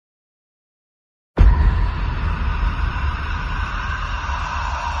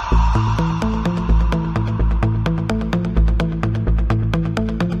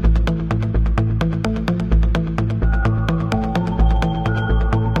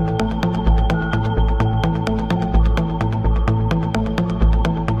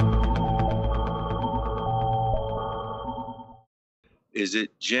is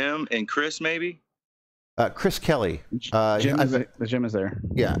it Jim and Chris maybe? Chris Kelly. Jim is there.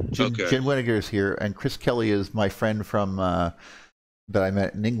 Yeah, Jim Okay. Weniger is here, and Chris Kelly is my friend from that I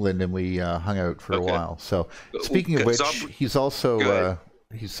met in England, and we hung out for a while. So, speaking of which, he's also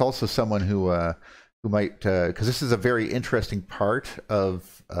someone who might, because this is a very interesting part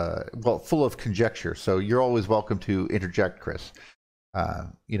of full of conjecture. So you're always welcome to interject, Chris.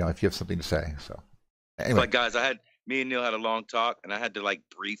 If you have something to say. So anyway, but guys, me and Neil had a long talk, and I had to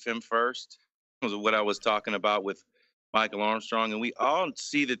brief him first. Was what I was talking about with Michael Armstrong, and we all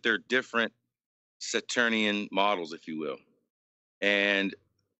see that they're different Saturnian models, if you will. And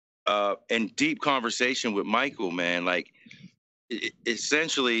deep conversation with Michael, man,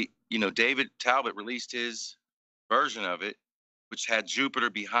 essentially, David Talbot released his version of it, which had Jupiter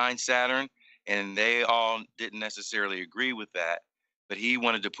behind Saturn, and they all didn't necessarily agree with that, but he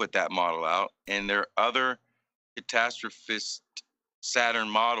wanted to put that model out. And there are other catastrophist Saturn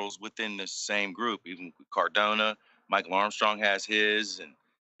models within the same group, even Cardona. Michael Armstrong has his and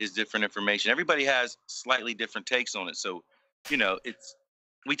his different information. Everybody has slightly different takes on it. So,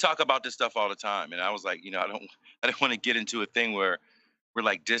 we talk about this stuff all the time. And I was like, I don't want to get into a thing where we're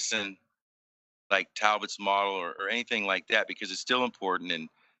dissing Talbot's model or anything like that, because it's still important. And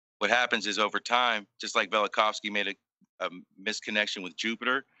what happens is over time, just like Velikovsky made a misconnection with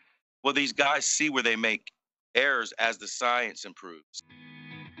Jupiter, well, these guys see where they make errors as the science improves.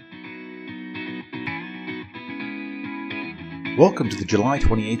 Welcome to the July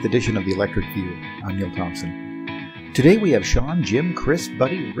 28th edition of the Electric View. I'm Neil Thompson. Today we have Sean, Jim, Chris,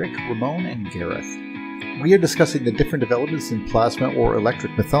 Buddy, Rick, Ramon, and Gareth. We are discussing the different developments in plasma or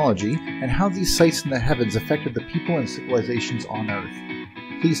electric mythology and how these sites in the heavens affected the people and civilizations on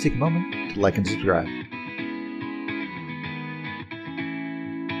Earth. Please take a moment to like and subscribe.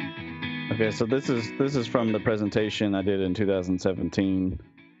 Okay, so this is from the presentation I did in 2017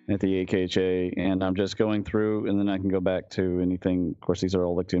 at the AKHA, and I'm just going through, and then I can go back to anything. Of course, these are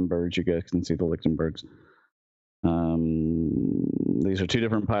all Lichtenbergs. You guys can see the Lichtenbergs. These are two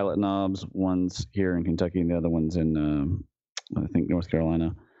different pilot knobs. One's here in Kentucky, and the other one's in, I think, North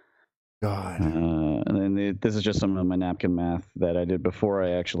Carolina. God. And then this is just some of my napkin math that I did before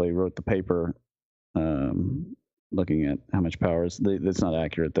I actually wrote the paper. Looking at how much power is, it's not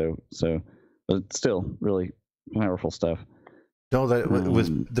accurate though. So, but still really powerful stuff. No, that was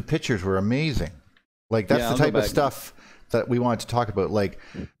the pictures were amazing. That's the type of stuff that we wanted to talk about. What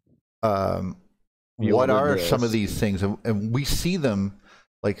are some of these things, and we see them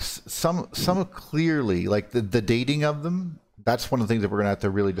some clearly, the dating of them. That's one of the things that we're gonna have to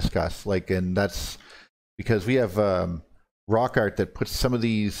really discuss. And that's because we have rock art that puts some of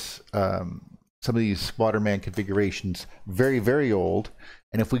these Squatterman configurations very, very old.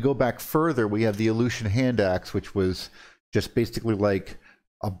 And if we go back further, we have the Aleutian hand axe, which was just basically like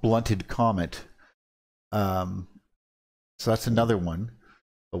a blunted comet. So that's another one.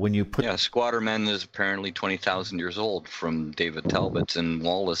 But when you put Squatterman is apparently 20,000 years old from David Talbot's and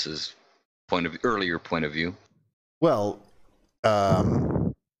Wallace's earlier point of view. Well,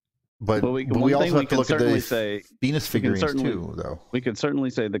 but we also have to look at the Venus figurines too, though. We can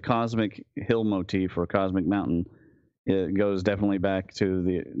certainly say the cosmic hill motif or cosmic mountain, it goes definitely back to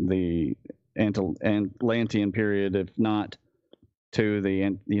the Atlantean period, if not to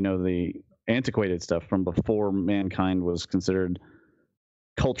the antiquated stuff from before mankind was considered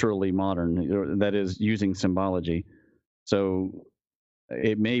culturally modern, that is, using symbology. So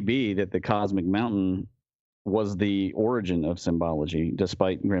it may be that the cosmic mountain was the origin of symbology,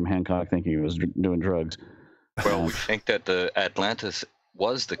 despite Graham Hancock thinking he was doing drugs. Well, we think that the Atlantis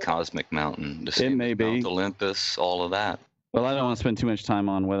was the cosmic mountain. The same it may be. Mount Olympus, all of that. Well, I don't want to spend too much time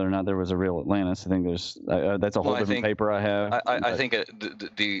on whether or not there was a real Atlantis. I think that's a whole different paper I have. I think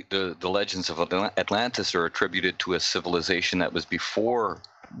the legends of Atlantis are attributed to a civilization that was before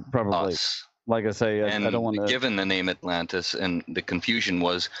us. Like I say, and I don't want to. Given the name Atlantis, and the confusion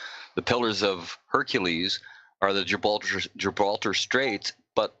was the Pillars of Hercules are the Gibraltar Straits,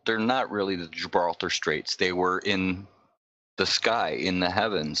 but they're not really the Gibraltar Straits. They were in the sky, in the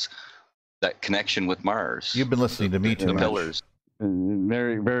heavens, that connection with Mars. You've been listening to me too much. The pillars.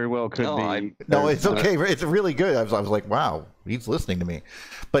 Very, very well could be. No, it's okay. It's really good. I was like, wow, he's listening to me.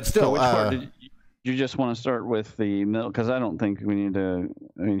 But still, so which part did you just want to start with the middle? Because I don't think we need to.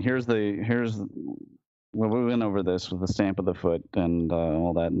 I mean, here's well, we went over this with the stamp of the foot and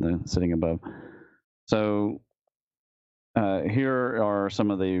all that, and the sitting above. So here are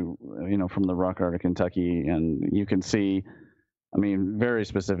some of the, from the rock art of Kentucky, and you can see, I mean, very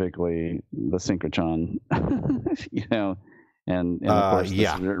specifically the synchrotron, and of course,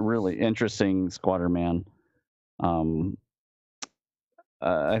 this really interesting Squatterman.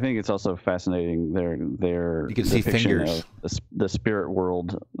 I think it's also fascinating their You can see depiction fingers. of the spirit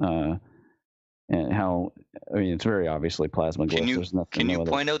world, and how, I mean, it's very obviously plasma glyphs. There's nothing. Can you no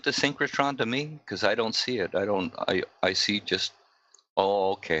other. point out the synchrotron to me? Because I don't see it. I see just.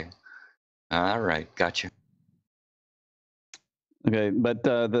 Oh, okay. All right, gotcha. Okay, but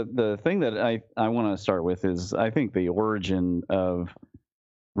the thing that I want to start with is, I think, the origin of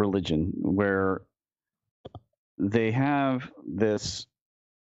religion, where they have this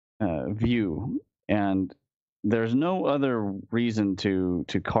view, and there's no other reason to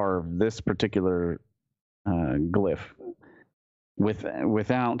carve this particular glyph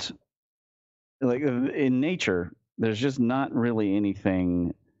without, like, in nature, there's just not really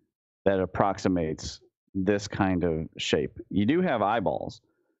anything that approximates this kind of shape. You do have eyeballs,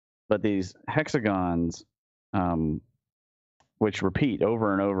 but these hexagons, which repeat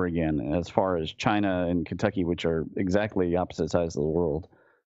over and over again, as far as China and Kentucky, which are exactly opposite sides of the world,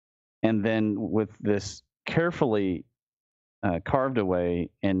 and then with this carefully carved away,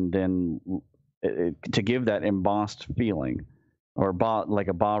 and then to give that embossed feeling, or like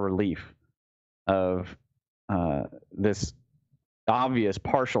a bas relief of this obvious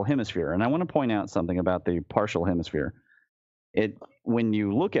partial hemisphere. And I want to point out something about the partial hemisphere. When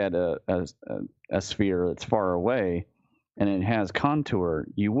you look at a sphere that's far away and it has contour,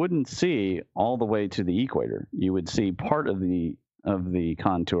 you wouldn't see all the way to the equator. You would see part of the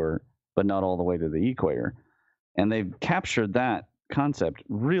contour, but not all the way to the equator. And they've captured that concept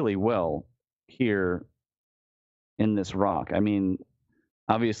really well here in this rock. I mean,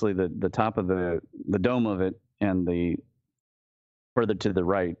 obviously the top of the dome of it and the further to the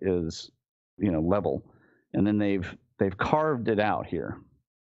right is, level, and then they've carved it out here.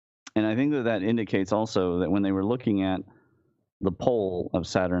 And I think that indicates also that when they were looking at the pole of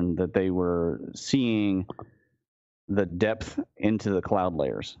Saturn, that they were seeing the depth into the cloud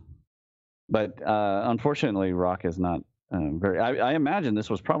layers. But unfortunately, rock is not very. I imagine this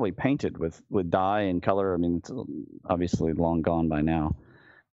was probably painted with dye and color. I mean, it's obviously long gone by now.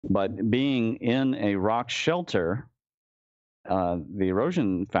 But being in a rock shelter, the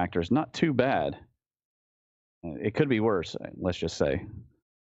erosion factor is not too bad. It could be worse, let's just say.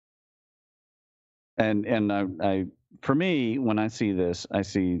 And I for me, when I see this, I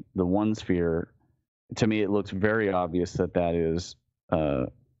see the one sphere. To me, it looks very obvious that is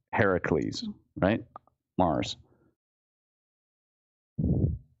Heracles, right? Mars.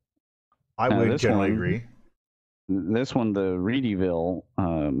 I would generally agree. This one, the Reedyville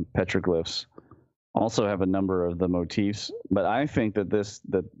petroglyphs, also have a number of the motifs, but I think that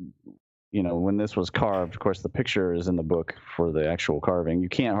when this was carved, of course, the picture is in the book for the actual carving. You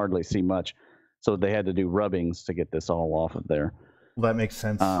can't hardly see much, so they had to do rubbings to get this all off of there. Well, that makes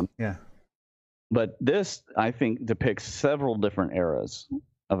sense. Yeah. But this, I think, depicts several different eras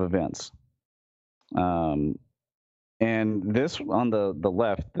of events. And this on the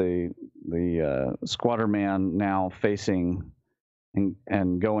left, the squatter man now facing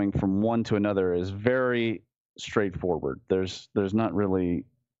and going from one to another is very straightforward. There's not really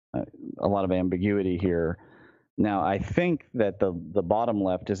a lot of ambiguity here. Now, I think that the bottom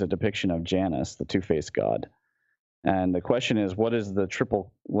left is a depiction of Janus, the two-faced god. And the question is, what is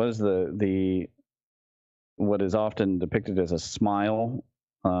what is often depicted as a smile,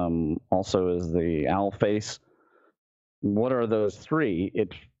 also as the owl face? What are those three?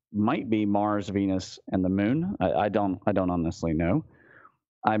 It might be Mars, Venus, and the Moon. I don't honestly know.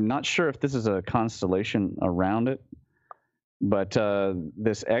 I'm not sure if this is a constellation around it, but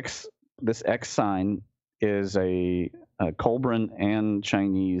this X sign is a Kolbrin and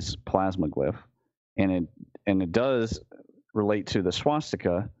Chinese plasma glyph, and it does relate to the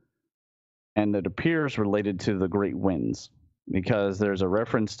swastika, and it appears related to the great winds, because there's a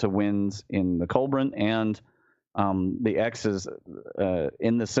reference to winds in the Kolbrin, and the X is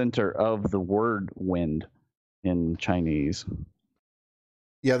in the center of the word wind in Chinese.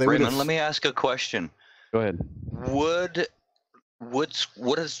 Yeah, they Raymond, let me ask a question. Go ahead.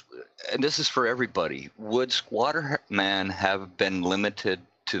 And this is for everybody, would Squatter Man have been limited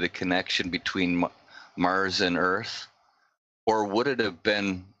to the connection between Mars and Earth, or would it have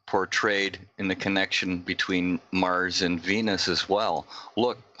been portrayed in the connection between Mars and Venus as well?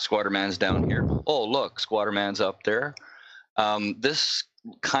 Look, Squatter Man's down here. Oh, look, Squatter Man's up there. This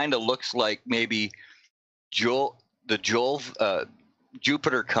kind of looks like maybe Jupiter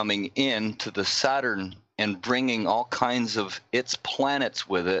coming in to the Saturn and bringing all kinds of its planets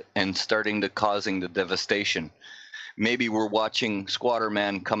with it and starting to causing the devastation. Maybe we're watching Squatter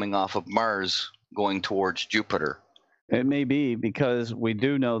Man coming off of Mars going towards Jupiter. It may be, because we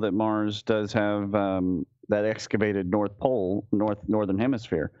do know that Mars does have that excavated northern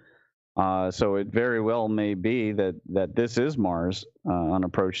hemisphere. So it very well may be that this is Mars on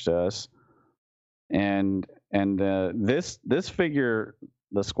approach to us, and this figure,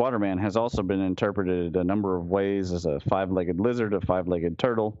 the Squatter Man, has also been interpreted a number of ways as a 5-legged lizard, a 5-legged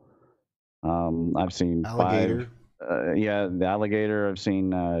turtle. I've seen Alligator. the alligator. I've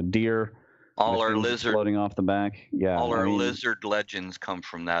seen deer. All our things lizard floating off the back. Yeah, all our I mean, lizard legends come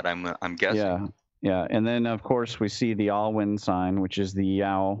from that. I'm guessing. yeah, yeah. And then of course we see the Alwyn sign, which is the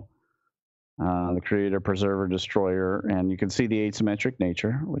Yao, the creator, preserver, destroyer, and you can see the asymmetric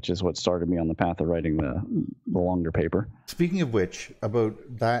nature, which is what started me on the path of writing the longer paper. Speaking of which, about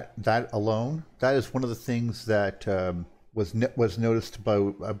that alone, that is one of the things that was noticed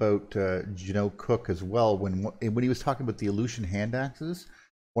about Cook as well when he was talking about the Aleutian hand axes.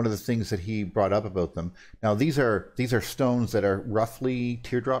 One of the things that he brought up about them. Now these are stones that are roughly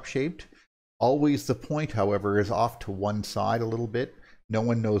teardrop shaped. Always the point, however, is off to one side a little bit. No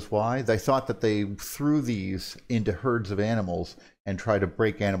one knows why. They thought that they threw these into herds of animals and tried to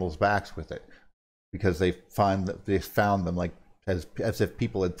break animals' backs with it, because they found them like as if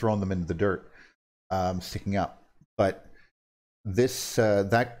people had thrown them into the dirt, sticking up. But this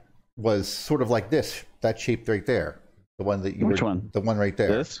that was sort of like that shape right there, the one that you Which one? The one right there.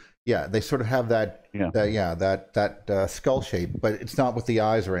 This? Yeah, they sort of have that. Yeah. That skull shape, but it's not with the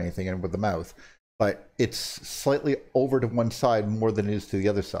eyes or anything, and with the mouth. But it's slightly over to one side more than it is to the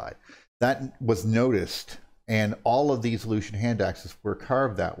other side. That was noticed, and all of these Aleutian hand axes were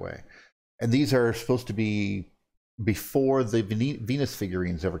carved that way. And these are supposed to be before the Venus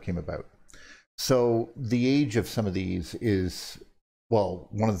figurines ever came about. So the age of some of these is, well,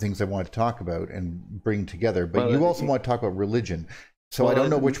 one of the things I wanted to talk about and bring together. But you also want to talk about religion. So I don't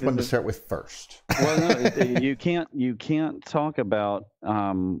know which one to start with first. Well, no, you can't talk about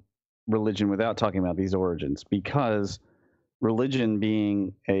religion without talking about these origins, because religion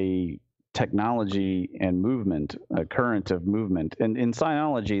being a technology and movement, a current of movement, and in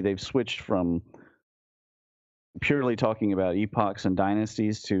Scientology they've switched from purely talking about epochs and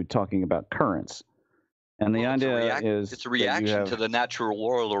dynasties to talking about currents. And the idea is it's a reaction to the natural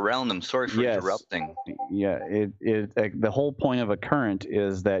world around them. Sorry for interrupting. Yeah, the whole point of a current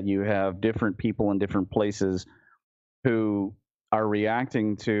is that you have different people in different places who are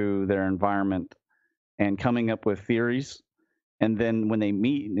reacting to their environment and coming up with theories, and then when they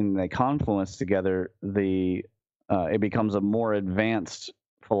meet and they confluence together, it becomes a more advanced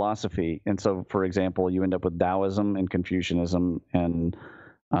philosophy. And so, for example, you end up with Taoism and Confucianism and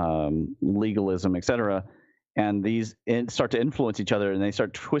legalism, etc. And these start to influence each other, and they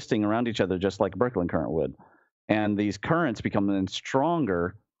start twisting around each other just like a Brooklyn current would. And these currents become then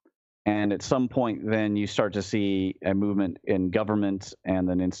stronger. And at some point, then you start to see a movement in government, and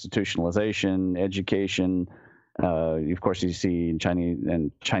then institutionalization, education. Of course, you see in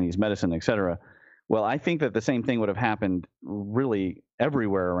Chinese medicine, etc. Well, I think that the same thing would have happened really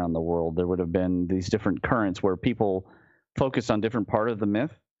everywhere around the world. There would have been these different currents where people focused on different part of the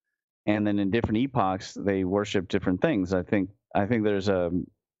myth, and then in different epochs they worship different things. I think there's a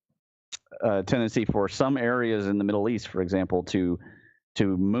tendency for some areas in the Middle East, for example, to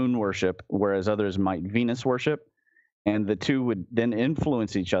moon worship, whereas others might Venus worship, and the two would then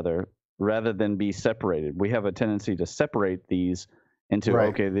influence each other rather than be separated. We have a tendency to separate these into,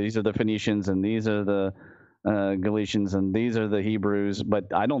 okay, these are the Phoenicians and these are the Galatians and these are the Hebrews,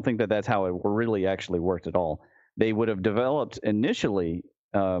 but I don't think that that's how it really actually worked at all. They would have developed initially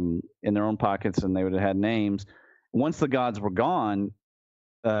in their own pockets, and they would have had names. Once the gods were gone,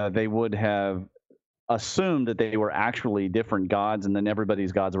 they would have assumed that they were actually different gods, and then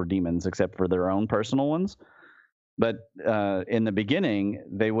everybody's gods were demons except for their own personal ones. But in the beginning,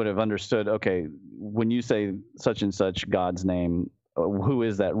 they would have understood, okay, when you say such and such god's name, who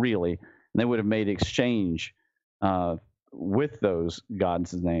is that really? And they would have made exchange with those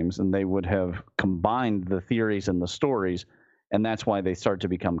gods' names, and they would have combined the theories and the stories. And that's why they start to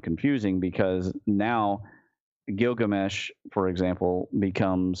become confusing, because now Gilgamesh, for example,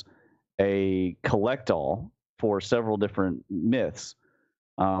 becomes a collect-all for several different myths.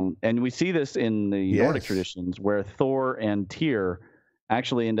 And we see this in the Nordic traditions, where Thor and Tyr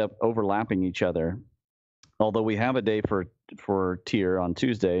actually end up overlapping each other. Although we have a day for Tyr on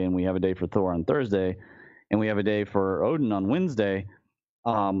Tuesday, and we have a day for Thor on Thursday, and we have a day for Odin on Wednesday,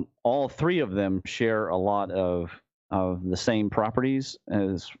 all three of them share a lot of the same properties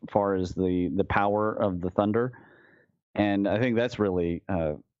as far as the power of the thunder. And I think that's really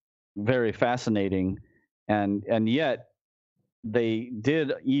very fascinating. And yet they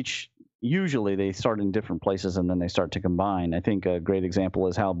did usually they start in different places and then they start to combine. I think a great example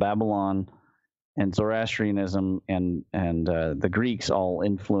is how Babylon and Zoroastrianism and the Greeks all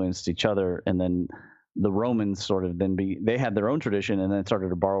influenced each other, and then the Romans sort of they had their own tradition and then started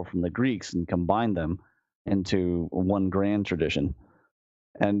to borrow from the Greeks and combine them into one grand tradition.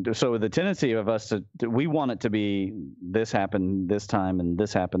 And so the tendency of us we want it to be this happened this time and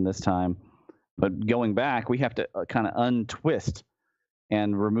this happened this time, but going back, we have to kind of untwist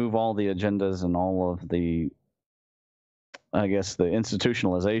and remove all the agendas and all of the, I guess, the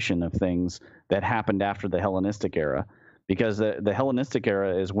institutionalization of things that happened after the Hellenistic era, because the Hellenistic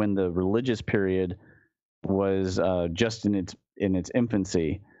era is when the religious period was just in its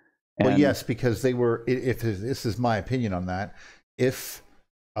infancy. Well, yes, because they were. If this is my opinion on that, if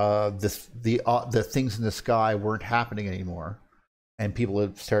the things in the sky weren't happening anymore, and people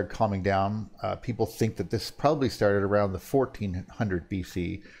had started calming down, people think that this probably started around the 1400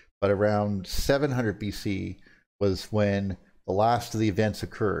 BC, but around 700 BC was when the last of the events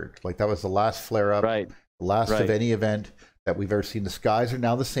occurred. Like that was the last flare up, right? The last of any event that we've ever seen. The skies are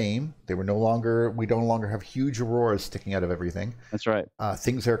now the same. We no longer have huge auroras sticking out of everything. That's right.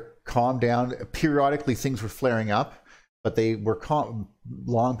 Things are calmed down. Periodically, things were flaring up, but they were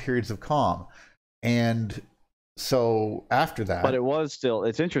long periods of calm. And so after that, but it was still.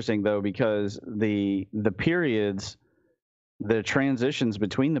 It's interesting though, because the periods, the transitions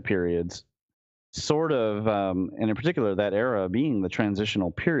between the periods, sort of, and in particular that era being the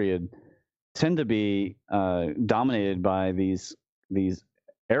transitional period, tend to be dominated by these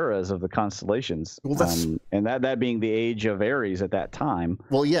eras of the constellations. Well, and that being the age of Aries at that time.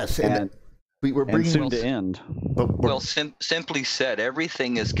 Well, yes, and we were bringing soon to end. Well, simply said,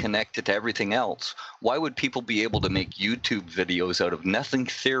 everything is connected to everything else. Why would people be able to make YouTube videos out of nothing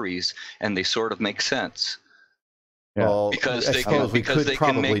theories and they sort of make sense? Yeah. Well, because they can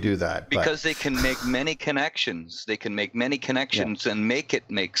do that. Because they can make many connections. They can make many connections and make it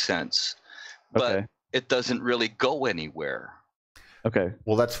make sense. But it doesn't really go anywhere. Okay.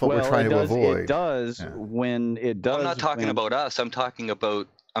 Well, that's what we're trying to avoid. It does when it does. I'm not talking about us. I'm talking about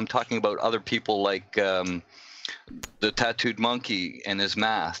other people like the tattooed monkey and his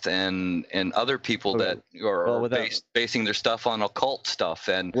math, and other people that are basing their stuff on occult stuff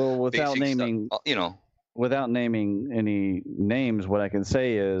and without naming stuff, without naming any names, what I can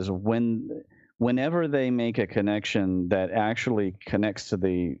say is whenever they make a connection that actually connects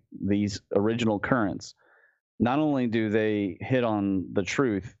to these original currents, not only do they hit on the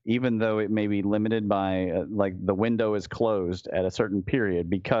truth, even though it may be limited by like the window is closed at a certain period,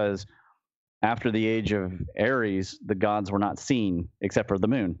 because after the age of Aries, the gods were not seen except for the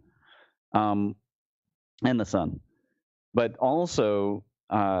moon and the sun. But also,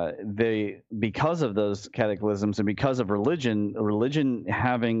 because of those cataclysms and because of religion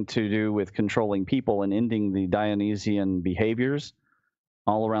having to do with controlling people and ending the Dionysian behaviors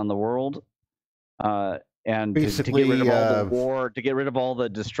all around the world, and to get rid of all the war, to get rid of all the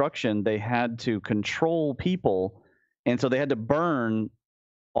destruction, they had to control people, and so they had to burn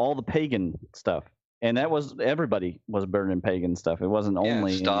all the pagan stuff. And that was everybody was burning pagan stuff. It wasn't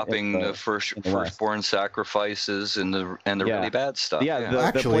only stopping the firstborn sacrifices and the really bad stuff.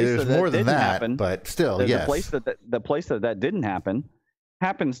 Actually, there's more than that, but still, yes. The place that didn't happen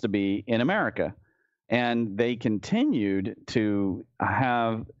happens to be in America, and they continued to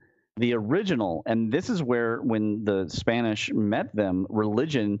have the original. And this is where, when the Spanish met them,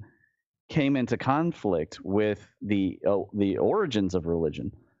 religion came into conflict with the origins of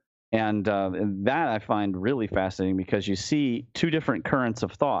religion. And that I find really fascinating, because you see two different currents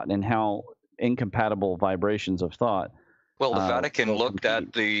of thought and how incompatible vibrations of thought. Well, the Vatican looked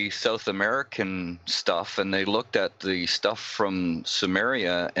at the South American stuff, and they looked at the stuff from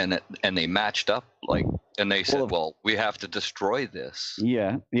Sumeria, and they matched up, and they said, well, we have to destroy this.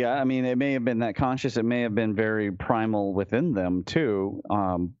 Yeah. I mean, it may have been that conscious. It may have been very primal within them too.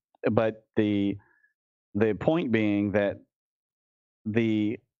 But the point being that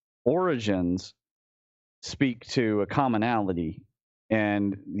the origins speak to a commonality,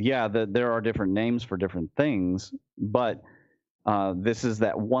 and there are different names for different things, but this is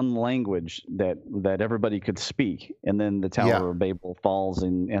that one language that everybody could speak, and then the Tower of Babel falls,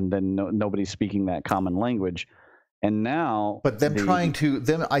 and then nobody's speaking that common language. And now, but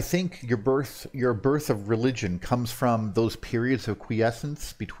I think your birth of religion comes from those periods of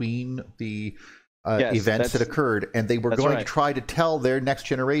quiescence between the events that occurred, and they were going to try to tell their next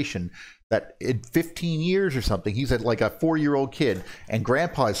generation that in 15 years or something, he's like a 4-year-old kid, and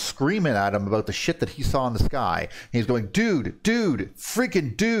Grandpa is screaming at him about the shit that he saw in the sky. And he's going, dude,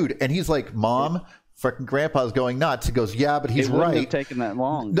 freaking dude. And he's like, Mom, freaking Grandpa's going nuts. He goes, yeah, but he's right. It wouldn't have taken that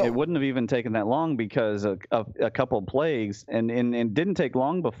long. No. It wouldn't have even taken that long, because of a couple of plagues, and it didn't take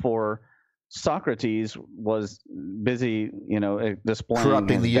long before Socrates was busy, displaying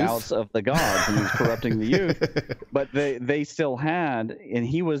Corrupting his the youth. doubts of the gods, and he was corrupting the youth. But they still had, and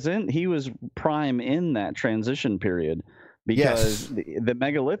he was prime in that transition period, because the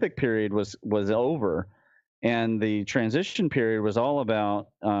megalithic period was over, and the transition period was all about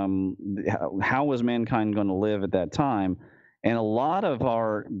how was mankind going to live at that time. And a lot of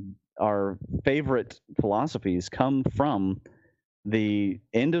our favorite philosophies come from the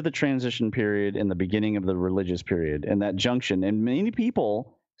end of the transition period and the beginning of the religious period, and that junction. And many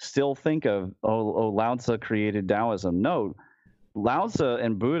people still think of, Lao Tzu created Taoism. No, Lao Tzu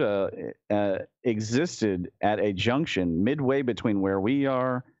and Buddha existed at a junction midway between where we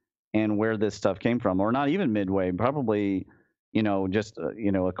are and where this stuff came from, or not even midway, probably, just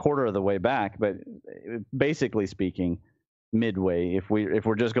a quarter of the way back, but basically speaking, midway, if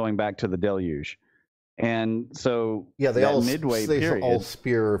we're just going back to the deluge. And so they all period, all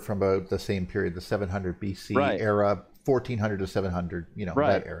spear from about the same period, the 700 BC era, 1400 to 700,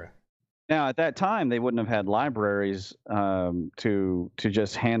 that era. Now, at that time, they wouldn't have had libraries to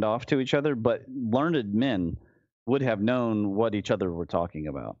just hand off to each other, but learned men would have known what each other were talking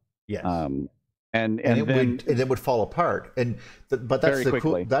about. Yes. And it would fall apart. But that's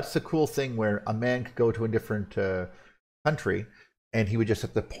that's the cool thing, where a man could go to a different country, and he would just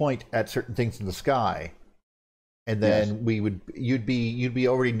have to point at certain things in the sky, and then you'd be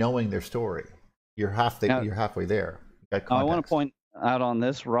already knowing their story. You're halfway there. I want to point out on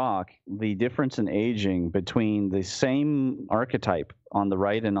this rock the difference in aging between the same archetype on the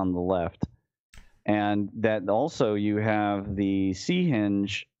right and on the left, and that also you have the sea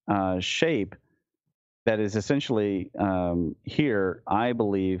hinge shape that is essentially here, I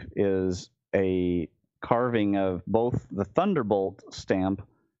believe, is a carving of both the Thunderbolt stamp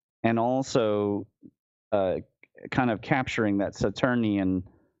and also kind of capturing that Saturnian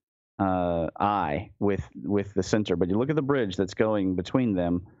eye with the center. But you look at the bridge that's going between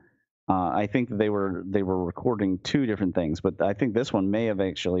them. I think they were recording two different things, but I think this one may have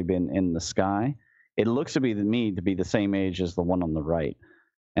actually been in the sky. It looks to me to be the same age as the one on the right,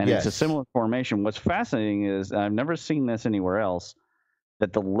 and it's a similar formation. What's fascinating is I've never seen this anywhere else,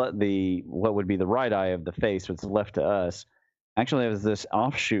 that the what would be the right eye of the face, what's left to us, actually has this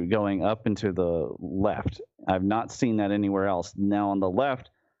offshoot going up into the left. I've not seen that anywhere else. Now on the left,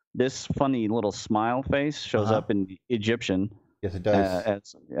 this funny little smile face shows up in Egyptian. Yes, it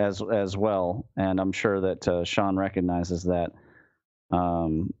does. As well, and I'm sure that Sean recognizes that.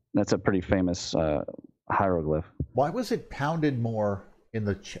 That's a pretty famous hieroglyph. Why was it pounded more at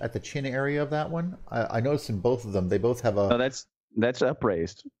the chin area of that one? I noticed in both of them, they both have a. No, that's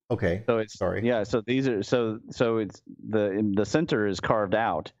upraised. Okay. So it's sorry. Yeah. So these are so it's the center is carved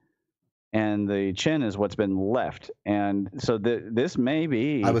out, and the chin is what's been left. And so this may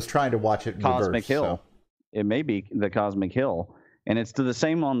be. I was trying to watch it in Cosmic reverse, Hill. So. It may be the Cosmic Hill, and it's to the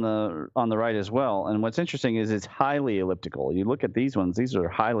same on the right as well. And what's interesting is it's highly elliptical. You look at these ones; these are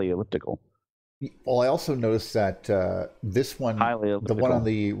highly elliptical. Well, I also noticed that this one, the one on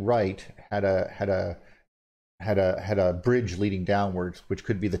the right, had a bridge leading downwards, which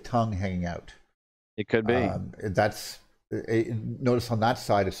could be the tongue hanging out. It could be. Notice on that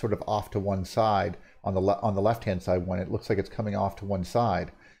side, it's sort of off to one side. On the left-hand side one, it looks like it's coming off to one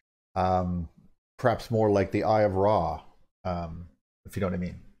side. Perhaps more like the Eye of Ra, if you know what I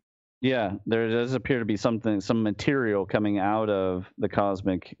mean. Yeah, there does appear to be some material coming out of the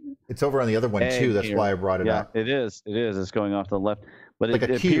cosmic. It's over on the other one too. That's why I brought it up. It is. It's going off to the left, but like it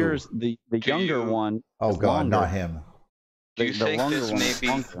appears the younger one. Oh God, longer. not him. Do you think this may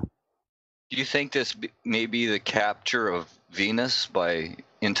be? Do you think this may be the capture of Venus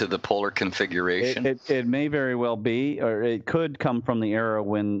into the polar configuration? It may very well be, or it could come from the era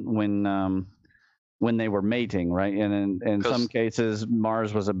when they were mating, right? And in some cases,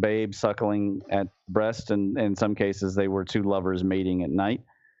 Mars was a babe suckling at breast, and in some cases, they were two lovers mating at night.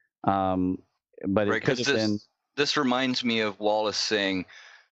 But it could have been. This reminds me of Wallace saying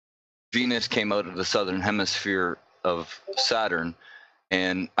Venus came out of the southern hemisphere of Saturn,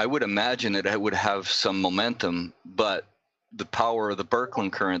 and I would imagine that it would have some momentum, but the power of the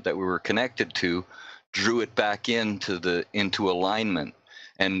Birkeland current that we were connected to drew it back into alignment.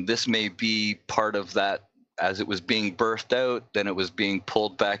 And this may be part of that. As it was being birthed out, then it was being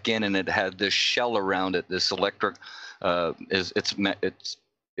pulled back in, and it had this shell around it, this electric, it's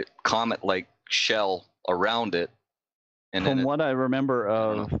comet-like shell around it. And from what I remember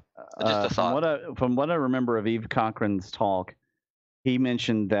of, just a thought. From what I remember of Eve Cochran's talk, he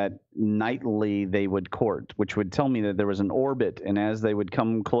mentioned that nightly they would court, which would tell me that there was an orbit, and as they would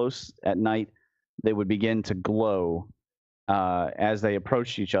come close at night, they would begin to glow. as they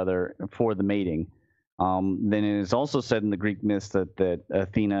approached each other for the mating. Then it is also said in the Greek myths that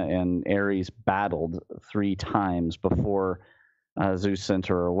Athena and Ares battled 3 times before Zeus sent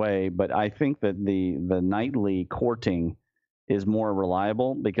her away. But I think that the nightly courting is more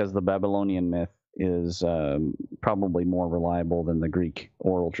reliable because the Babylonian myth is probably more reliable than the Greek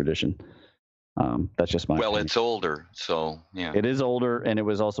oral tradition. That's just my opinion. It's older, so yeah. It is older, and it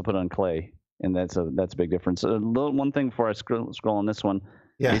was also put on clay, and that's a big difference. One thing before I scroll on this one.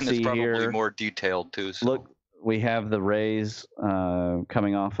 Yeah, and it's probably more detailed too. So. Look, we have the rays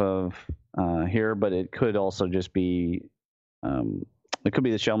coming off of here, but it could also just be it could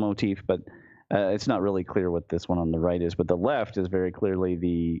be the shell motif, but it's not really clear what this one on the right is. But the left is very clearly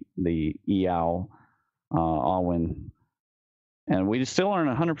the Eow Awin, and we still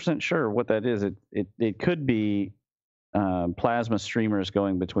aren't 100% sure what that is. It could be plasma streamers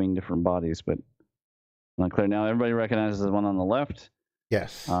going between different bodies, but not clear. Now everybody recognizes the one on the left.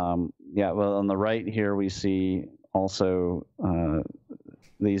 Yes. Yeah. Well, on the right here we see also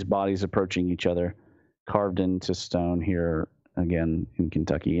these bodies approaching each other, carved into stone here again in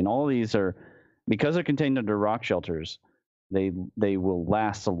Kentucky, and all of these are, because they're contained under rock shelters, they will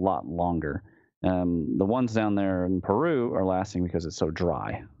last a lot longer. The ones down there in Peru are lasting because it's so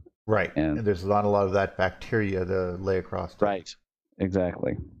dry. Right. And there's not a lot of that bacteria to lay across. Right.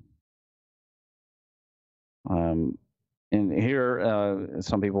 Exactly. And here,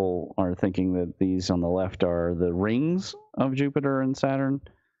 some people are thinking that these on the left are the rings of Jupiter and Saturn.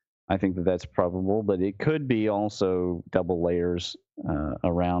 I think that that's probable, but it could be also double layers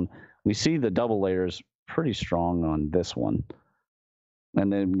around. We see the double layers pretty strong on this one.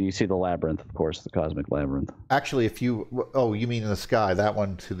 And then you see the labyrinth, of course, the cosmic labyrinth. Actually, you mean in the sky, that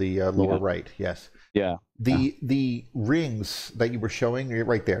one to the lower right, yes. Yeah. The rings that you were showing,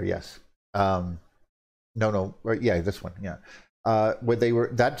 right there, yes. No, right, yeah, this one, yeah. Where they were,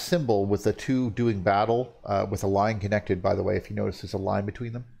 that symbol with the two doing battle, with a line connected, by the way, if you notice there's a line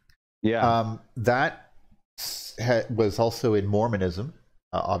between them. Yeah. That was also in Mormonism,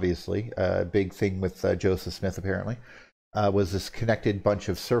 obviously. A big thing with Joseph Smith, apparently, was this connected bunch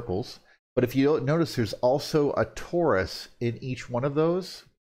of circles. But if you don't notice, there's also a torus in each one of those.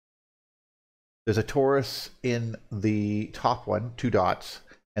 There's a torus in the top one, 2 dots.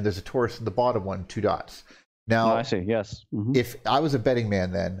 And there's a torus in the bottom one, 2 dots. Now, I see. Yes. Mm-hmm. If I was a betting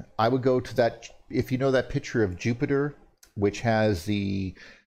man, then I would go to that. If you know that picture of Jupiter, which has the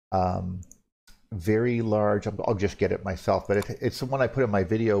very large. I'll just get it myself, but it's the one I put in my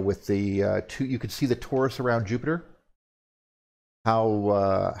video with the 2. You could see the torus around Jupiter.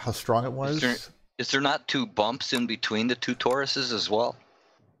 How strong it was. Is there not 2 bumps in between the 2 toruses as well?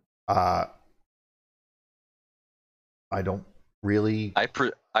 I don't really.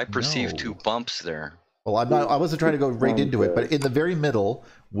 I perceive 2 bumps there. Well, I wasn't trying to go right into it, but in the very middle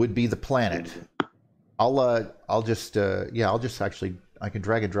would be the planet. I'll just actually, I can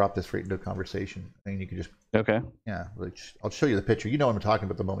drag and drop this right into a conversation, and you can just. Okay. Yeah, I'll show you the picture. You know what I'm talking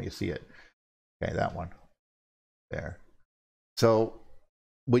about the moment you see it. Okay, that one. There. So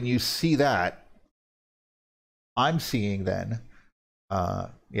when you see that, I'm seeing then,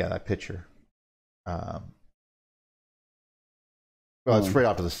 that picture. Well, it's right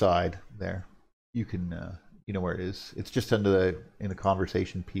off to the side there. You can, you know where it is. It's just in the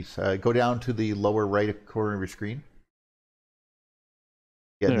conversation piece. Go down to the lower right corner of your screen.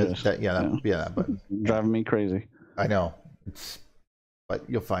 Yeah, that button. Driving me crazy. I know. But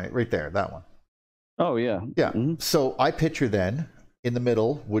you'll find it right there. That one. Oh yeah. Yeah. Mm-hmm. So I picture then in the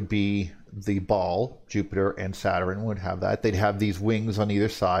middle would be the ball. Jupiter and Saturn would have that. They'd have these wings on either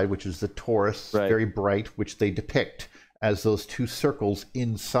side, which is the torus, right. Very bright, which they depict as those 2 circles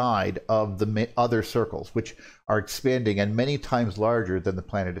inside of the other circles, which are expanding and many times larger than the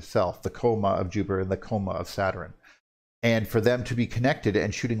planet itself, the coma of Jupiter and the coma of Saturn. And for them to be connected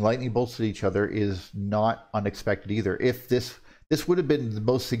and shooting lightning bolts at each other is not unexpected either. If this would have been the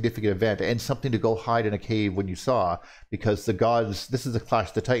most significant event and something to go hide in a cave when you saw, because the gods, this is the Clash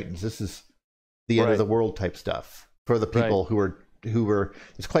of the Titans. This is the end of the world type stuff for the people who were.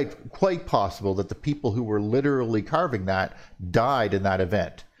 It's quite possible that the people who were literally carving that died in that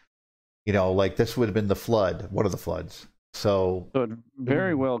event. You know, like this would have been the flood, one of the floods. So it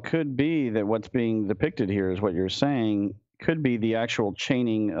very well could be that what's being depicted here is what you're saying could be the actual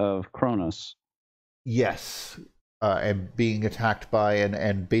chaining of Cronus. Yes. And being attacked by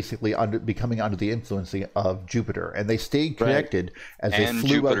and basically becoming under the influence of Jupiter. And they stayed connected as they flew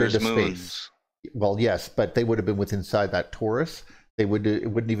Jupiter's out into moons. space. Well, yes, but they would have been within inside that torus. It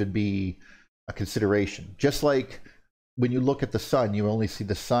wouldn't even be a consideration. Just like when you look at the sun, you only see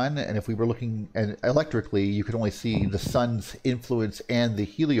the sun, and if we were looking and electrically, you could only see the sun's influence and the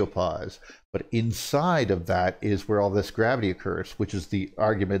heliopause. But inside of that is where all this gravity occurs, which is the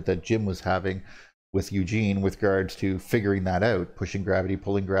argument that Jim was having with Eugene with regards to figuring that out, pushing gravity,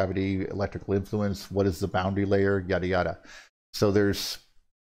 pulling gravity, electrical influence, what is the boundary layer, yada yada. So there's,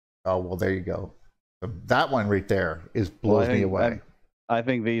 oh well, there you go. That one right there blows me away. I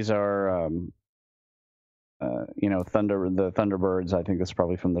think these are. The Thunderbirds, I think that's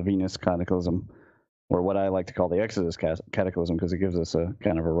probably from the Venus Cataclysm, or what I like to call the Exodus Cataclysm, because it gives us a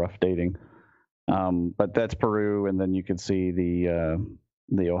kind of a rough dating. But that's Peru, and then you can see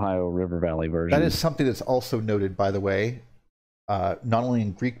the Ohio River Valley version. That is something that's also noted, by the way, not only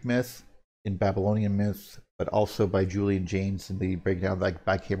in Greek myth, in Babylonian myth, but also by Julian Jaynes in the breakdown of that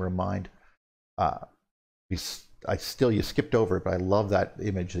bicameral mind. You skipped over it, but I love that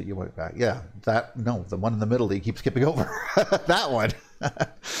image that you went back. Yeah, the one in the middle that you keep skipping over. That one.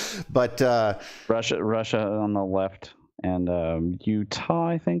 But Russia on the left, and Utah,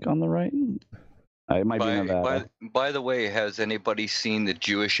 I think, on the right. It might be Nevada. By the way, has anybody seen the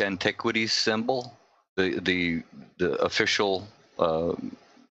Jewish antiquities symbol? The official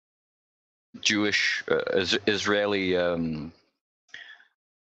Jewish Israeli. Are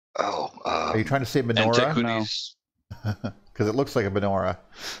you trying to say menorah? Antiquities. Because it looks like a menorah.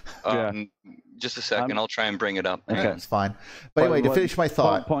 Just a second, I'll try and bring it up. Okay, it's fine. But anyway, to finish my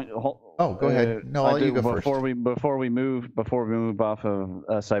thought. Go ahead. No, I'll let you go first. Before we move off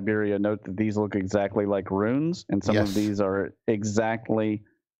of Siberia, note that these look exactly like runes, and some of these are exactly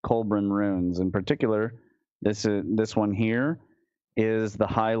Kolbrin runes. In particular, this one here is the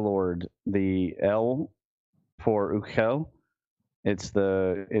High Lord, the L for Uchel. It's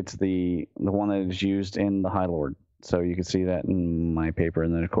the one that is used in the High Lord. So you can see that in my paper,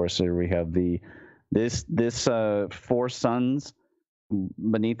 and then of course here we have this 4 suns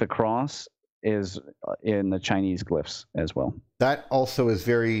beneath the cross is in the Chinese glyphs as well. That also is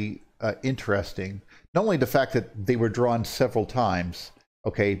very interesting. Not only the fact that they were drawn several times,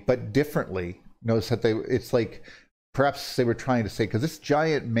 okay, but differently. Notice that it's like perhaps they were trying to say, because this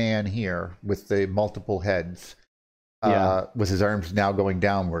giant man here with the multiple heads, with his arms now going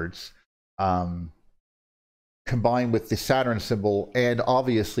downwards, combined with the Saturn symbol and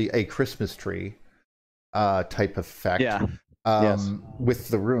obviously a Christmas tree type effect, with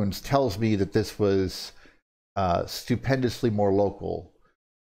the runes, tells me that this was stupendously more local.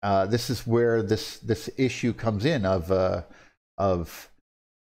 This is where this issue comes in of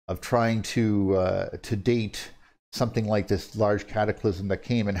trying to date something like this large cataclysm that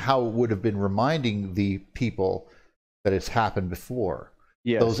came, and how it would have been reminding the people that it's happened before.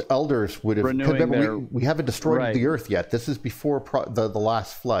 Yes. Those elders would have. Remember, we haven't destroyed the earth yet. This is before the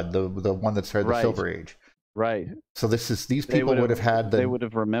last flood, the one that started the Silver Age. Right. So these people would have had. They would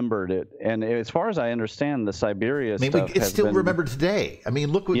have remembered it, and as far as I understand, the Siberia stuff. It's still remembered today. I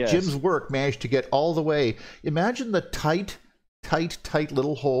mean, look what Jim's work managed to get all the way. Imagine the tight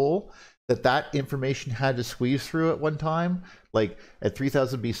little hole that information had to squeeze through at one time. Like at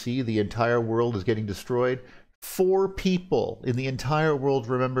 3000 BC, the entire world is getting destroyed. 4 people in the entire world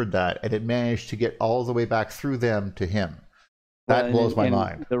remembered that, and it managed to get all the way back through them to him. That blows my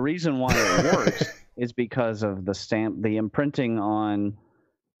mind. The reason why it works is because of the imprinting on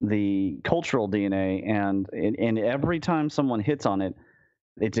the cultural DNA, and every time someone hits on it,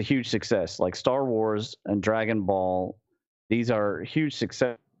 it's a huge success. Like Star Wars and Dragon Ball, these are huge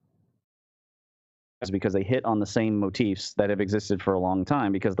successes because they hit on the same motifs that have existed for a long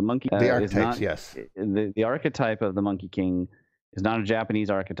time. Because the monkey the archetypes, the archetype of the Monkey King is not a Japanese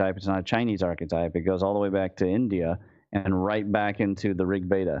archetype. It's not a Chinese archetype. It goes all the way back to India and right back into the Rig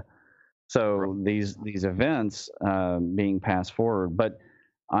Veda. So these events being passed forward, but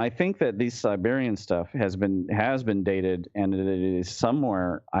I think that these Siberian stuff has been dated, and it is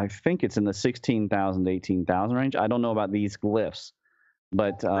somewhere. I think it's in the 16,000 to 18,000 range. I don't know about these glyphs,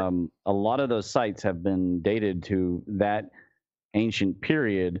 but a lot of those sites have been dated to that ancient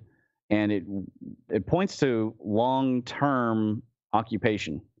period, and it points to long-term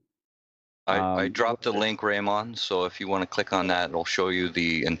occupation. I dropped a link, Ramon, so if you want to click on that, it'll show you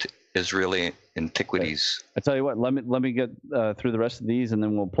the Israeli antiquities. I tell you what, let me get through the rest of these, and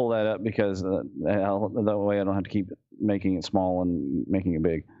then we'll pull that up, because that way I don't have to keep making it small and making it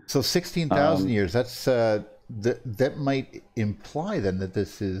big. So 16,000 years. That's that might imply then that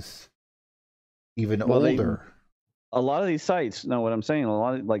this is even older. A lot of these sites. No, what I'm saying, a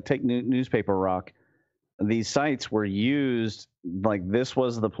lot of, like, take newspaper rock. These sites were used like this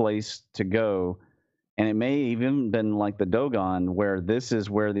was the place to go. And it may even been like the Dogon, where this is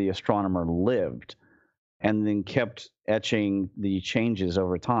where the astronomer lived. and then kept etching the changes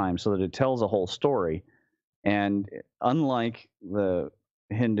over time so that it tells a whole story. And unlike the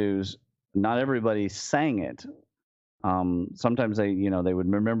Hindus, not everybody sang it. Sometimes they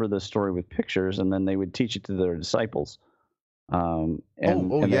would remember the story with pictures, and then they would teach it to their disciples. And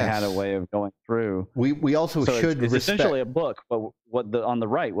they had a way of going through. We also should it's respect. Essentially a book, but on the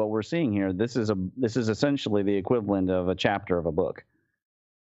right, what we're seeing here, this is essentially the equivalent of a chapter of a book.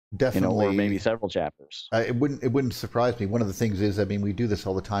 Definitely, or maybe several chapters. It wouldn't surprise me. One of the things is, I mean, we do this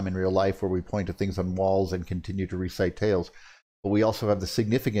all the time in real life, where we point to things on walls and continue to recite tales. But we also have the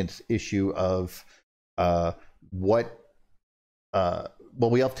significant issue of what. Well,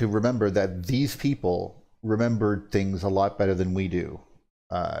 we have to remember that these people remembered things a lot better than we do.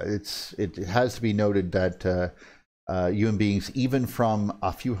 It has to be noted that human beings, even from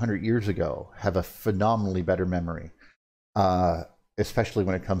a few hundred years ago, have a phenomenally better memory, especially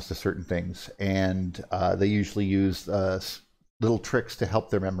when it comes to certain things. And they usually use little tricks to help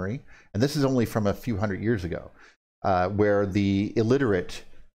their memory. And this is only from a few hundred years ago, where the illiterate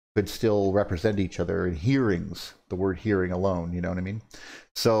could still represent each other in hearings, the word hearing alone, you know what I mean?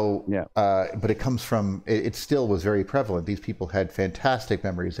 So, yeah. But it comes from, it still was very prevalent. These people had fantastic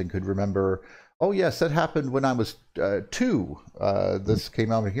memories and could remember, oh yes, that happened when I was 2. This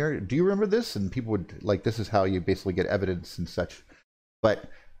came out here. Do you remember this? And people would, like, this is how you basically get evidence and such. But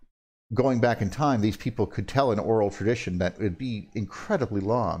going back in time, these people could tell an oral tradition that would be incredibly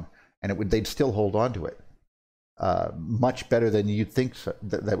long, and they'd still hold on to it. Much better than you'd think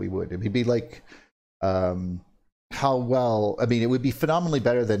that we would. It would be like how well. I mean, it would be phenomenally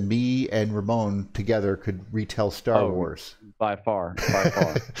better than me and Ramon together could retell Star Wars. By far.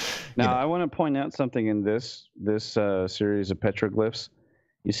 Now, I want to point out something in this series of petroglyphs.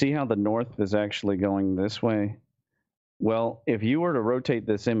 You see how the north is actually going this way? Well, if you were to rotate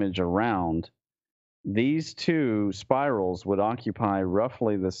this image around, these two spirals would occupy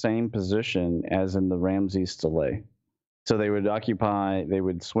roughly the same position as in the Ramses stele. So they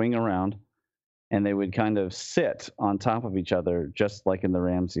would swing around, and they would kind of sit on top of each other, just like in the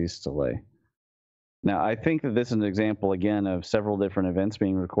Ramses stele. Now, I think that this is an example, again, of several different events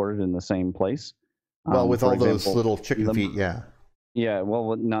being recorded in the same place. Well, with all those little chicken feet, yeah. Yeah,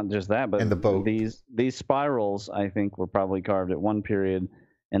 well, not just that, but and the boat. These spirals, I think, were probably carved at one period.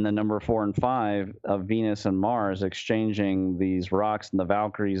 And the number 4 and 5 of Venus and Mars exchanging these rocks and the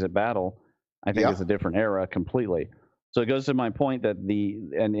Valkyries at battle, I think is a different era completely. So it goes to my point that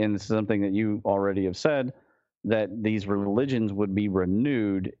and it's something that you already have said, that these religions would be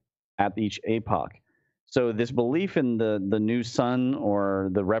renewed at each epoch. So this belief in the new sun or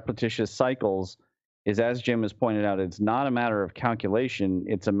the repetitious cycles is, as Jim has pointed out, it's not a matter of calculation.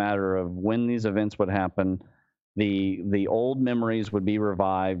 It's a matter of when these events would happen. The old memories would be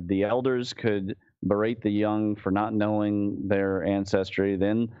revived. The elders could berate the young for not knowing their ancestry.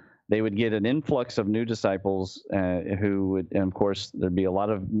 Then they would get an influx of new disciples who would, and of course, there'd be a lot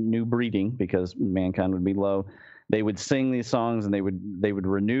of new breeding because mankind would be low. They would sing these songs, and they would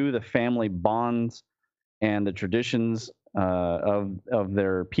renew the family bonds and the traditions of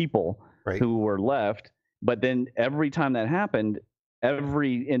their people who were left. But then every time that happened,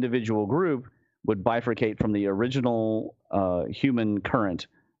 every individual group would bifurcate from the original human current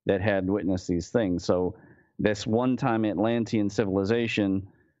that had witnessed these things. So this one-time Atlantean civilization,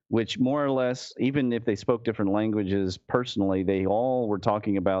 which more or less, even if they spoke different languages personally, they all were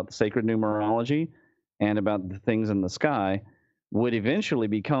talking about sacred numerology and about the things in the sky, would eventually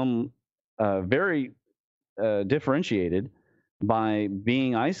become very differentiated by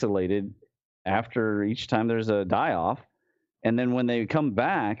being isolated after each time there's a die-off. And then when they come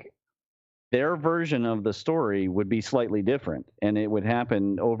back, their version of the story would be slightly different, and it would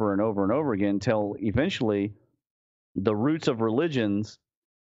happen over and over and over again until eventually the roots of religions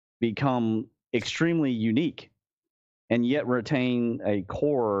become extremely unique and yet retain a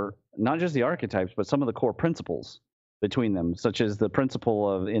core, not just the archetypes, but some of the core principles between them, such as the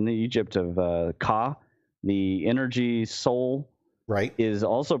principle in the Egypt of Ka, the energy soul, is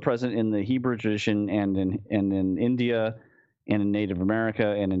also present in the Hebrew tradition and in India and in Native America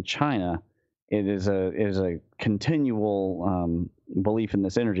and in China. It is a continual belief in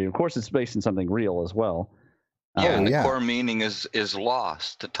this energy. Of course, it's based in something real as well. And the core meaning is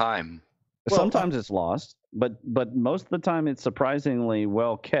lost to time. Sometimes it's lost, but most of the time it's surprisingly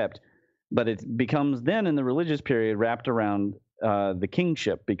well kept. But it becomes then in the religious period wrapped around the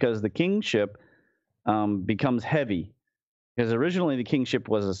kingship, because the kingship becomes heavy. Because originally the kingship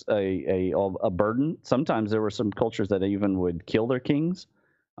was a burden. Sometimes there were some cultures that even would kill their kings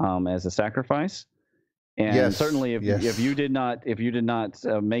as a sacrifice. And Yes, certainly, yes. if you did not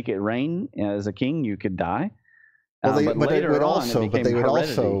make it rain as a king, you could die. Well, But later on, it became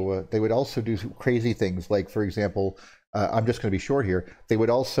heredity. they would also do some crazy things. Like, for example, I'm just going to be short here. They would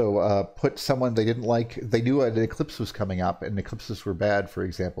also put someone they didn't like. They knew an eclipse was coming up, and eclipses were bad, for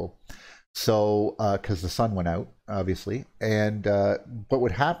example. So, because the sun went out, obviously, and what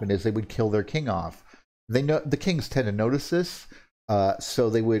would happen is they would kill their king off. They know the kings tend to notice this, so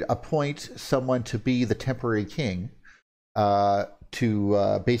they would appoint someone to be the temporary king,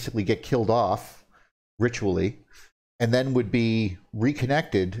 to basically get killed off ritually, and then would be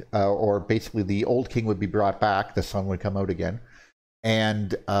reconnected, or basically the old king would be brought back. The sun would come out again,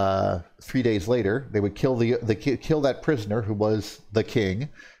 and 3 days later they would kill kill that prisoner who was the king,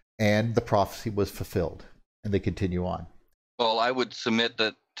 and the prophecy was fulfilled, and they continue on. Well, I would submit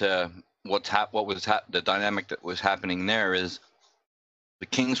that the dynamic that was happening there is the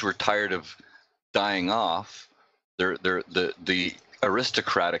kings were tired of dying off. The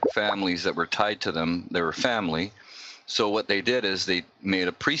aristocratic families that were tied to them, they were family. So what they did is they made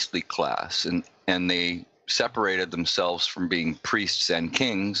a priestly class, and they separated themselves from being priests and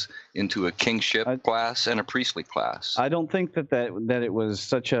kings into a kingship class and a priestly class. I don't think that it was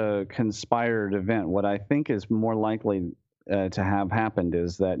such a conspired event. What I think is more likely to have happened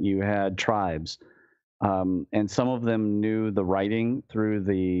is that you had tribes, and some of them knew the writing through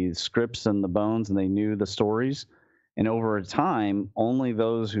the scripts and the bones, and they knew the stories. And over time, only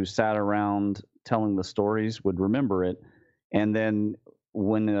those who sat around telling the stories would remember it. And then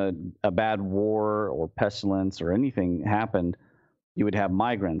when a bad war or pestilence or anything happened, you would have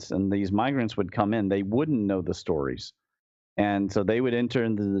migrants, and these migrants would come in. They wouldn't know the stories. And so they would enter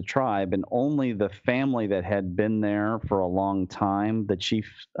into the tribe, and only the family that had been there for a long time, the chief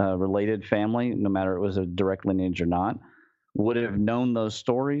related family, no matter it was a direct lineage or not, would have known those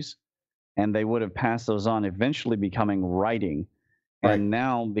stories, and they would have passed those on, eventually becoming writing, and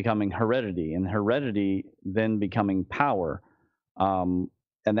now becoming heredity, and heredity then becoming power. And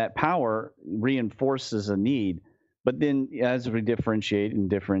that power reinforces a need. But then as we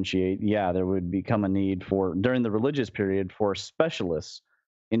differentiate, yeah, there would become a need for, during the religious period, for specialists.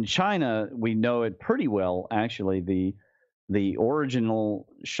 In China, we know it pretty well, actually. The original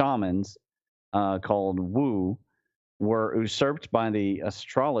shamans, called Wu, were usurped by the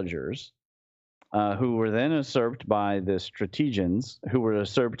astrologers, who were then usurped by the strategians, who were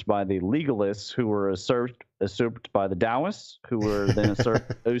usurped by the legalists, who were usurped by the Taoists, who were then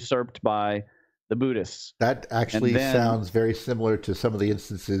usurped by the Buddhists. That actually sounds very similar to some of the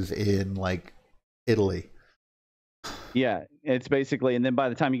instances in, like, Italy. Yeah, it's basically, and then by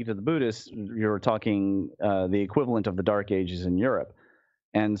the time you get to the Buddhists, you're talking the equivalent of the Dark Ages in Europe.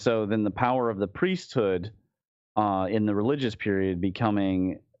 And so then the power of the priesthood in the religious period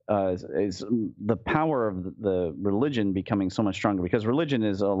becoming is the power of the religion becoming so much stronger, because religion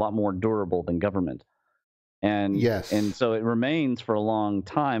is a lot more durable than government. And yes, and so it remains for a long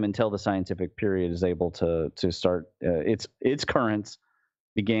time until the scientific period is able to start its currents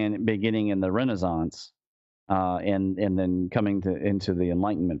beginning in the Renaissance, and then coming into the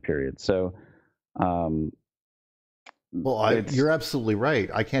Enlightenment period. So, well, you're absolutely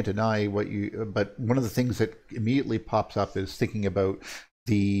right. I can't deny but one of the things that immediately pops up is thinking about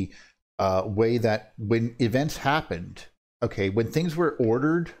the way that when events happened, okay, when things were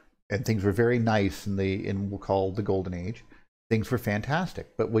ordered and things were very nice in we'll call the Golden Age, things were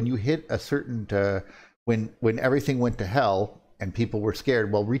fantastic. But when you hit a certain when everything went to hell and people were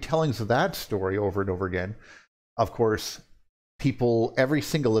scared, well, retellings of that story over and over again, of course, every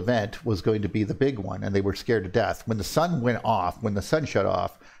single event was going to be the big one, and they were scared to death. When the sun went off, when the sun shut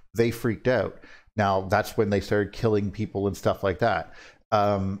off, they freaked out. Now that's when they started killing people and stuff like that.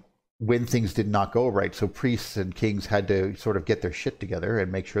 When things did not go right. So priests and kings had to sort of get their shit together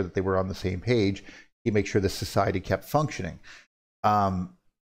and make sure that they were on the same page, to make sure the society kept functioning.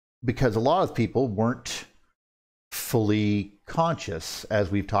 Because a lot of people weren't fully conscious,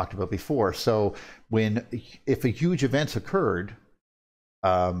 as we've talked about before. So if a huge events occurred,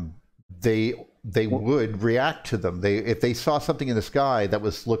 they would react to them. If they saw something in the sky that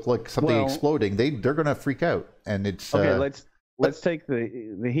looked like something exploding, they're going to freak out. And it's okay. Let's take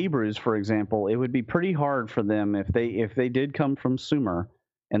the Hebrews, for example. It would be pretty hard for them if they did come from Sumer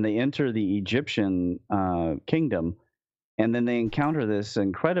and they enter the Egyptian kingdom, and then they encounter this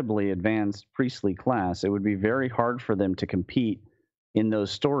incredibly advanced priestly class. It would be very hard for them to compete in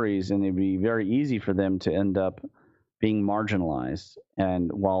those stories, and it'd be very easy for them to end up being marginalized.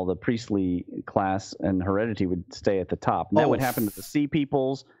 And while the priestly class and heredity would stay at the top, and that would happen to the Sea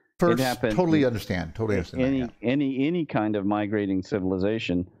Peoples. Totally understand. Any kind of migrating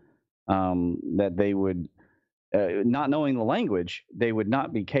civilization, that they would, not knowing the language, they would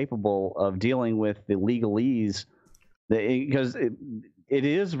not be capable of dealing with the legalese, because it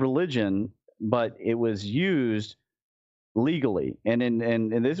is religion, but it was used legally. And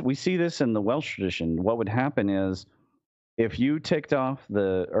in this, we see this in the Welsh tradition. What would happen is, if you ticked off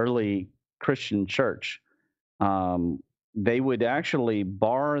the early Christian church, they would actually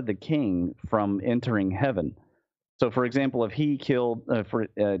bar the king from entering heaven. So, for example, if he killed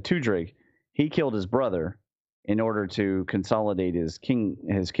Tudrig, he killed his brother in order to consolidate his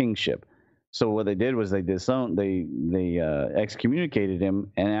kingship. So what they did was they excommunicated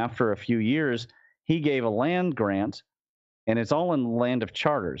him, and after a few years, he gave a land grant, and it's all in the land of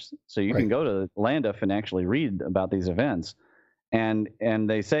charters. So you can go to Llandaff and actually read about these events, and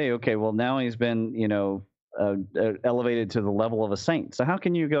they say, okay, well, now he's been elevated to the level of a saint. So how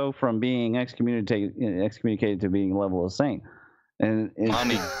can you go from being excommunicated to being a level of saint? And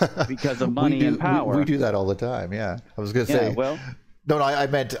money. Because of money and power. We do that all the time. Yeah, I was going to say. Well, no, I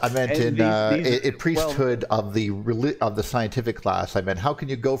meant in priesthood of the scientific class. I meant, how can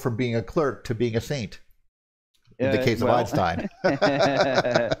you go from being a clerk to being a saint? In the case of Einstein.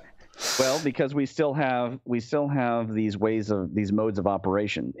 Well, because we still have these modes of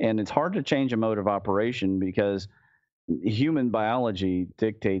operation, and it's hard to change a mode of operation because human biology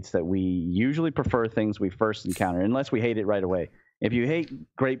dictates that we usually prefer things we first encounter, unless we hate it right away. If you hate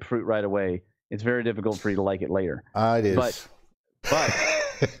grapefruit right away, it's very difficult for you to like it later. It is. But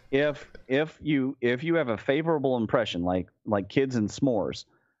if you have a favorable impression, like kids and s'mores,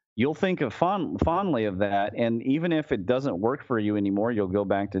 you'll think of fondly of that, and even if it doesn't work for you anymore, you'll go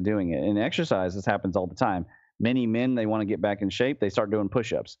back to doing it. In exercise, this happens all the time. Many men, they want to get back in shape, they start doing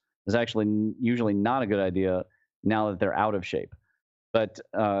push-ups. It's actually usually not a good idea now that they're out of shape. But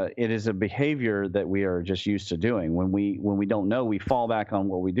it is a behavior that we are just used to doing. When we don't know, we fall back on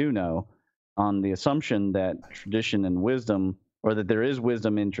what we do know, on the assumption that tradition and wisdom, or that there is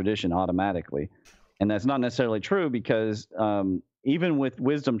wisdom in tradition automatically. And that's not necessarily true, because even with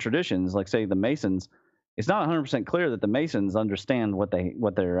wisdom traditions, like say the Masons, it's not 100% clear that the Masons understand what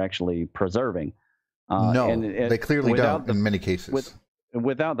they're actually preserving. They clearly don't in many cases.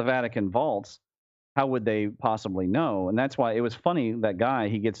 Without the Vatican vaults, how would they possibly know? And that's why it was funny, that guy,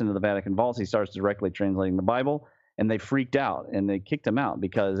 he gets into the Vatican vaults, he starts directly translating the Bible, and they freaked out and they kicked him out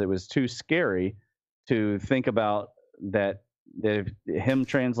because it was too scary to think about that him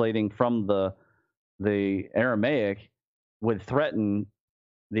translating from the Aramaic would threaten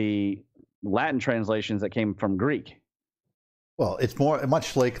the Latin translations that came from Greek. Well, it's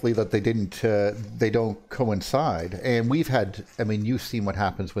much likely that they don't coincide. And we've had, you've seen what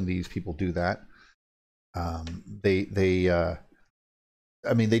happens when these people do that. They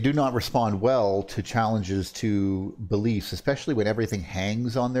do not respond well to challenges to beliefs, especially when everything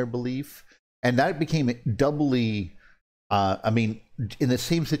hangs on their belief. And that became doubly, in the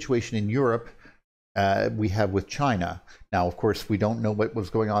same situation in Europe we have with China. Now, of course, we don't know what was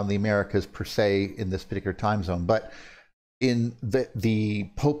going on in the Americas per se in this particular time zone, but in the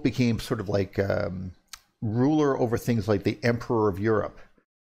Pope became sort of like ruler over things like the Emperor of Europe,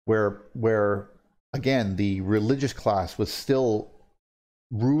 where again, the religious class was still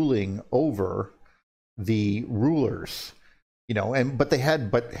ruling over the rulers,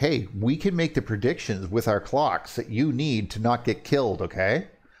 but hey, we can make the predictions with our clocks that you need to not get killed, okay?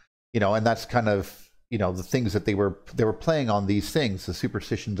 And that's kind of, the things that they were playing on these things, the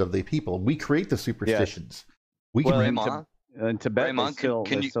superstitions of the people. We create the superstitions. Yeah. We can Raymond, in Tibet, Raymond,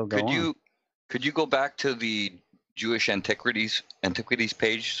 could you go back to the Jewish antiquities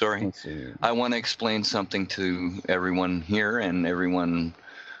page? Sorry, I want to explain something to everyone here and everyone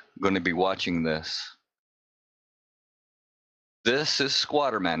going to be watching this. This is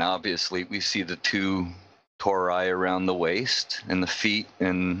Squatterman. Obviously, we see the two tori around the waist and the feet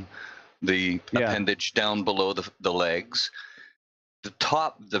and the appendage down below the legs.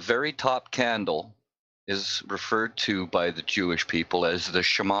 The very top candle is referred to by the Jewish people as the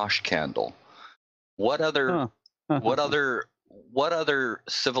Shamash candle. What other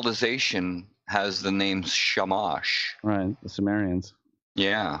civilization has the name Shamash? Right, the Sumerians.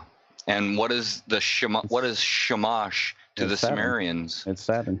 Yeah, and what is Shamash to the Saturn. Sumerians? It's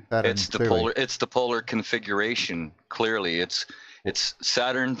Saturn. It's the polar configuration. Clearly, it's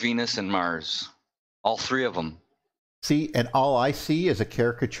Saturn, Venus, and Mars. All three of them. See, and all I see is a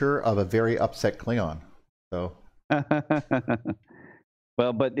caricature of a very upset Klingon. So.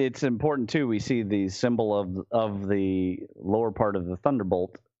 Well, but it's important too. We see the symbol of the lower part of the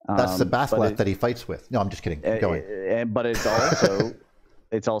thunderbolt. That's the batholith that he fights with. No, I'm just kidding. Keep going. But it's also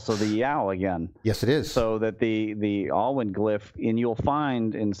it's also the Yao again. Yes, it is. So that the Alwyn glyph, and you'll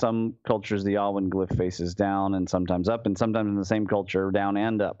find in some cultures the Alwyn glyph faces down and sometimes up, and sometimes in the same culture down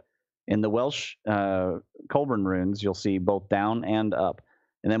and up. In the Welsh Colburn runes, you'll see both down and up,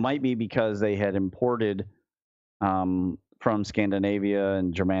 and that might be because they had imported from Scandinavia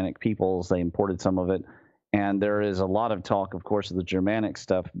and Germanic peoples. They imported some of it, and there is a lot of talk, of course, of the Germanic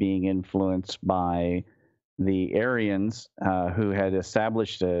stuff being influenced by the Aryans, who had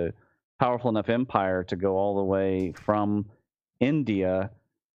established a powerful enough empire to go all the way from India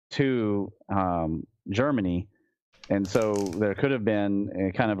to Germany. And so there could have been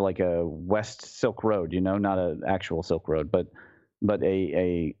a kind of like a West Silk Road, not an actual Silk Road, but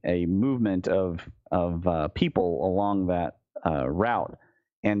a movement of people along that route.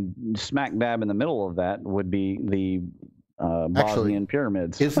 And smack dab in the middle of that would be the Bosnian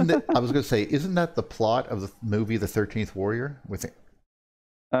pyramids. Isn't it? I was going to say, isn't that the plot of the movie The 13th Warrior?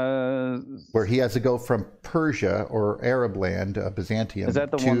 Where he has to go from Persia or Arab land, Byzantium, is that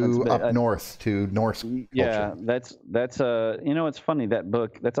the to one that's up north to Norse yeah, culture. that's it's funny, that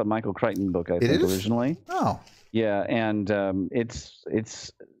book, that's a Michael Crichton book, I think, originally. Oh. Yeah, and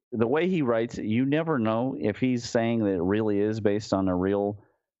it's the way he writes it, you never know if he's saying that it really is based on a real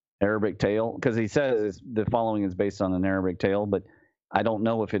Arabic tale, because he says the following is based on an Arabic tale, but I don't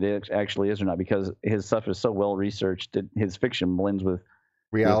know if it actually is or not, because his stuff is so well researched that his fiction blends with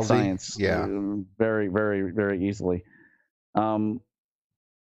reality, with science, very, very, very easily. So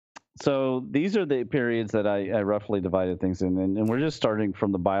these are the periods that I roughly divided things in, and we're just starting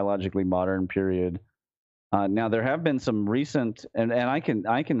from the biologically modern period. Now there have been some recent, and I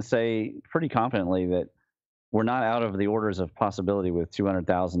can say pretty confidently that we're not out of the orders of possibility with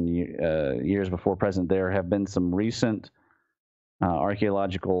 200,000 years before present. There have been some recent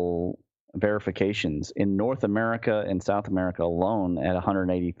archaeological verifications in North America and South America alone at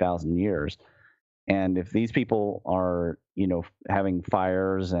 180,000 years. And if these people are, having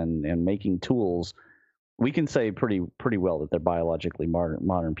fires and making tools, we can say pretty well that they're biologically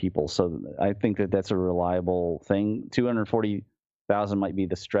modern people. So I think that that's a reliable thing. 240,000 might be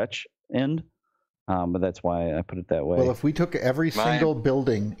the stretch end. But that's why I put it that way. Well, if we took every single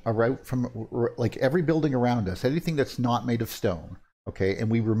building like every building around us, anything that's not made of stone, okay, and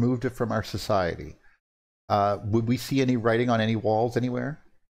we removed it from our society, would we see any writing on any walls anywhere?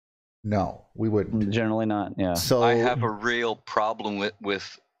 No, we wouldn't. Generally not, yeah. So I have a real problem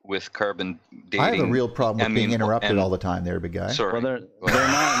with carbon dating. I have a real problem with being interrupted all the time there, big guy. Sorry. Well,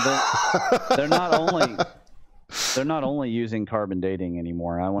 they're not only using carbon dating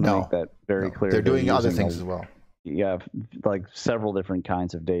anymore. I want to make that very clear. They're doing other things as well. Yeah, like several different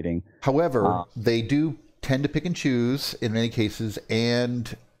kinds of dating. However, they do tend to pick and choose in many cases,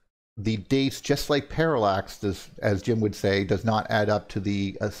 and the dates, just like parallax, does, as Jim would say, does not add up to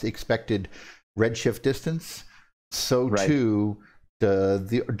the expected redshift distance. So too, do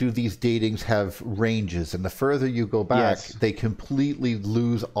these datings have ranges, and the further you go back, they completely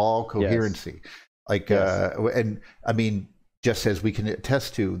lose all coherency. And I mean, just as we can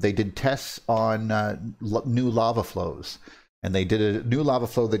attest to, they did tests on new lava flows, and they did a new lava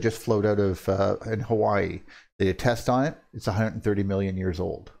flow that just flowed out of in Hawaii. They did a test on it. It's 130 million years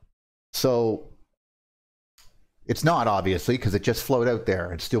old. So it's not, obviously, because it just flowed out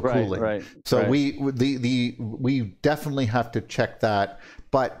there and still cooling. Right. So we definitely have to check that.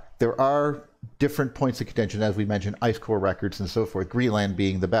 But there are different points of contention, as we mentioned, ice core records and so forth, Greenland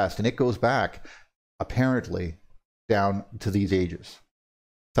being the best. And it goes back, apparently, down to these ages.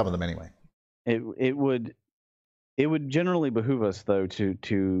 Some of them anyway. It would generally behoove us, though,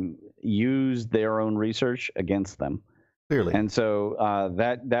 to use their own research against them. Clearly. And so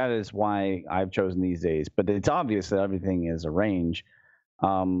that is why I've chosen these days. But it's obvious that everything is a range.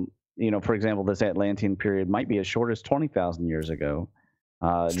 For example, this Atlantean period might be as short as 20,000 years ago.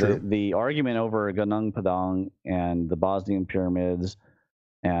 The argument over Gunung Padang and the Bosnian pyramids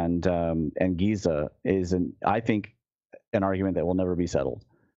and Giza is, I think, an argument that will never be settled.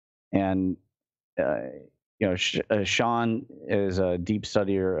 And Sean is a deep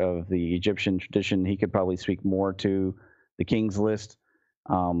studier of the Egyptian tradition. He could probably speak more to the King's List,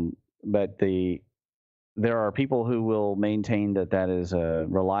 but there are people who will maintain that is a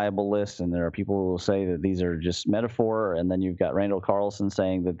reliable list, and there are people who will say that these are just metaphor. And then you've got Randall Carlson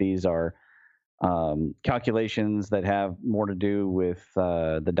saying that these are calculations that have more to do with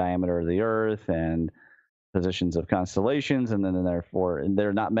the diameter of the Earth and positions of constellations, and then therefore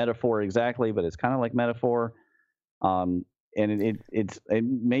they're not metaphor exactly, but it's kind of like metaphor. And it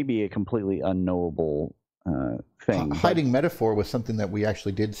may be a completely unknowable thing. Hiding metaphor was something that we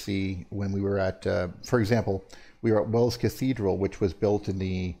actually did see when we were at, for example, we were at Wells Cathedral, which was built in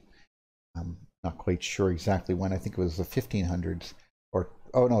the, I'm not quite sure exactly when, I think it was the 1500s, or,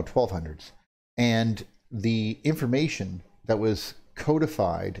 oh no, 1200s. And the information that was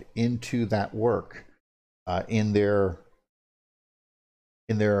codified into that work in their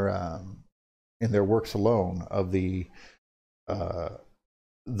works alone of the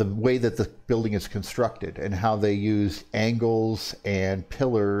way that the building is constructed and how they use angles and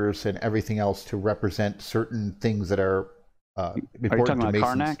pillars and everything else to represent certain things that are important. Are you talking to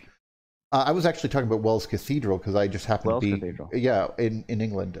about Masons. Karnak? I was actually talking about Wells Cathedral because I just happened Wells to be Cathedral. in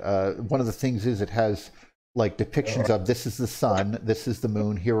England. One of the things is it has like depictions of this is the sun, this is the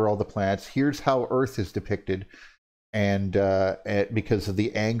moon, here are all the planets, here's how Earth is depicted, and because of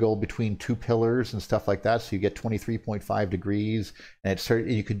the angle between two pillars and stuff like that, so you get 23.5 degrees, and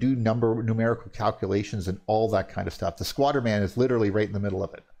you could do numerical calculations and all that kind of stuff. The Squatter Man is literally right in the middle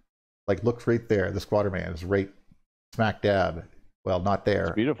of it. Like, look right there. The Squatter Man is right smack dab. Well, not there.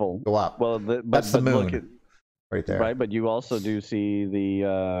 It's beautiful. Go up. Well, that's the moon right there. Right, but you also do see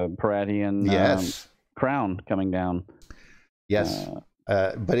the Paratian yes. crown coming down. Yes.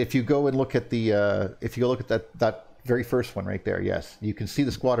 But if you go and look at the if you go look at that very first one right there, yes, you can see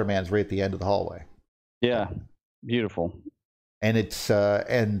the Squatter Man's right at the end of the hallway. Yeah, beautiful. And it's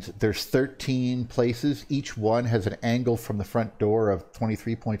and there's 13 places. Each one has an angle from the front door of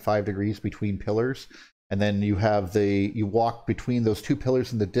 23.5 degrees between pillars. And then you have you walk between those two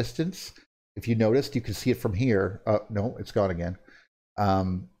pillars in the distance. If you noticed, you can see it from here. No, it's gone again.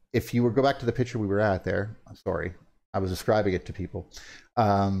 If you go back to the picture we were at there, I'm sorry, I was describing it to people.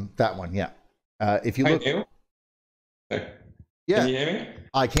 That one, yeah. If you look, yeah. Yeah, can you hear me?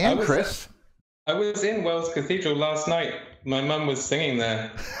 I can, Chris. I was in Wells Cathedral last night. My mum was singing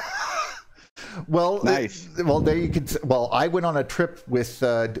there. Well, nice. Well, there you can. Well, I went on a trip with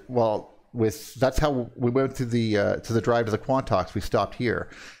that's how we went to the drive to the Quantox. We stopped here,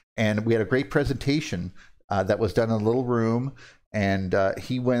 and we had a great presentation that was done in a little room, and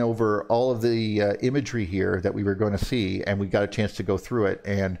he went over all of the imagery here that we were going to see, and we got a chance to go through it.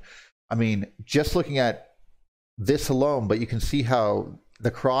 And I mean, just looking at this alone, but you can see how the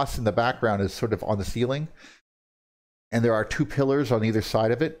cross in the background is sort of on the ceiling, and there are two pillars on either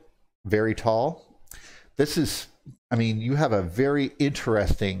side of it, very tall. This is, I mean, you have a very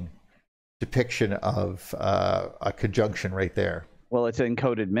interesting depiction of a conjunction right there. Well, it's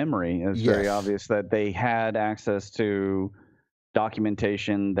encoded memory. It's very obvious that they had access to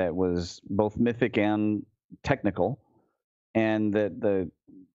documentation that was both mythic and technical, and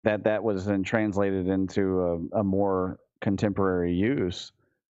that was then translated into a more contemporary use.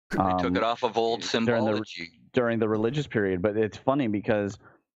 They took it off of old symbology during the religious period. But it's funny because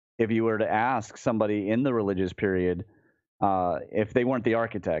if you were to ask somebody in the religious period, if they weren't the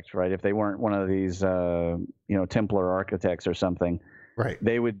architect, right? If they weren't one of these, Templar architects or something, right?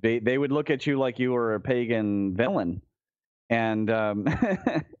 They would look at you like you were a pagan villain, and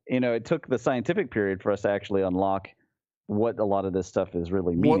it took the scientific period for us to actually unlock what a lot of this stuff is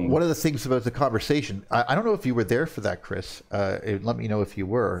really meaning. One of the things about the conversation, I don't know if you were there for that, Chris. Let me know if you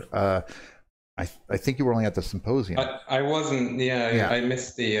were. I think you were only at the symposium. I wasn't. Yeah, I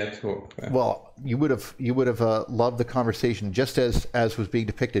missed the talk. Well, you would have loved the conversation, just as was being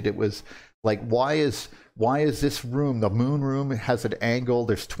depicted. It was like, why is this room, the moon room, has an angle?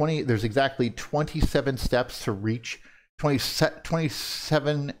 There's exactly 27 steps to reach,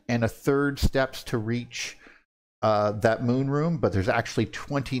 27 and a third steps to reach that moon room, but there's actually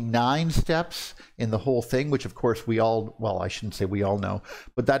 29 steps in the whole thing, which of course I shouldn't say we all know,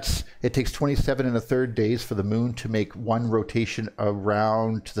 but it takes 27 and a third days for the moon to make one rotation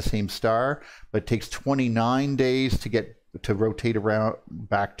around to the same star, but it takes 29 days to rotate around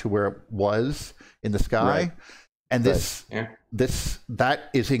back to where it was in the sky. Right. And that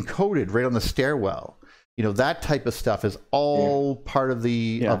is encoded right on the stairwell. That type of stuff is all part of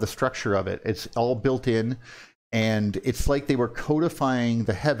the structure of it. It's all built in. And it's like they were codifying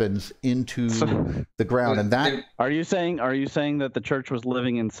the heavens into the ground. And that are you saying that the church was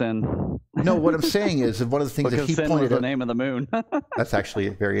living in sin? No, what I'm saying is one of the things that he sin pointed was out. The name of the moon. That's actually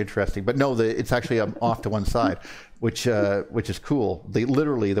very interesting. But no, it's actually off to one side, which is cool.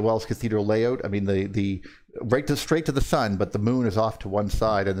 Literally the Wells Cathedral layout. I mean, the straight to the sun, but the moon is off to one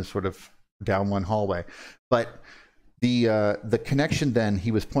side and is sort of down one hallway. But the connection then he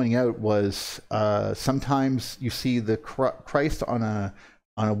was pointing out was sometimes you see the Christ on a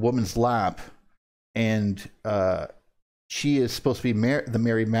woman's lap, and she is supposed to be the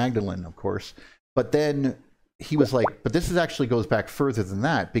Mary Magdalene, of course. But then he was like, but this actually goes back further than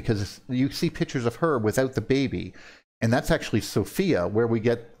that, because you see pictures of her without the baby, and that's actually Sophia, where we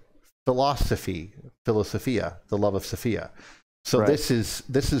get philosophy philosophia, the love of Sophia. So Right. this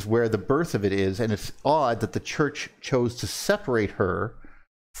is where the birth of it is, and it's odd that the church chose to separate her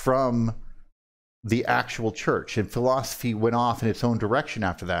from the actual church, and philosophy went off in its own direction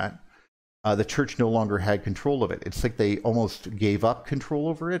after that. The church no longer had control of it. It's like they almost gave up control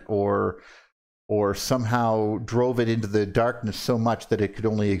over it, or somehow drove it into the darkness so much that it could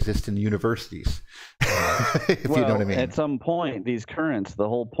only exist in universities. If you know what I mean. At some point, these currents, the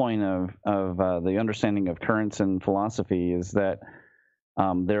whole point of the understanding of currents in philosophy is that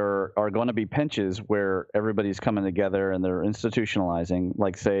there are going to be pinches where everybody's coming together and they're institutionalizing,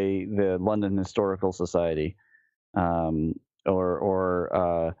 like, say, the London Historical Society, or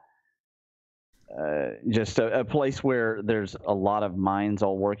just a place where there's a lot of minds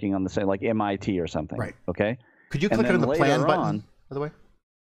all working on the same, like MIT or something. Right. Okay. Could you click on the plan button, on, by the way?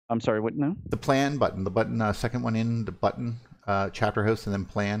 I'm sorry, what now? The plan button, the button, second one in, the button, chapter host, and then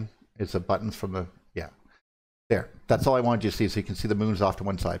plan is the buttons from the, yeah. There. That's all I wanted you to see, so you can see the moons off to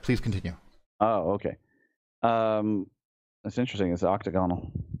one side. Please continue. Oh, okay. That's interesting. It's octagonal.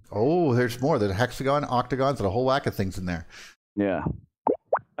 Oh, there's more. There's a hexagon, octagons, and a whole whack of things in there. Yeah.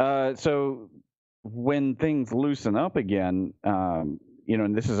 So when things loosen up again, and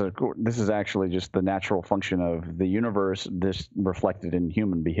this is actually just the natural function of the universe, this reflected in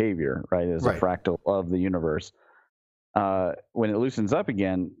human behavior, right? As a fractal of the universe. When it loosens up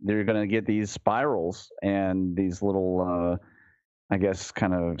again, they're going to get these spirals and these little, I guess,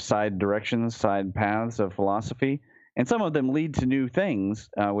 kind of side directions, side paths of philosophy. And some of them lead to new things,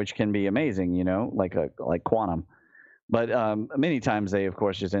 which can be amazing, like quantum. But many times they, of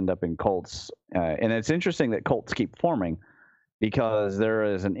course, just end up in cults. And it's interesting that cults keep forming because there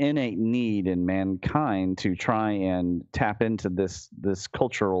is an innate need in mankind to try and tap into this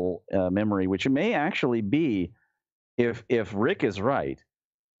cultural memory, which may actually be, if Rick is right,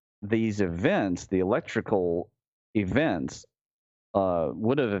 these events, the electrical events,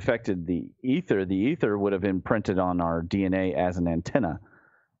 would have affected the ether. The ether would have imprinted on our DNA as an antenna.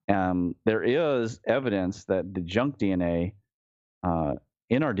 There is evidence that the junk DNA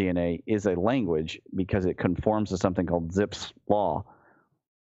in our DNA is a language because it conforms to something called Zipf's law.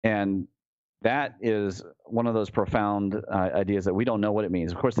 And that is one of those profound ideas that we don't know what it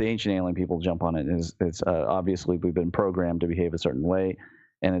means. Of course, the ancient alien people jump on it. It's obviously we've been programmed to behave a certain way,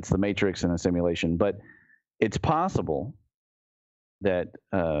 and it's the matrix in a simulation. But it's possible that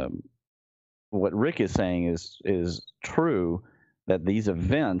what Rick is saying is true, that these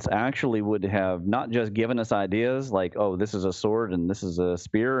events actually would have not just given us ideas like, oh, this is a sword and this is a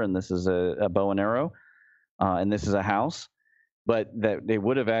spear and this is a bow and arrow and this is a house, but that they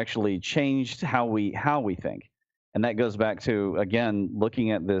would have actually changed how we think. And that goes back to, again,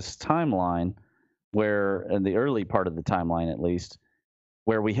 looking at this timeline where, in the early part of the timeline at least,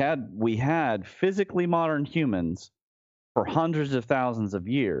 where we had physically modern humans for hundreds of thousands of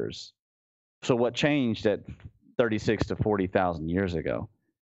years. So what changed at 36 to 40,000 years ago?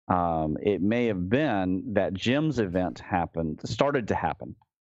 It may have been that Jim's event started to happen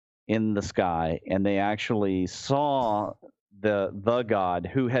in the sky, and they actually saw the god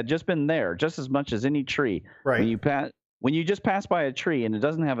who had just been there just as much as any tree. Right. When you just pass by a tree and it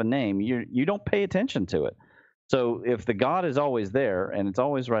doesn't have a name, you don't pay attention to it. So if the god is always there and it's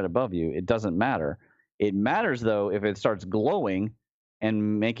always right above you, it doesn't matter. It matters, though, if it starts glowing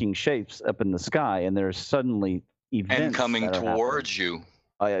and making shapes up in the sky, and there's suddenly events and coming towards you.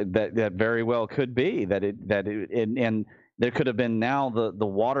 That very well could be and there could have been, now the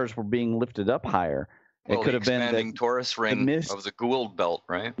waters were being lifted up higher. Well, it could have been the torus ring of the Gould belt,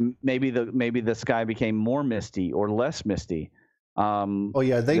 right? Maybe the sky became more misty or less misty.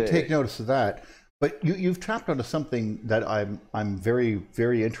 They take notice of that. But you've tapped onto something that I'm very,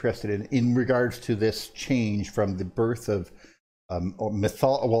 very interested in regards to this change from the birth of from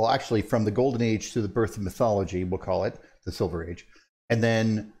the Golden Age to the birth of mythology, we'll call it the Silver Age, and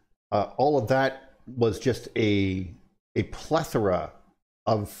then all of that was just a plethora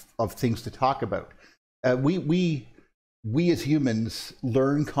of things to talk about. We as humans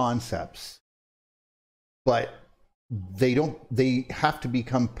learn concepts, but they have to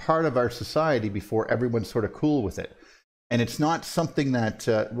become part of our society before everyone's sort of cool with it. And it's not something that,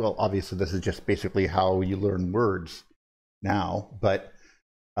 obviously this is just basically how you learn words now, but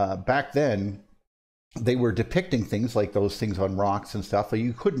back then they were depicting things like those things on rocks and stuff.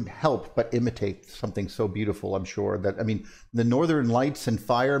 You couldn't help but imitate something so beautiful, I'm sure. The Northern Lights and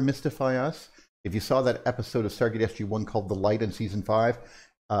fire mystify us. If you saw that episode of Stargate SG-1 called The Light in season 5,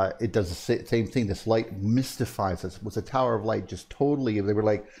 it does the same thing. This light mystifies us. It was a tower of light, just totally. They were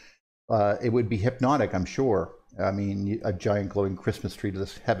like, it would be hypnotic, I'm sure. I mean, a giant glowing Christmas tree to the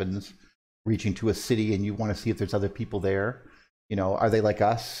heavens reaching to a city and you want to see if there's other people there. Are they like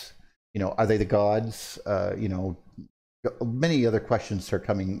us? Are they the gods? Many other questions are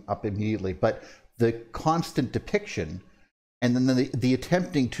coming up immediately. But the constant depiction and then the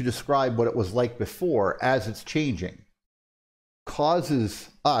attempting to describe what it was like before as it's changing causes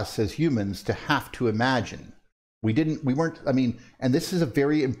us as humans to have to imagine. And this is a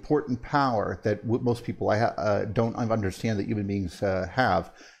very important power that most people don't understand that human beings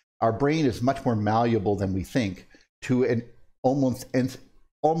have. Our brain is much more malleable than we think, to an almost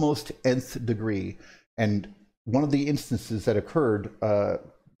nth degree. And one of the instances that occurred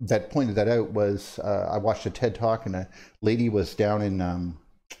that pointed that out was I watched a TED talk, and a lady was down in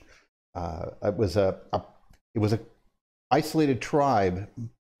it was a isolated tribe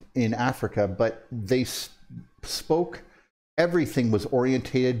in Africa, but they spoke, everything was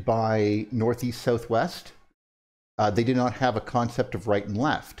orientated by northeast, southwest. They did not have a concept of right and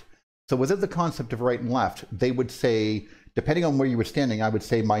left. So within the concept of right and left, they would say, depending on where you were standing, I would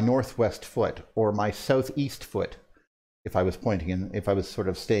say my northwest foot or my southeast foot, if I was pointing in, if I was sort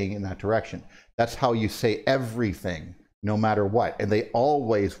of staying in that direction. That's how you say everything, no matter what. And they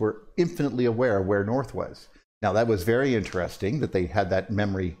always were infinitely aware of where north was. Now, that was very interesting that they had that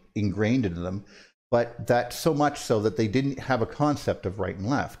memory ingrained into them, but that so much so that they didn't have a concept of right and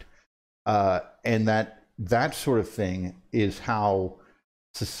left. And that sort of thing is how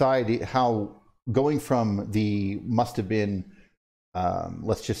society, how going from must have been,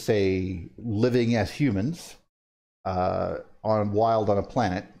 let's just say, living as humans on a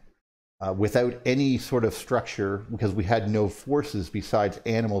planet without any sort of structure, because we had no forces besides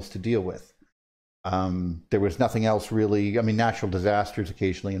animals to deal with. There was nothing else really. I mean, natural disasters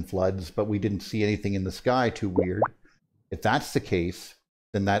occasionally and floods, but we didn't see anything in the sky too weird. If that's the case,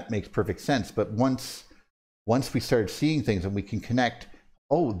 then that makes perfect sense. But once we started seeing things and we can connect,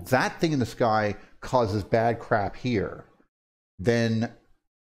 oh, that thing in the sky causes bad crap here, then,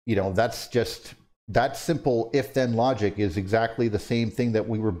 that's just, that simple if-then logic is exactly the same thing that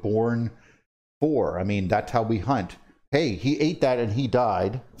we were born for. I mean, that's how we hunt. Hey, he ate that and he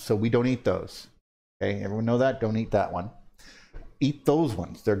died, so we don't eat those. Okay, everyone know that? Don't eat that one. Eat those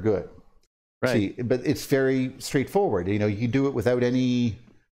ones. They're good. Right. See, but it's very straightforward. You do it without any,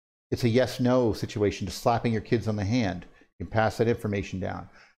 it's a yes-no situation, just slapping your kids on the hand. You can pass that information down.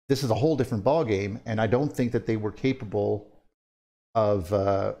 This is a whole different ballgame, and I don't think that they were capable of,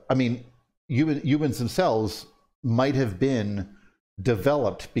 humans themselves might have been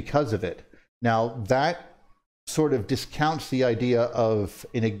developed because of it. Now, that sort of discounts the idea of,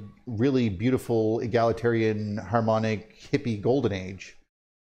 in a really beautiful, egalitarian, harmonic, hippie golden age,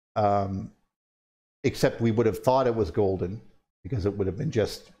 except we would have thought it was golden because it would have been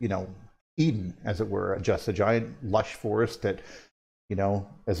just, Eden, as it were, just a giant lush forest that,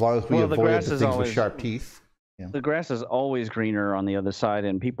 as long as we avoid the things with sharp teeth. The grass is always greener on the other side,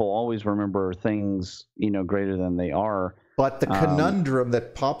 and people always remember things, greater than they are. But the conundrum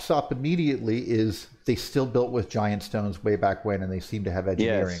that pops up immediately is they still built with giant stones way back when, and they seem to have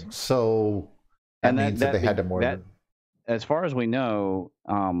engineering. Yes. So that means that they had to more. As far as we know,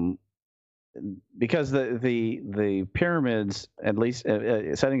 because the pyramids, at least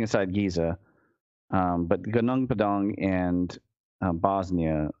setting aside Giza, but Gunung Padang and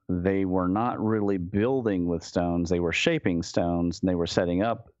Bosnia, they were not really building with stones. They were shaping stones, and they were setting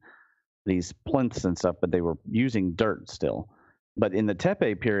up these plinths and stuff, but they were using dirt still. But in the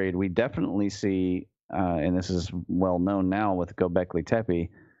Tepe period, we definitely see, and this is well known now with Göbekli Tepe,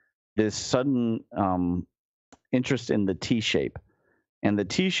 this sudden interest in the T shape. And the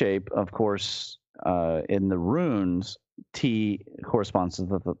T shape, of course, in the runes, T corresponds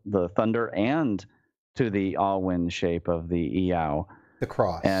to the thunder and to the Awen shape of the Iao. The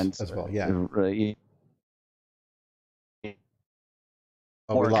cross as well, yeah.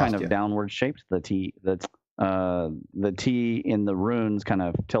 Or kind of downward shaped. The T in the runes kind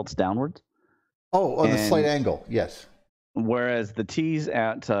of tilts downwards. Oh, on the slight angle, yes. Whereas the T's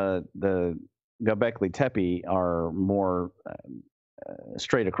at the Göbekli Tepe are more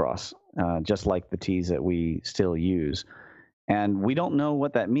straight across, just like the T's that we still use. And we don't know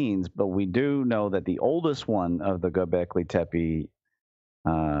what that means, but we do know that the oldest one of the Göbekli Tepe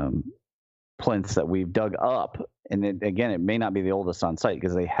plinths that we've dug up, and it may not be the oldest on site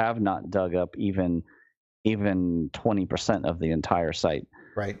because they have not dug up even 20% of the entire site.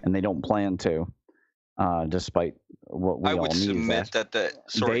 Right. And they don't plan to, despite what we all need. I would submit that the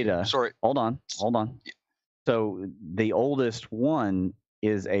data. Sorry. Hold on. So the oldest one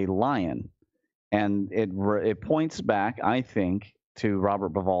is a lion, and it points back, I think, to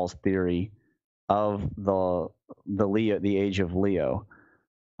Robert Bauval's theory of the age of Leo.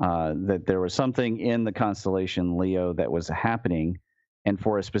 that there was something in the constellation Leo that was happening, and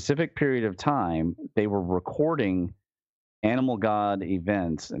for a specific period of time, they were recording animal god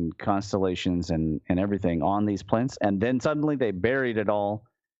events and constellations and everything on these planets, and then suddenly they buried it all,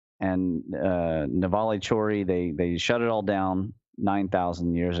 and Navali Chori, they shut it all down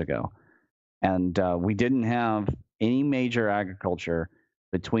 9,000 years ago, and we didn't have any major agriculture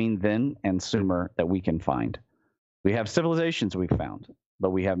between then and Sumer that we can find. We have civilizations we've found, but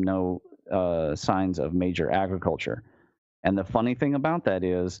we have no signs of major agriculture. And the funny thing about that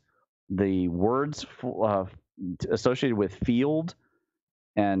is the words associated with field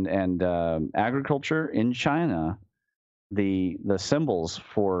and agriculture in China, the symbols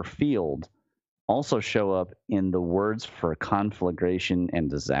for field also show up in the words for conflagration and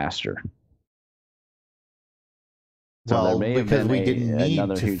disaster. So well, there may have because been we didn't need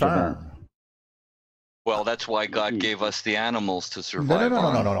another to huge farm. event. Well, that's why God gave us the animals to survive. No.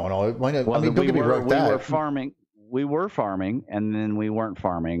 Why not? I mean, don't get me wrong. We were farming, and then we weren't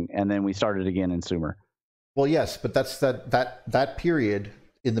farming, and then we started again in Sumer. Well, yes, but that's that period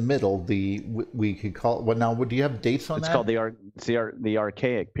in the middle. We could call. Well, now, do you have dates on that? It's called the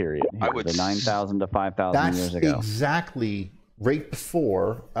Archaic period. Here, the 9,000 to 5,000 years ago. That's exactly right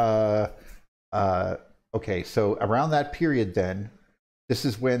before. Okay, so around that period, then, this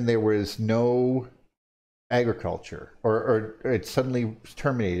is when there was no agriculture, or it suddenly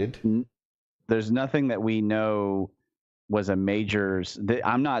terminated. There's nothing that we know was a major.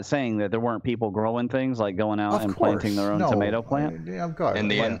 I'm not saying that there weren't people growing things like going out and planting their own tomato plant. And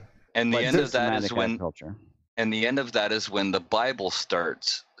the end of that is when agriculture. And the end of that is when the Bible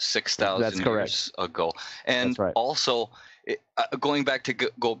starts 6,000 years ago. And That's right. also, going back to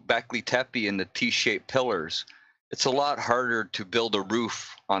Göbekli Tepe and the T-shaped pillars, it's a lot harder to build a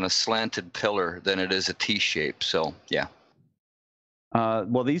roof on a slanted pillar than it is a T-shape. So, yeah.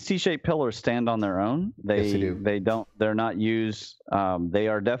 Well, these T-shaped pillars stand on their own. Yes, they do. They don't. They're not used. They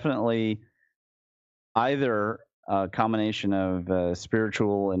are definitely either a combination of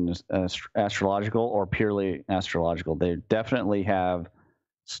spiritual and astrological, or purely astrological. They definitely have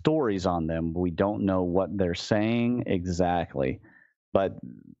stories on them. We don't know what they're saying exactly, but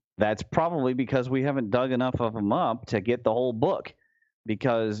that's probably because we haven't dug enough of them up to get the whole book.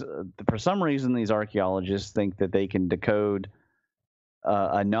 Because for some reason, these archaeologists think that they can decode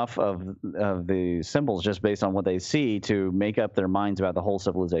enough of the symbols just based on what they see to make up their minds about the whole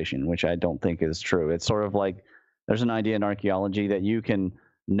civilization, which I don't think is true. It's sort of like there's an idea in archaeology that you can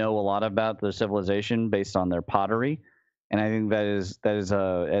know a lot about the civilization based on their pottery, and I think that is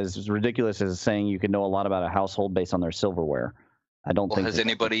as ridiculous as saying you can know a lot about a household based on their silverware. I don't think. Has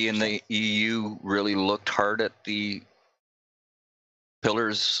anybody in the EU really looked hard at the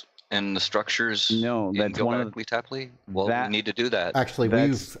pillars and the structures? No, that's one of the. Well, we need to do that. Actually,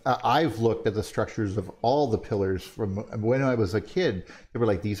 I've looked at the structures of all the pillars from when I was a kid. They were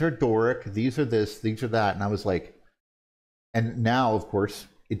like, these are Doric, these are this, these are that, and I was like, and now, of course,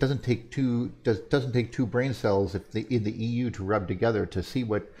 it doesn't take two brain cells in the EU to rub together to see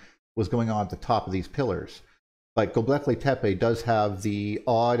what was going on at the top of these pillars. Like Göbekli Tepe does have the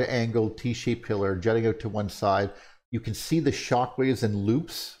odd angled T-shaped pillar jutting out to one side. You can see the shockwaves and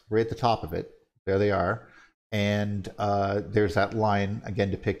loops right at the top of it. There they are. And there's that line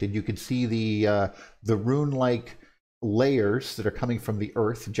again depicted. You can see the rune-like layers that are coming from the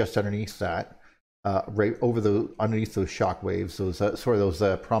earth just underneath that, right over underneath those shockwaves, those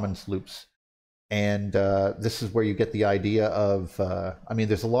prominence loops. And this is where you get the idea of, I mean,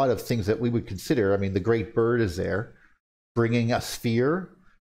 there's a lot of things that we would consider. I mean, the great bird is there, bringing a sphere.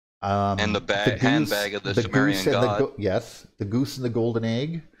 And the handbag of the Sumerian god. Yes, the goose and the golden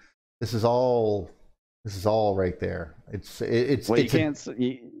egg. This is all right there. Well, you can't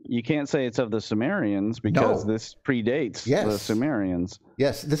say it's of the Sumerians because this predates the Sumerians.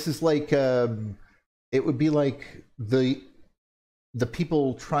 Yes, this is like it would be like the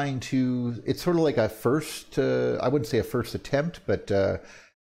people trying to. It's sort of like a first. I wouldn't say a first attempt, but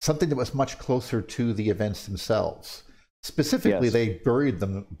something that was much closer to the events themselves. Specifically, they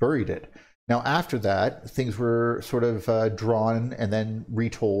buried it. Now, after that, things were sort of drawn and then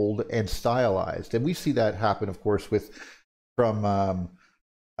retold and stylized. And we see that happen, of course, I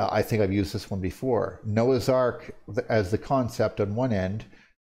think I've used this one before, Noah's Ark as the concept on one end,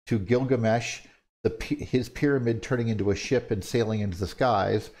 to Gilgamesh, his pyramid turning into a ship and sailing into the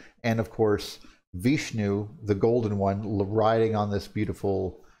skies, and of course, Vishnu, the golden one, riding on this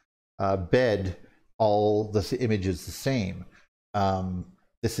beautiful bed. All the images the same.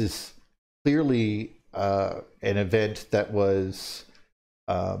 This is clearly an event that was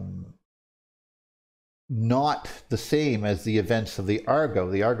not the same as the events of the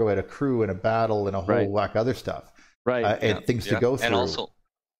Argo. The Argo had a crew and a battle and a whole whack other stuff, and things to go through. And also,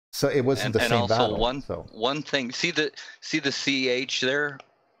 so it wasn't the same battle. One thing. See the CH there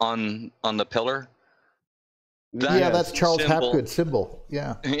on the pillar. That's Charles Hapgood's symbol.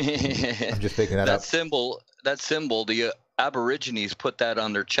 Yeah, I'm just making that up. That symbol, the Aborigines put that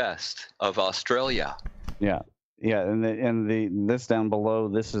on their chest of Australia. Yeah, and this down below,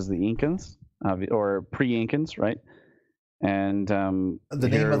 this is the Incans, or pre-Incans, right? And the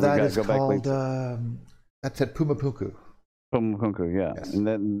name of that is called that's at Pumapunku. Pumapunku, yeah. Yes. And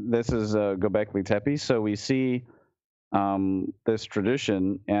then this is Göbekli Tepe. So we see this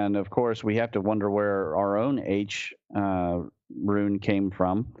tradition, and of course we have to wonder where our own H rune came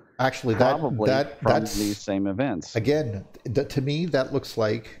from. Actually, that's these same events. Again, to me, that looks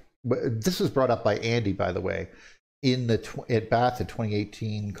like. This was brought up by Andy, by the way, at Bath at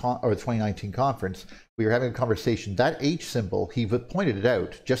 2018 or 2019 conference. We were having a conversation. That H symbol, he pointed it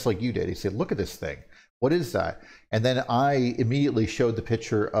out just like you did. He said, "Look at this thing. What is that?" And then I immediately showed the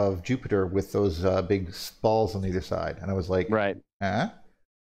picture of Jupiter with those big balls on either side, and I was like, "Right,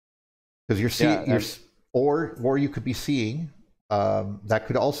 because you're seeing, or you could be seeing." That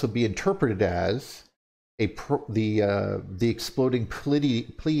could also be interpreted as the exploding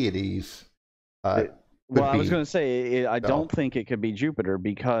Pleiades. I was going to say I don't think it could be Jupiter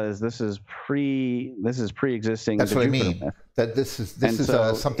because this is pre-existing. That's what Jupiter I mean. myth. That this is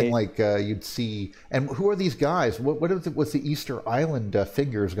something like you'd see. And who are these guys? What was the Easter Island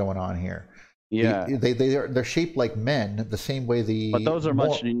figures going on here? Yeah, they're shaped like men, the same way But those are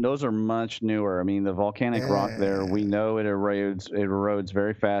much newer. I mean, the volcanic rock there, we know it erodes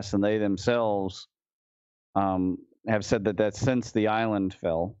very fast, and they themselves have said that since the island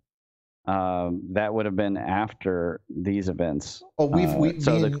fell, that would have been after these events. Oh,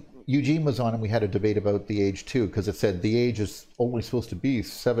 Eugene was on, and we had a debate about the age too, because it said the age is only supposed to be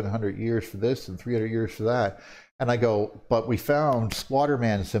 700 years for this and 300 years for that, and I go, but we found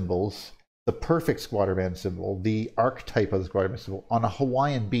Squatterman symbols. The perfect Squatterman symbol, the archetype of the Squatterman symbol, on a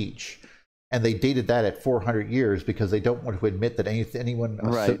Hawaiian beach. And they dated that at 400 years because they don't want to admit that anyone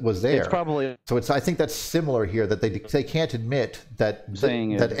was there. It's probably I think that's similar here, that they can't admit that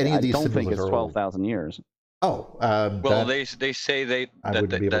any of these symbols are old. I don't think it's 12,000 years. Oh. They say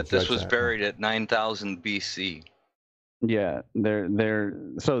that this was buried at 9,000 BC. Yeah,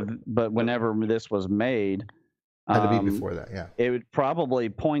 but whenever this was made, had to be before that, yeah. It would probably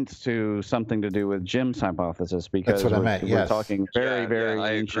points to something to do with Jim's hypothesis because that's what I meant, we're talking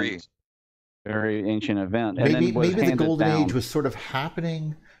very ancient event. Maybe the Golden Age was sort of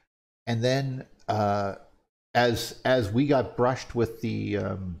happening, and then as we got brushed with the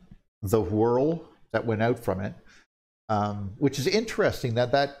whirl that went out from it, which is interesting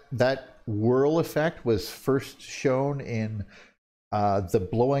that whirl effect was first shown in the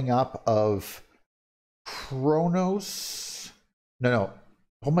blowing up of Kronos. No.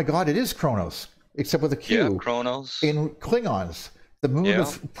 Oh my God, it is Kronos, except with a Q. Yeah, Kronos. In Klingons, the moon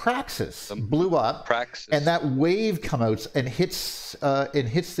of Praxis blew up, and that wave comes out and hits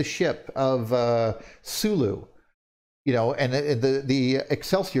the ship of Sulu. You know, and the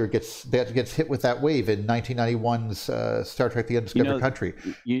Excelsior gets hit with that wave in 1991's Star Trek: The Undiscovered Country.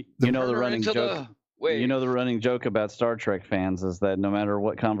 The running joke. You know, the running joke about Star Trek fans is that no matter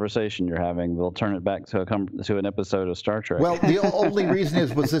what conversation you're having, they'll turn it back to an episode of Star Trek. Well, the only reason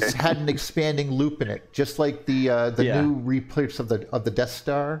was this had an expanding loop in it, just like the new replays of the Death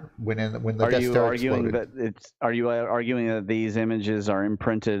Star when the Death Star exploded. Are you arguing that these images are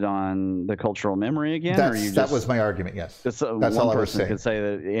imprinted on the cultural memory again? That was my argument. Yes, that's all I was saying. Could say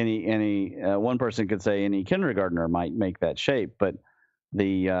that one person could say any kindergartner might make that shape, but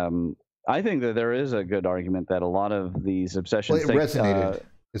I think that there is a good argument that a lot of these obsessions resonated,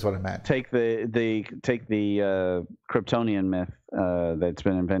 is what I meant. Take the Kryptonian myth that's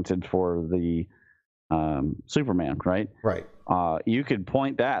been invented for the Superman, right? Right. You could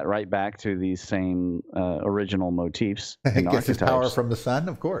point that right back to these same original motifs. It gets its power from the sun,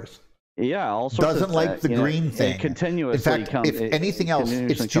 of course. Yeah, all sorts doesn't like the green thing. It continuously in fact, if anything else,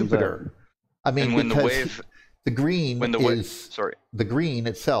 it's Jupiter. I mean, when the wave. The green the green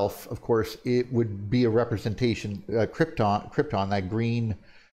itself, of course, it would be a representation. Krypton, that green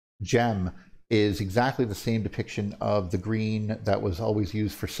gem, is exactly the same depiction of the green that was always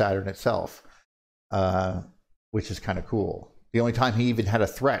used for Saturn itself, which is kind of cool. The only time he even had a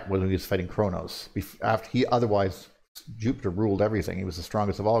threat was when he was fighting Kronos. Otherwise, Jupiter ruled everything. He was the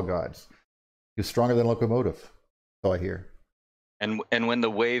strongest of all gods. He was stronger than a locomotive. So I hear. And when the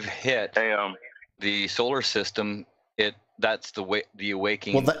wave hit the solar system, that's the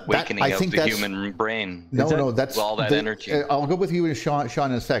awakening I of think the human brain. No, that's all that energy. I'll go with you and Sean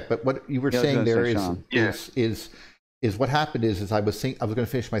in a sec. But what you were saying there is what happened is I was going to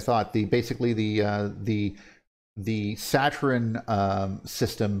finish my thought. Basically the Saturn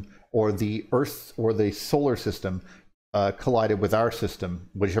system or the Earth or the solar system collided with our system,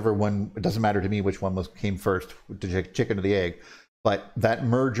 whichever one. It doesn't matter to me which one came first, the chicken or the egg. But that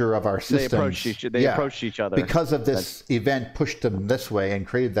merger of our systems, they approached each other because of this event, pushed them this way and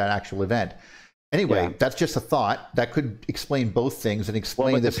created that actual event. Anyway, that's just a thought that could explain both things and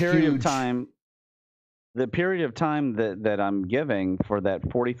explain this period of time. The period of time that I'm giving for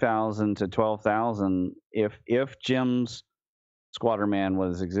that 40,000 to 12,000, if Jim's Squatterman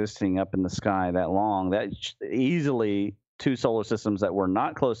was existing up in the sky that long, that easily two solar systems that were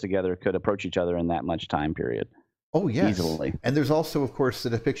not close together could approach each other in that much time period. Oh, yes. Easily. And there's also, of course, the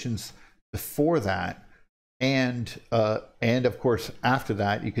depictions before that, and of course after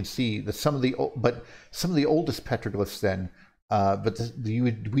that. You can see that some of the oldest petroglyphs then.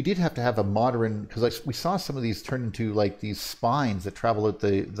 We did have to have a modern, because we saw some of these turn into like these spines that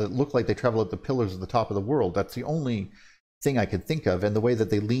look like they travel at the pillars of the top of the world. That's the only thing I could think of, and the way that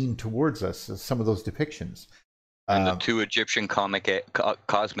they lean towards us, some of those depictions. And the two Egyptian cosmic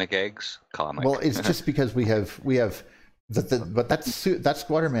eggs. Well, it's just because we have but that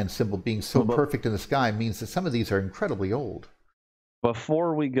Squatterman symbol being so perfect in the sky means that some of these are incredibly old.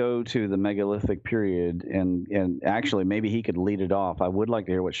 Before we go to the megalithic period, and actually maybe he could lead it off, I would like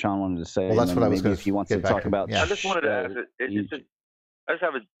to hear what Sean wanted to say. Well, that's what I was going to. If he wants to talk about. Yeah. I just wanted to ask. I just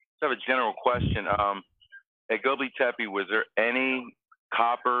have a general question. At Göbekli Tepe, was there any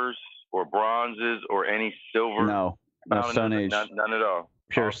coppers or bronzes or any silver? No Stone Age. None at all.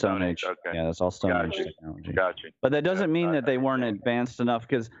 Pure Stone Age. Okay. Yeah, that's all Stone Age technology. Gotcha. But that doesn't mean that they weren't advanced enough,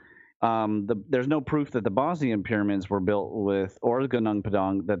 because there's no proof that the Bosnian pyramids were built with, or the Gunung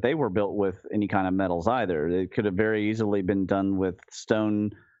Padang, that they were built with any kind of metals either. It could have very easily been done with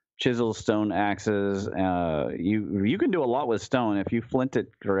stone chisels, stone axes. You can do a lot with stone if you flint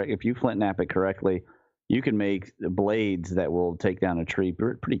knap it correctly. You can make blades that will take down a tree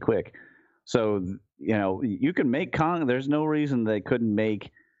pretty quick. So you can make there's no reason they couldn't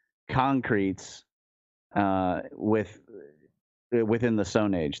make concretes within the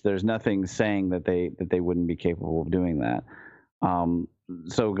Stone Age. There's nothing saying that they wouldn't be capable of doing that.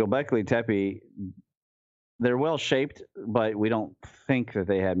 So Göbekli Tepe, they're well shaped, but we don't think that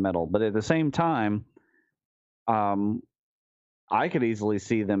they had metal. But at the same time, I could easily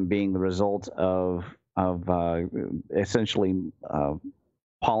see them being the result of essentially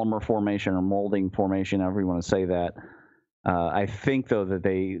polymer formation or molding formation, however you want to say that. I think though that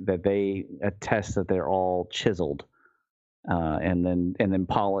they attest that they're all chiseled and then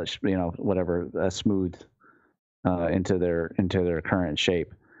polished, smoothed into their current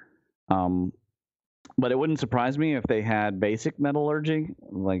shape. But it wouldn't surprise me if they had basic metallurgy,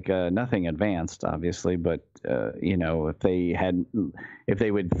 like nothing advanced, obviously. But if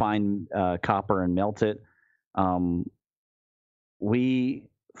they would find copper and melt it, we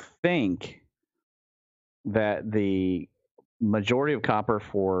think that the majority of copper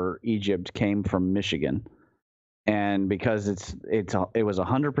for Egypt came from Michigan, and because it was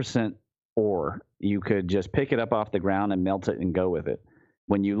 100% ore, you could just pick it up off the ground and melt it and go with it.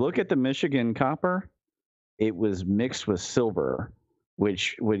 When you look at the Michigan copper, it was mixed with silver,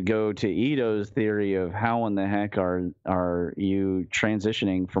 which would go to Ito's theory of how in the heck are you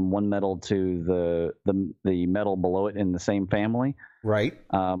transitioning from one metal to the metal below it in the same family, right?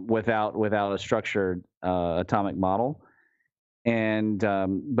 Without a structured atomic model. And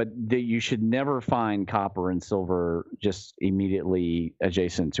but you should never find copper and silver just immediately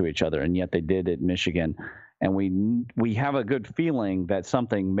adjacent to each other, and yet they did at Michigan. And we have a good feeling that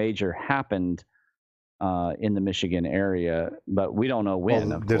something major happened in the Michigan area, but we don't know when.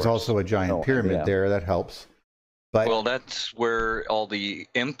 Well, there's also a giant pyramid there that helps. But well, that's where all the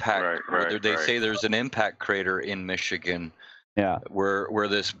impact. They say there's an impact crater in Michigan. Yeah, where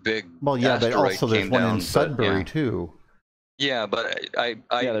this big. Well, yeah, but also there's one in Sudbury too. Yeah, but I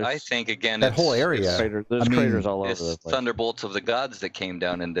think again that whole area. There's craters all over the place. Thunderbolts of the gods that came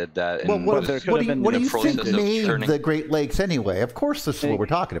down and did that. Well, what do you think made the Great Lakes anyway? Of course, this is what we're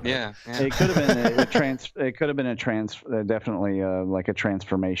talking about. Yeah. It could have been definitely like a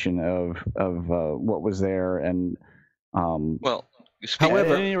transformation of what was there, and well,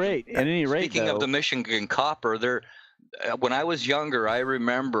 however, at any rate, speaking of the Michigan copper, there. When I was younger, I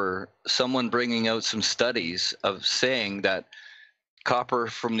remember someone bringing out some studies of saying that copper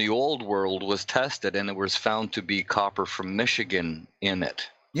from the old world was tested and it was found to be copper from Michigan in it.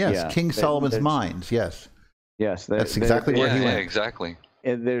 Yes, King Solomon's mines, yes. Yes, That's exactly where he Yeah, went. exactly.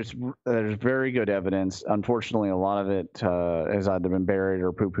 There's very good evidence. Unfortunately, a lot of it has either been buried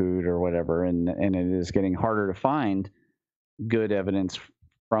or poo-pooed or whatever, and it is getting harder to find good evidence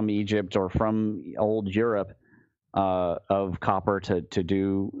from Egypt or from old Europe of copper to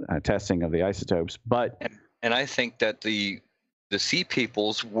do testing of the isotopes. But And I think that the sea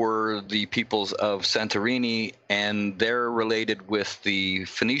peoples were the peoples of Santorini, and they're related with the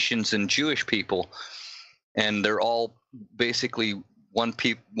Phoenicians and Jewish people, and they're all basically one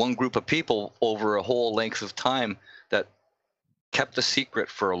group of people over a whole length of time that kept the secret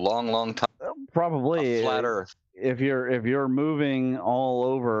for a long time. probably A flat Earth. if you're moving all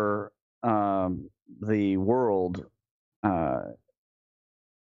over the world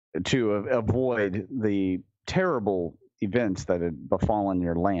to avoid the terrible events that had befallen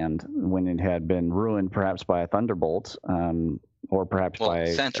your land when it had been ruined perhaps by a thunderbolt or perhaps by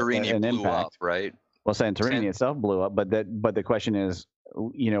Santorini an blew impact. up, right? Well, Santorini itself blew up, but the question is,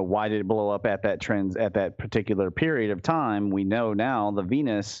 why did it blow up at that particular period of time? We know now the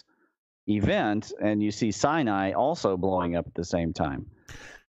Venus event, and you see Sinai also blowing up at the same time.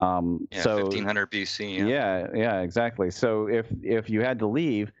 So 1500 BC. yeah, exactly. So if you had to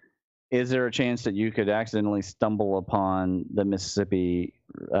leave, is there a chance that you could accidentally stumble upon the Mississippi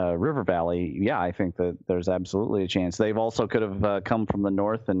River Valley? Yeah, I think that there's absolutely a chance. They've also could have come from the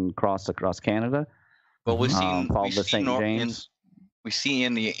north and crossed across Canada. Well, we followed the St. James. We see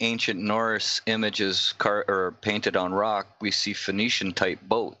in the ancient Norse images or painted on rock, we see Phoenician type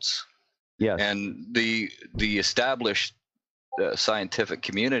boats. Yes. And the established scientific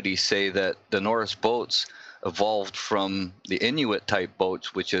community say that the Norse boats evolved from the Inuit type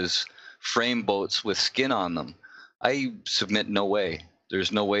boats, which is frame boats with skin on them. I submit no way.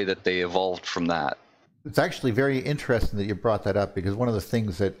 There's no way that they evolved from that. It's actually very interesting that you brought that up, because one of the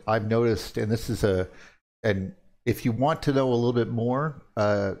things that I've noticed, and this is and if you want to know a little bit more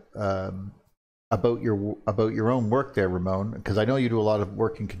about your own work there, Ramon, because I know you do a lot of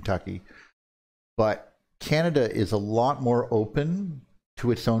work in Kentucky, but Canada is a lot more open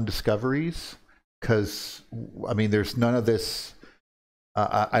to its own discoveries, because I mean, there's none of this.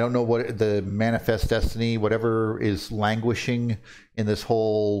 I don't know what the manifest destiny, whatever is languishing in this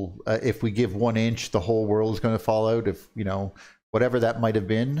whole. If we give 1 inch, the whole world is going to fall out. If whatever that might have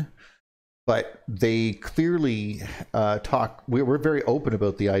been. But they clearly talk. We're very open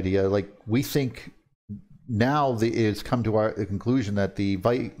about the idea. Like, we think now it's come to the conclusion that the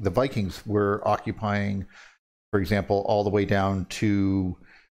Vikings were occupying, for example, all the way down to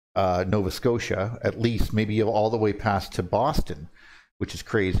Nova Scotia, at least, maybe all the way past to Boston, which is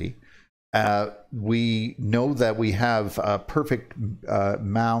crazy. We know that we have perfect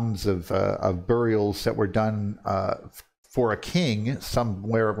mounds of burials that were done for a king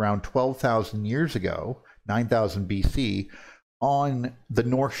somewhere around 12,000 years ago, 9,000 BC, on the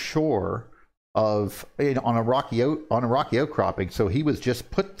north shore on a rocky outcropping. So he was just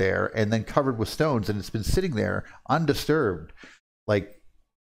put there and then covered with stones, and it's been sitting there undisturbed, like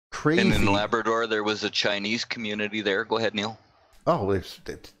crazy. And in Labrador, there was a Chinese community there. Go ahead, Neil. Oh, it's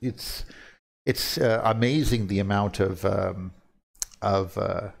amazing the amount of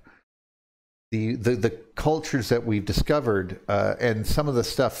the cultures that we've discovered, and some of the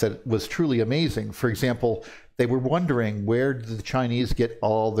stuff that was truly amazing. For example, they were wondering, where did the Chinese get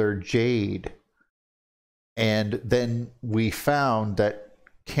all their jade? And then we found that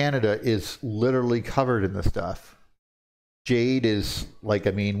Canada is literally covered in this stuff. Jade is like,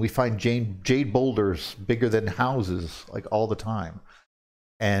 I mean, we find jade boulders bigger than houses, like, all the time.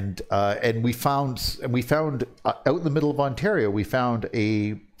 And we found out in the middle of Ontario, we found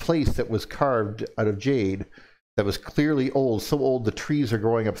a place that was carved out of jade that was clearly old, so old the trees are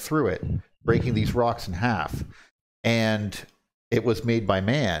growing up through it, breaking these rocks in half. And it was made by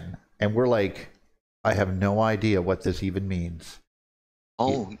man. And we're like, I have no idea what this even means.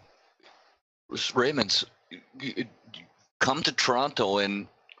 Oh, Raymond, come to Toronto and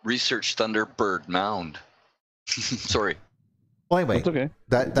research Thunderbird Mound. Sorry. Well, anyway,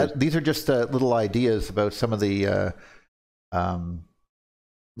 that's okay. These are just little ideas about some of the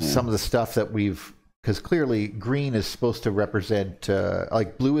stuff that we've, because clearly green is supposed to represent,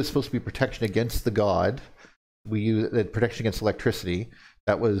 like, blue is supposed to be protection against the god. We use protection against electricity.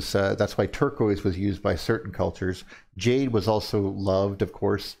 That's why turquoise was used by certain cultures. Jade was also loved, of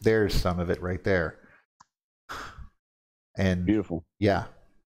course. There's some of it right there. And beautiful. Yeah,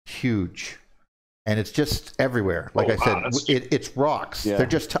 huge. And it's just everywhere. Like I said, it's rocks. Yeah. They're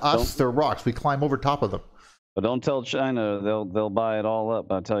just, to us, they're rocks. We climb over top of them. But don't tell China, they'll buy it all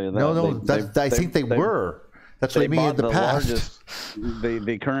up. I'll tell you that. No, I think they were. That's what I mean in the past.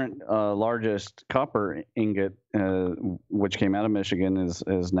 The current largest copper ingot, which came out of Michigan,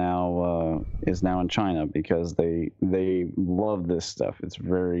 is now in China because they love this stuff. It's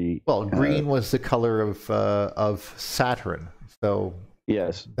very well. Green was the color of Saturn, so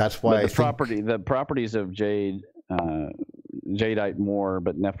yes, that's why the properties of jade, jadeite more,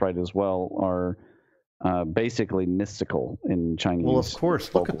 but nephrite as well, are basically mystical in Chinese. Well, of course,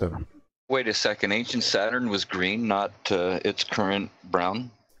 folklore. look at them. Wait a second. Ancient Saturn was green, not its current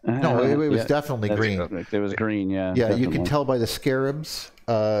brown? No, it was definitely green. Correct. It was green, yeah. Yeah, definitely. you can tell by the scarabs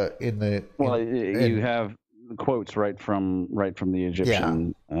in the. You have quotes right from the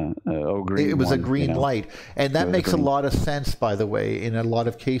Egyptian. Green. It was one, a green light, and that makes a lot of sense, by the way, in a lot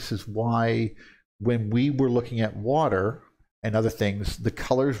of cases. Why, when we were looking at water and other things, the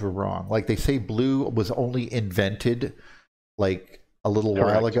colors were wrong. Like they say, blue was only invented, like a little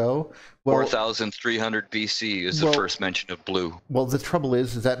while ago. Well, 4,300 BC is the first mention of blue. Well, the trouble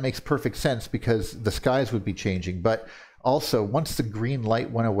is that makes perfect sense because the skies would be changing. But also, once the green light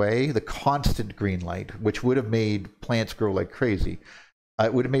went away, the constant green light, which would have made plants grow like crazy,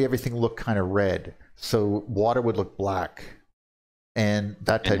 it would have made everything look kind of red. So water would look black and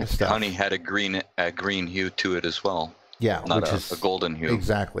that type of stuff. Honey had a green hue to it as well. Yeah, not which is a golden hue.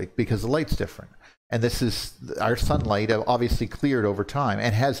 Exactly, because the light's different. And this is our sunlight obviously cleared over time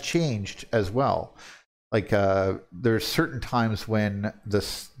and has changed as well. Like there's certain times when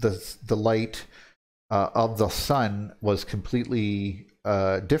the light of the sun was completely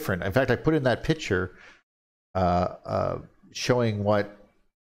different. In fact, I put in that picture showing what,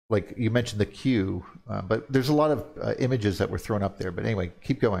 like you mentioned the Q, but there's a lot of images that were thrown up there. But anyway,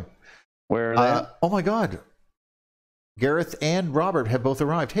 keep going. Where are they? Oh my God. Gareth and Robert have both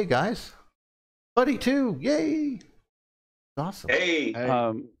arrived. Hey guys. Buddy too. Yay. Awesome. Hey.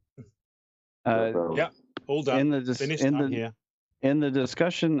 Yeah, all done. Finished. I'm here. In the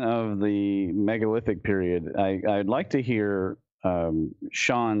discussion of the megalithic period, I'd like to hear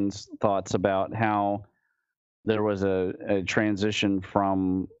Sean's thoughts about how there was a transition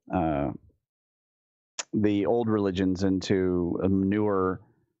from the old religions into the newer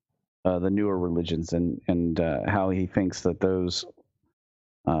religions, and how he thinks that those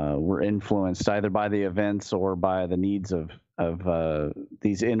were influenced either by the events or by the needs of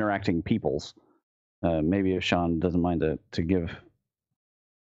these interacting peoples. Maybe if Sean doesn't mind to give.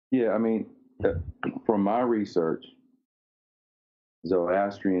 Yeah, I mean, from my research,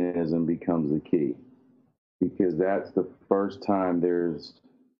 Zoroastrianism becomes the key because that's the first time there's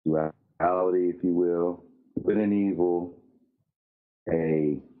duality, if you will, good and evil,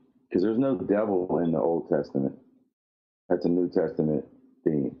 because there's no devil in the Old Testament. That's a New Testament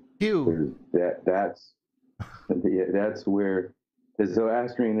theme. That's where the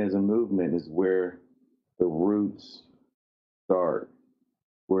Zoroastrianism movement is where the roots start.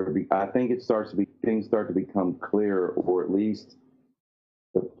 Where I think things start to become clearer, or at least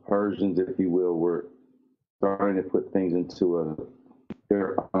the Persians, if you will, were starting to put things into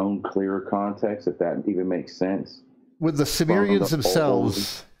their own clearer context, if that even makes sense. With the Sumerians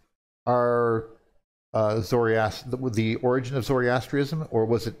themselves, are the origin of Zoroastrianism, or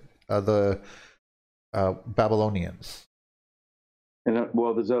was it the Babylonians? And that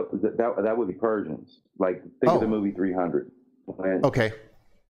would be Persians. Like think of the movie 300. Okay.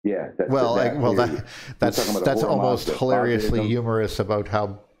 Yeah. That's almost hilariously humorous about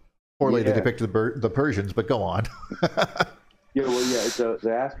how poorly they depicted the Persians. But go on. So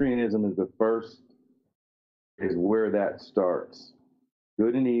Zoroastrianism is where that starts.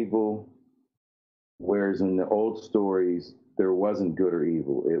 Good and evil. Whereas in the old stories, there wasn't good or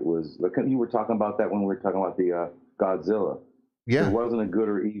evil. It was, you were talking about that when we were talking about the Godzilla. Yeah. There wasn't a good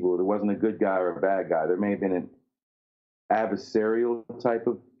or evil. There wasn't a good guy or a bad guy. There may have been an adversarial type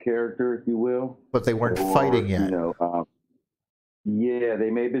of character, if you will. But they weren't fighting yet. They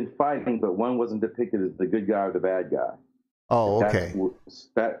may have been fighting, but one wasn't depicted as the good guy or the bad guy. Oh, okay.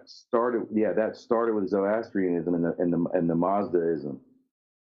 That started with Zoroastrianism and the Mazdaism.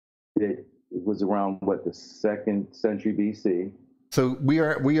 It was around the 2nd century BC. So we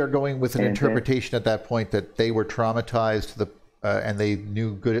are going with an interpretation at that point that they were traumatized and they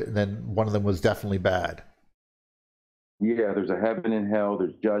knew good, and then one of them was definitely bad. Yeah, there's a heaven and hell.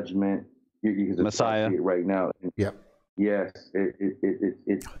 There's judgment. You can Messiah see it right now. Yep. Yes.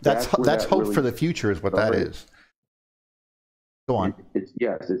 That's hope really, for the future is what that is. Go on. It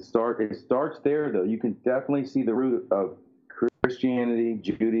starts there though. You can definitely see the root of Christianity,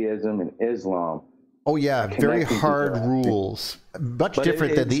 Judaism, and Islam Oh yeah, very hard rules, much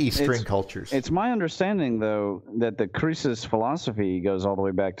different than the Eastern cultures. It's my understanding, though, that the Croesus philosophy goes all the way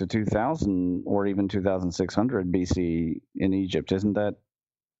back to 2000 or even 2600 BC in Egypt. Isn't that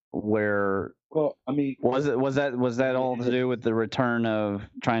where? Well, I mean, was that all to do with the return of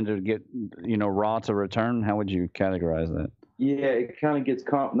trying to get Ra to return? How would you categorize that? Yeah, it kind of gets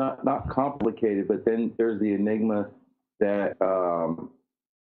not complicated, but then there's the enigma that of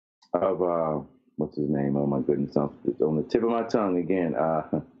what's his name? Oh my goodness, it's on the tip of my tongue again.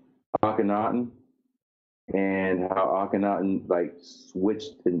 Akhenaten, and how Akhenaten like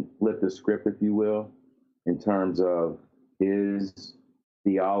switched and flipped the script, if you will, in terms of his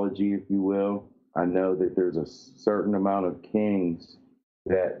theology, if you will. I know that there's a certain amount of kings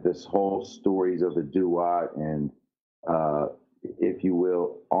that this whole stories of the Duat and if you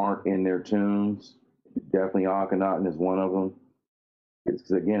will, aren't in their tombs. Definitely Akhenaten is one of them.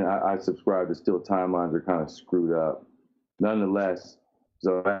 It's again, I subscribe to still timelines are kind of screwed up. Nonetheless,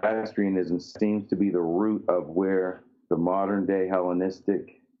 Zoroastrianism seems to be the root of where the modern day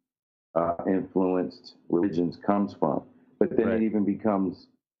Hellenistic influenced religions comes from. But then it even becomes,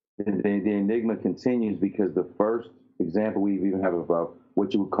 the enigma continues because the first example we even have about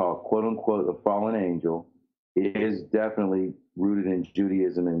what you would call, quote unquote, a fallen angel is definitely rooted in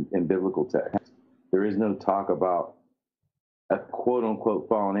Judaism and biblical texts. There is no talk about a quote unquote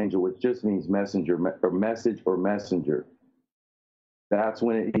fallen angel, which just means messenger or message or messenger. That's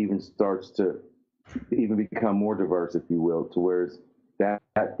when it even starts to even become more diverse, if you will, to where that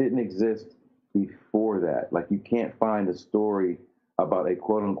didn't exist before that. Like you can't find a story about a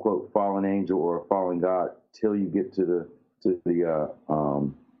quote unquote fallen angel or a fallen god till you get to the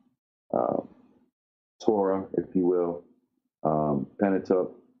Torah, if you will,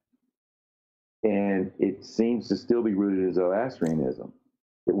 Pentateuch. And it seems to still be rooted in Zoroastrianism.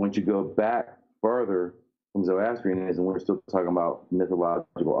 That once you go back further from Zoroastrianism, we're still talking about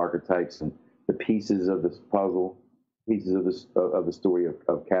mythological archetypes and the pieces of this puzzle, pieces of the story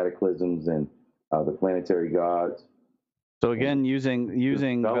of cataclysms and the planetary gods. So again, using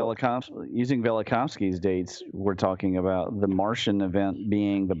Velikovsky's dates, we're talking about the Martian event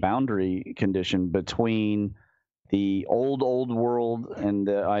being the boundary condition between the old world and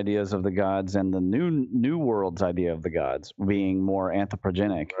the ideas of the gods and the new world's idea of the gods being more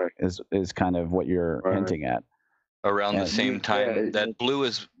anthropogenic is kind of what you're hinting at. Around the same time that blue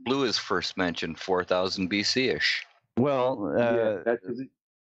is first mentioned, 4000 BC-ish. Well,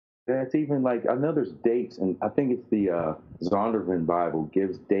 that's even like, I know there's dates, and I think it's the Zondervan Bible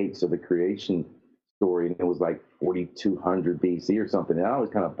gives dates of the creation story, and it was like 4200 BC or something. And that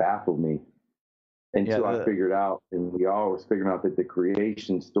always kind of baffled me until I figured out, and we all was figuring out that the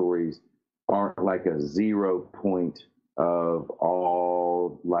creation stories aren't like a 0 point of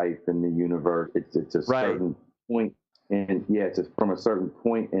all life in the universe. It's a certain point, and it's from a certain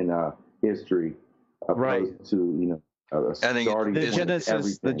point in history, opposed to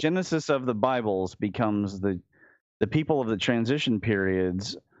the Genesis of the Bibles becomes the people of the transition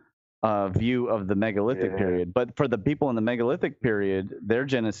periods view of the megalithic period. But for the people in the megalithic period, their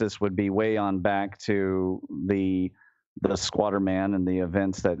Genesis would be way on back to the squatter man and the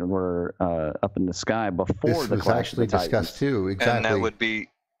events that were up in the sky before the clash actually of the discussed too. Exactly. And that would be,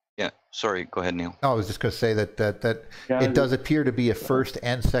 sorry, go ahead, Neil. No, I was just going to say that it does appear to be a first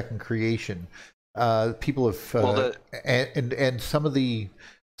and second creation. People have and some of the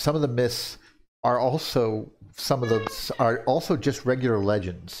myths are also just regular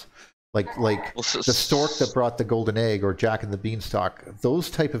legends, like the stork that brought the golden egg or Jack and the Beanstalk. Those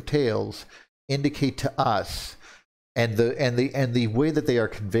type of tales indicate to us, and the way that they are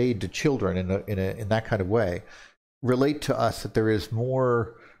conveyed to children in that kind of way, relate to us that there is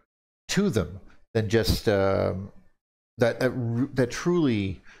more to them than just that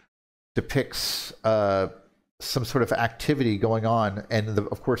truly depicts some sort of activity going on, and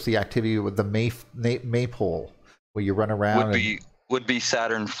of course the activity with the maypole where you run around would be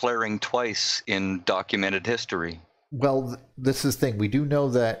Saturn flaring twice in documented history. Well, this is the thing. We do know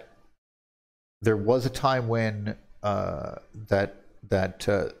that there was a time when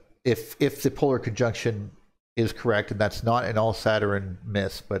if the polar conjunction is correct, and that's not in all Saturn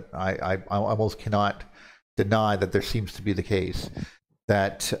myths, but I almost cannot deny that there seems to be the case,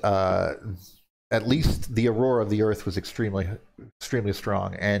 that at least the aurora of the Earth was extremely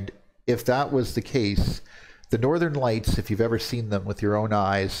strong. And if that was the case, the northern lights, if you've ever seen them with your own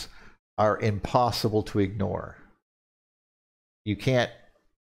eyes, are impossible to ignore. You can't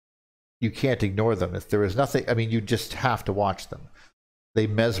ignore them. If there is nothing, I mean, you just have to watch them. They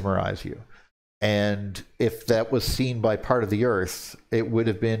mesmerize you. And if that was seen by part of the Earth, it would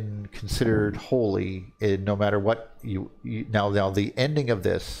have been considered holy, no matter what now the ending of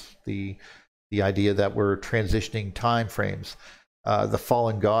this, the idea that we're transitioning time frames, the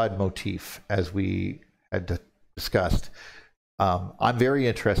fallen god motif, as we had discussed. I'm very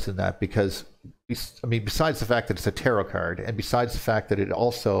interested in that because, I mean, besides the fact that it's a tarot card, and besides the fact that it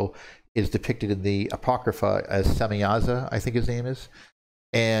also is depicted in the Apocrypha as Semyaza, I think his name is,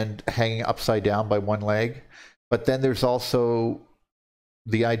 and hanging upside down by one leg. But then there's also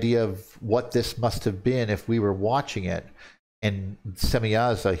the idea of what this must have been if we were watching it. And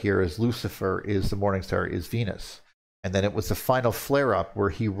Semyaza here is Lucifer, is the morning star, is Venus. And then it was the final flare-up where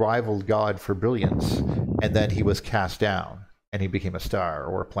he rivaled God for brilliance, and then he was cast down, and he became a star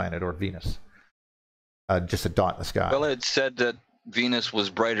or a planet or Venus. Just a dot in the sky. Well, it said that Venus was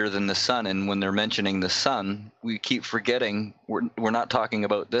brighter than the sun, and when they're mentioning the sun, we keep forgetting we're not talking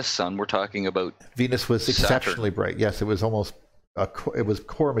about this sun. We're talking about Venus was exceptionally bright. Yes, it was almost it was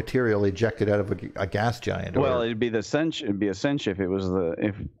core material ejected out of a gas giant. Well, it'd be the cinch. It'd be a cinch if it was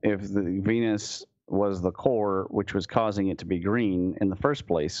if the Venus was the core which was causing it to be green in the first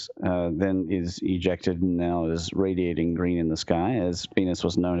place, then is ejected and now is radiating green in the sky, as Venus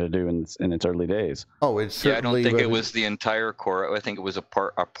was known to do in its early days. Oh, it's certainly. I don't think it was the entire core. I think it was a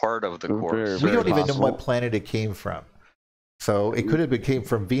part of the core. We don't even know what planet it came from. So it could have came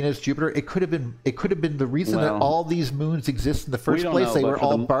from Venus, Jupiter. It could have been the reason that all these moons exist in the first place. They were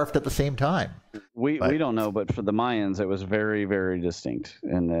all barfed at the same time. We don't know, but for the Mayans, it was very, very distinct,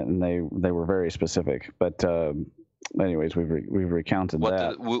 and they were very specific. But anyways, we've recounted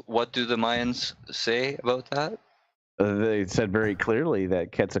that. What do the Mayans say about that? They said very clearly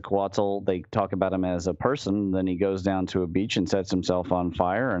that Quetzalcoatl, they talk about him as a person. Then he goes down to a beach and sets himself on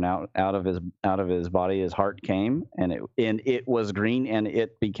fire, and out of his body his heart came, and it was green, and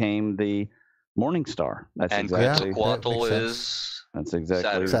it became the morning star. That's and exactly. Quetzalcoatl is. That's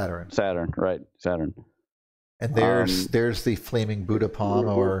exactly Saturn, right? Saturn. And there's the flaming Buddha palm,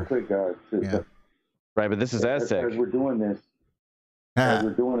 right. But this is Aztec. As we're doing this,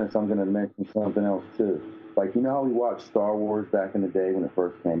 I'm going to mention something else too. Like, you know how we watched Star Wars back in the day when it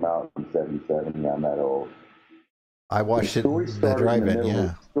first came out in '77? Yeah, I'm that old. I watched it in the drive-in,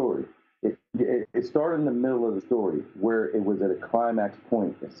 yeah. Story. It started in the middle of the story where it was at a climax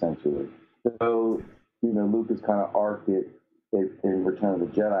point, essentially. So, Luke has kind of arced it in Return of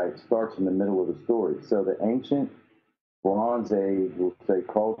the Jedi. It starts in the middle of the story. So the ancient Bronze Age, we'll say,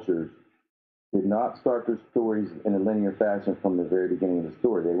 cultures did not start their stories in a linear fashion from the very beginning of the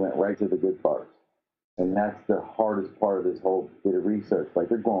story. They went right to the good parts. And that's the hardest part of this whole bit of research. Like,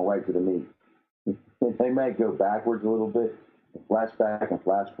 they're going right to the meat. They might go backwards a little bit, flash back and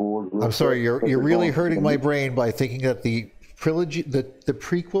flash forward. I'm sorry, you're really hurting my brain by thinking that the trilogy, the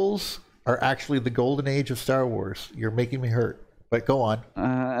prequels are actually the golden age of Star Wars. You're making me hurt. But go on.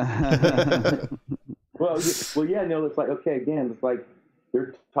 Well, yeah, Neil. It's like, okay, again, it's like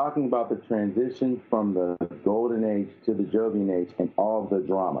they're talking about the transition from the golden age to the Jovian age and all the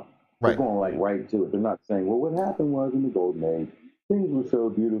drama. They're going right to it. They're not saying, well, what happened was in the golden age, things were so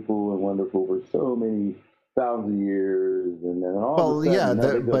beautiful and wonderful for so many thousands of years, and then all of a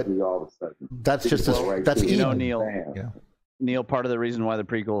sudden, but all of a sudden, that's just that's Neil. Neil, part of the reason why the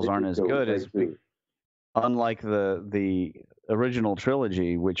prequels aren't as good is unlike the original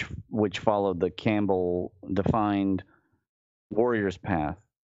trilogy, which followed the Campbell defined warrior's path,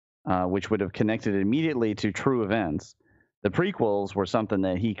 which would have connected immediately to true events. The prequels were something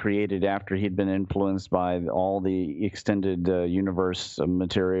that he created after he'd been influenced by all the extended universe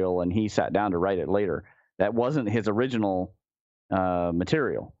material, and he sat down to write it later. That wasn't his original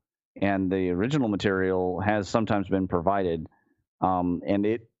material, and the original material has sometimes been provided, and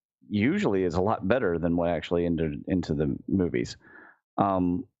it usually is a lot better than what actually entered into the movies.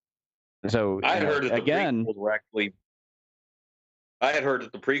 So I had heard that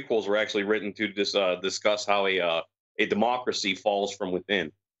the prequels were actually written to discuss how a democracy falls from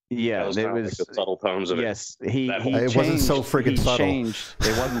within. Yeah, it was the subtle tones of it. Yes, it wasn't so friggin' subtle.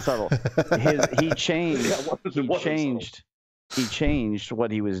 It wasn't subtle. He changed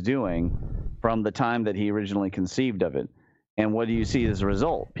what he was doing from the time that he originally conceived of it. And what do you see as a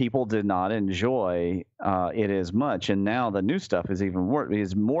result? People did not enjoy it as much, and now the new stuff is even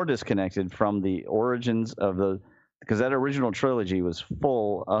more disconnected from the origins of because that original trilogy was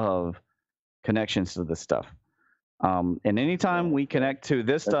full of connections to this stuff. And anytime we connect to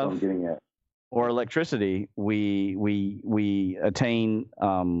this stuff or electricity, we attain,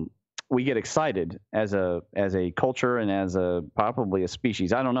 we get excited as a culture and as probably a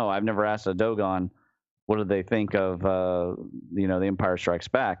species. I don't know. I've never asked a Dogon what do they think of the Empire Strikes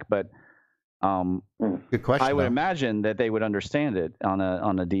Back, but Good question. I would though. imagine that they would understand it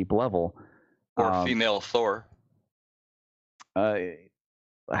on a deep level. Or female Thor.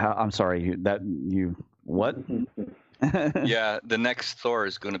 I'm sorry, what? Yeah, the next Thor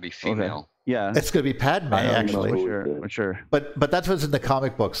is going to be female. Okay. Yeah, It's going to be Padme, actually. Sure. But that's what's in the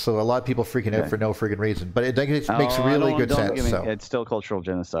comic books, so a lot of people freaking out for no freaking reason. But it makes really good sense. So. It's still cultural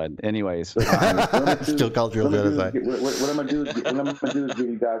genocide. Anyways, still cultural genocide. What I'm gonna do is give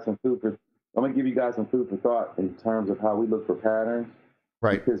you guys some food for. I'm gonna give you guys some food for thought in terms of how we look for patterns.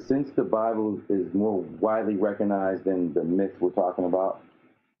 Right. Because since the Bible is more widely recognized than the myths we're talking about,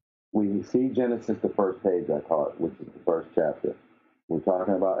 we see Genesis, the first page, I call it, which is the first chapter. We're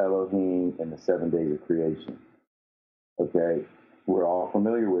talking about Elohim and the 7 days of creation. Okay? We're all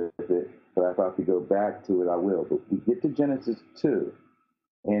familiar with it, but if I have to go back to it, I will. But we get to Genesis 2,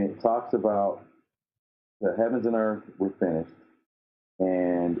 and it talks about the heavens and earth were finished,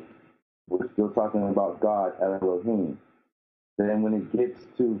 and we're still talking about God, Elohim. Then when it gets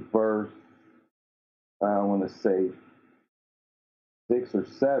to verse, I want to say 6 or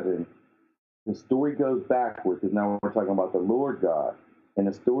 7, the story goes backwards, because now we're talking about the Lord God. And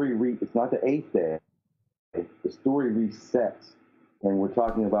the story, it's not the 8th day. The story resets, and we're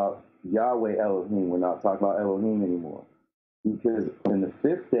talking about Yahweh Elohim. We're not talking about Elohim anymore. Because in the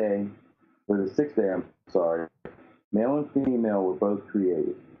 5th day, or the 6th day, I'm sorry, male and female were both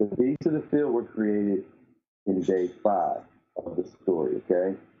created. The beasts of the field were created in day 5 of the story,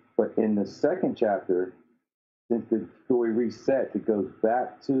 okay? But in the 2nd chapter, since the story resets, it goes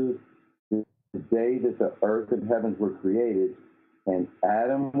back to the day that the earth and heavens were created, and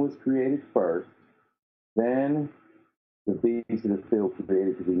Adam was created first, then the beasts of the field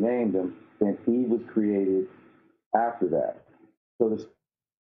created, because he named them, then Eve was created after that. So the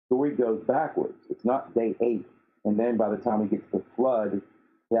story goes backwards. It's not day 8, and then by the time we get to the flood,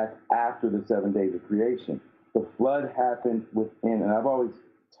 that's after the 7 days of creation. The flood happened within, and I've always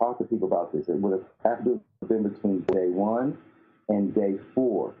talked to people about this, it would have had to have been between day 1 and day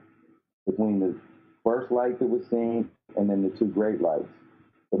 4, between the first light that was seen and then the 2 great lights.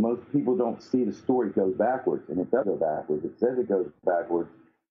 But most people don't see the story goes backwards, and it does go backwards. It says it goes backwards.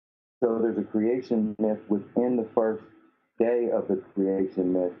 So there's a creation myth within the first day of the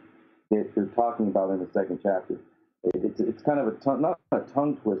creation myth that they're talking about in the 2nd chapter. It's kind of not a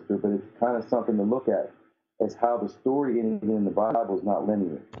tongue twister, but it's kind of something to look at, as how the story in the Bible is not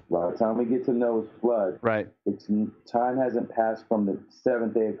linear. By the time we get to Noah's flood, right, time hasn't passed from the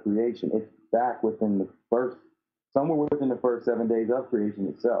 7th day of creation. It's back within somewhere within the first 7 days of creation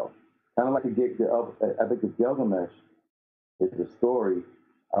itself. Kind of like I think of Gilgamesh is the story,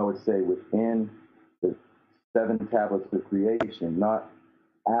 I would say, within the 7 tablets of creation, not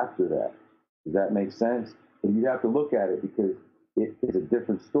after that. Does that make sense? And you have to look at it, because it is a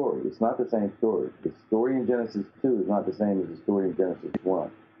different story. It's not the same story. The story in Genesis 2 is not the same as the story in Genesis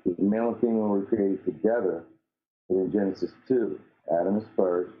 1. The male and female were created together, but in Genesis 2, Adam is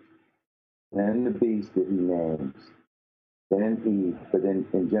first, then the beast that he names, then Eve. But then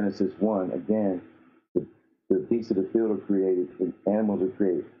in Genesis 1, again, the beasts of the field are created, and animals are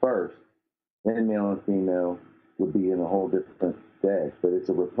created first, then male and female would be in a whole different day. But it's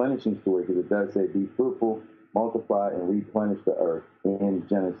a replenishing story, because it does say, be fruitful, multiply, and replenish the earth in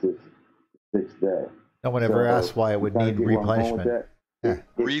Genesis 6th day. No one ever asked why it would need replenishment.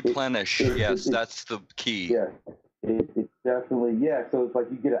 Replenish, yes, that's the key. Yeah, it definitely, yeah. So it's like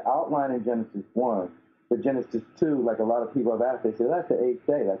you get an outline in Genesis 1, but Genesis 2, like a lot of people have asked, they say, that's the 8th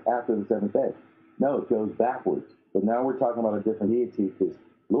day, that's after the 7th day. No, it goes backwards. But now we're talking about a different deity, because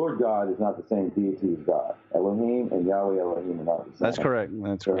Lord God is not the same deity as God. Elohim and Yahweh Elohim are not the same. That's correct.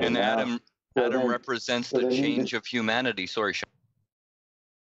 That's correct. And Adam represents the change of humanity. Sorry, Sean.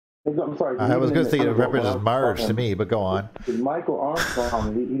 I'm sorry. I was going to say it represents Mars to me, but go on. Michael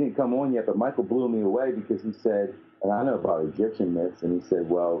Armstrong, he didn't come on yet, but Michael blew me away, because he said, and I know about Egyptian myths, and he said,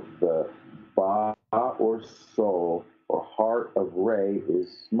 well, the Ba or soul or heart of Re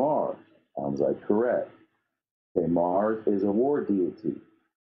is Mars. I was like, correct. Okay, Mars is a war deity.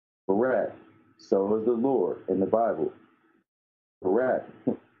 Correct. So is the Lord in the Bible. Correct.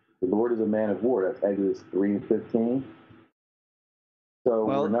 The Lord is a man of war. That's Exodus 3:15. So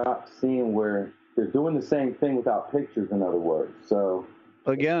we're not seeing where they're doing the same thing without pictures, in other words. So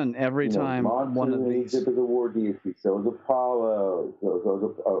again, every time one of these is a war deity. So is Apollo. So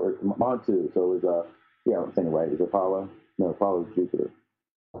is Montu. So is I'm saying it right. Is Apollo? No, Apollo is Jupiter.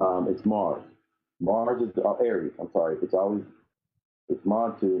 It's Mars. Mars is Aries. I'm sorry. It's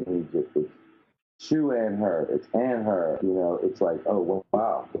Montu in Egypt. It's Shu and her. It's and her. It's like, oh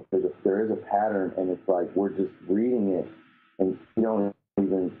wow, there is a pattern, and it's like we're just reading it, and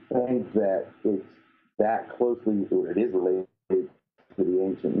even think that it's that closely, or it is related to the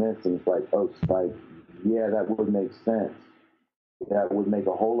ancient myths. And it's like, oh, it's like, yeah, that would make sense. That would make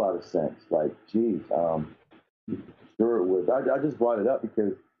a whole lot of sense. Like, geez, sure it would. I just brought it up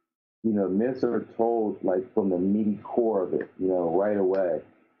because, myths are told like from the meaty core of it, right away.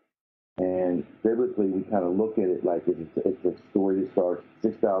 And biblically, we kind of look at it like it's a story that starts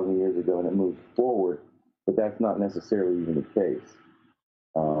 6,000 years ago and it moves forward, but that's not necessarily even the case.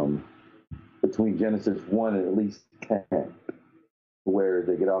 Between Genesis 1 and at least 10, where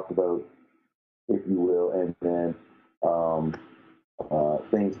they get off the boat, if you will, and then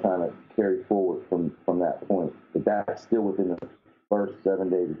things kind of carry forward from that point. But that's still within the first 7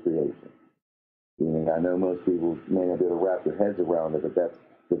 days of creation. I know most people may not be able to wrap their heads around it, but that's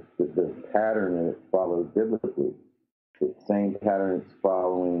the pattern that it follows biblically. The same pattern it's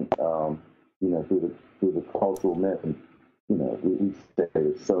following, through the cultural myth. And, we say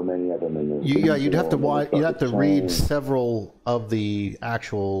there's so many of them in the. You'd have to read several of the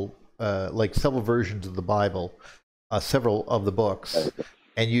actual, several versions of the Bible, several of the books,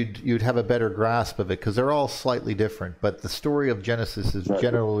 and you'd have a better grasp of it because they're all slightly different. But the story of Genesis is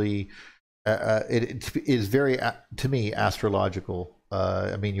generally, it is very, to me, astrological.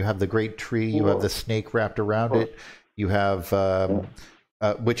 I mean, you have the great tree, you have the snake wrapped around it, you have,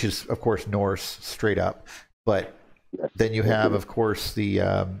 which is of course Norse straight up, but then you have, of course, the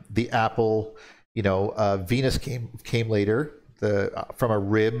apple. Venus came later, from a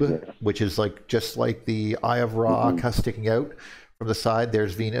rib, which is just like the Eye of Ra sticking out from the side.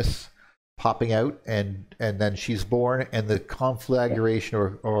 There's Venus popping out, and then she's born, and the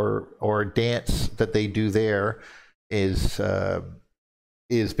conflagration or dance that they do there is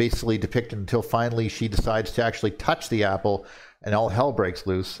basically depicted until finally she decides to actually touch the apple, and all hell breaks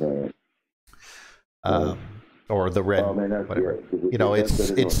loose. Or the red, whatever.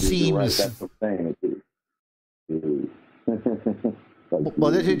 It seems.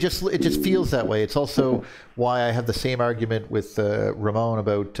 Well, it just feels that way. It's also why I have the same argument with Ramon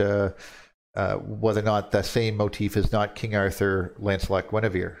about whether or not the same motif is not King Arthur, Lancelot,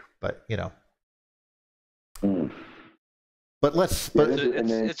 Guinevere. But But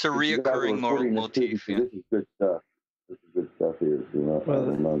it's a reoccurring motif. Yeah. This is good stuff. This is good stuff here.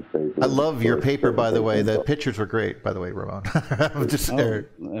 I love your paper, by the way. The pictures were great, by the way, Ramon. I'm just no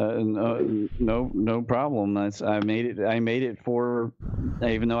problem. I made it for,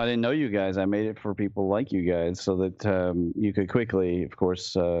 even though I didn't know you guys, I made it for people like you guys, so that you could quickly, of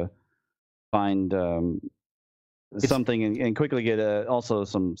course, find something and quickly get also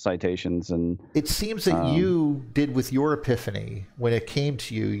some citations. And it seems that you did with your epiphany when it came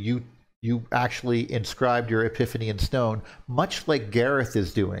to you. You actually inscribed your epiphany in stone, much like Gareth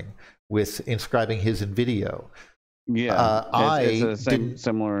is doing with inscribing his in video. Yeah, it's a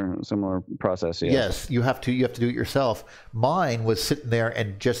similar process. Yeah. Yes, you have to do it yourself. Mine was sitting there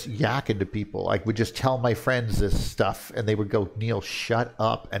and just yakking to people. I would just tell my friends this stuff, and they would go, "Neil, shut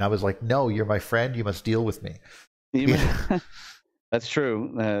up!" And I was like, "No, you're my friend. You must deal with me." That's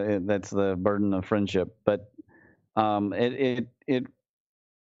true. That's the burden of friendship. But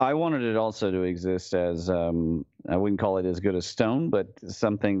I wanted it also to exist as, I wouldn't call it as good as stone, but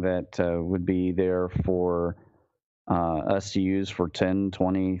something that would be there for us to use for 10,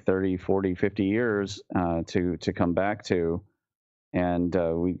 20, 30, 40, 50 years to come back to. And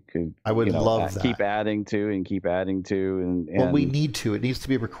we could love that. Keep adding to. And well, we need to. It needs to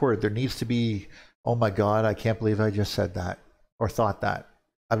be recorded. There needs to be, oh my God, I can't believe I just said that or thought that.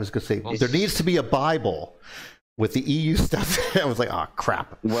 I was going to say, there needs to be a Bible with the EU stuff. I was like, oh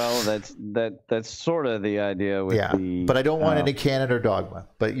crap. Well, that's sort of the idea with but I don't want any canon or dogma.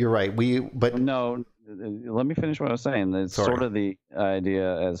 But you're right. No, let me finish what I was saying. It's sort of the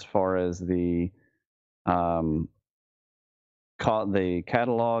idea as far as the catalog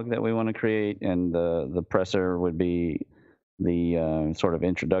that we want to create, and the presser would be the sort of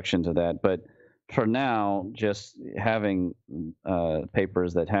introduction to that. But for now, just having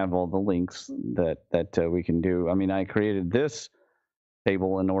papers that have all the links that we can do. I mean, I created this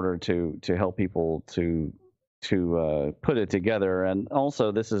table in order to help people to put it together, and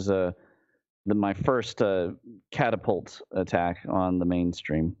also this is my first catapult attack on the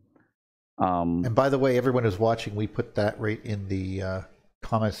mainstream. And by the way, everyone who's watching, we put that right in the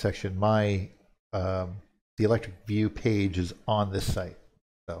comment section. My the Electric View page is on this site.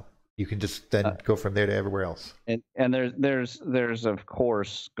 You can just then go from there to everywhere else. And there's of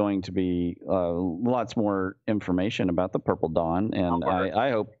course going to be lots more information about the Purple Dawn, and I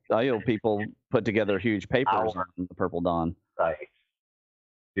hope people put together huge papers on the Purple Dawn. Site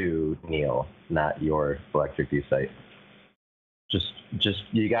to Neil, not your Electric View site. just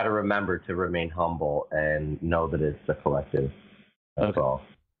you got to remember to remain humble and know that it's a collective. That's all.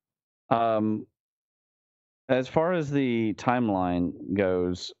 As far as the timeline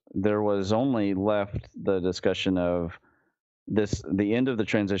goes, there was only left the discussion of the end of the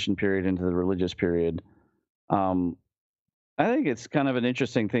transition period into the religious period. I think it's kind of an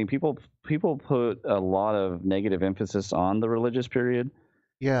interesting thing. People put a lot of negative emphasis on the religious period.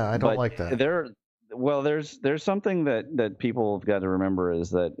 Yeah, I don't like that. There's something that people have got to remember is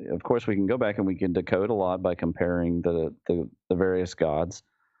that, of course, we can go back and we can decode a lot by comparing the various gods,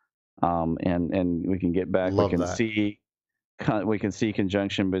 and we can get back. Love we can that. we can see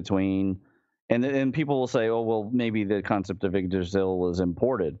conjunction between, and people will say, oh well, maybe the concept of Yggdrasil was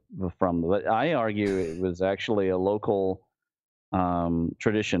imported from. But I argue it was actually a local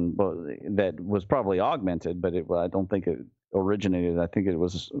tradition that was probably augmented, but I don't think it originated. I think it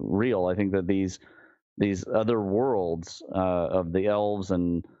was real. I think that these other worlds of the elves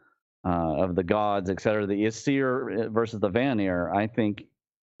and of the gods, etc., the Aesir versus the Vanir, I think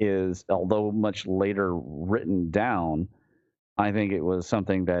is, although much later written down, I think it was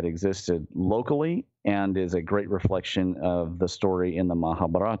something that existed locally and is a great reflection of the story in the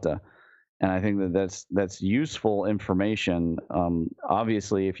Mahabharata. And I think that's useful information.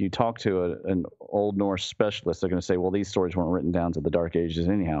 Obviously, if you talk to an Old Norse specialist, they're going to say, well, these stories weren't written down to the Dark Ages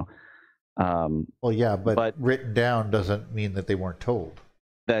anyhow. Well, yeah, but written down doesn't mean that they weren't told.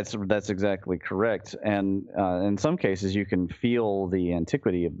 That's exactly correct. And in some cases, you can feel the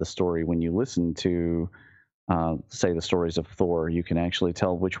antiquity of the story when you listen to, say, the stories of Thor. You can actually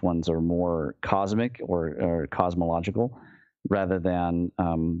tell which ones are more cosmic or cosmological, rather than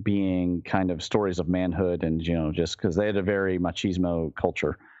being kind of stories of manhood and, just because they had a very machismo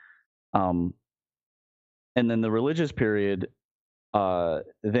culture. And then the religious period,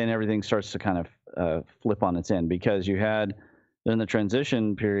 then everything starts to kind of flip on its end, because you had, in the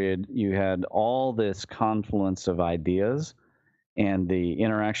transition period, you had all this confluence of ideas and the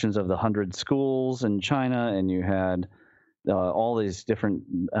interactions of the 100 schools in China, and you had all these different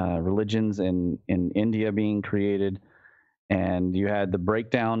religions in India being created. And you had the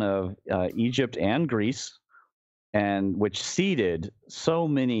breakdown of Egypt and Greece, and which seeded so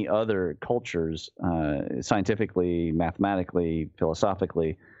many other cultures, scientifically, mathematically,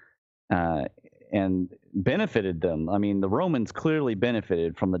 philosophically, and benefited them. I mean, the Romans clearly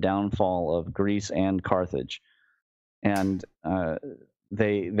benefited from the downfall of Greece and Carthage, and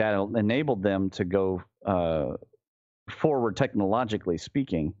that enabled them to go forward technologically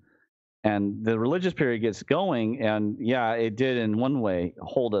speaking. And the religious period gets going, and yeah, it did in one way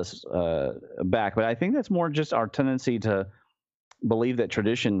hold us back. But I think that's more just our tendency to believe that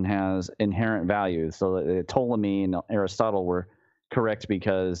tradition has inherent value. So that Ptolemy and Aristotle were correct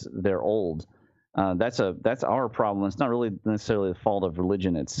because they're old. That's our problem. It's not really necessarily the fault of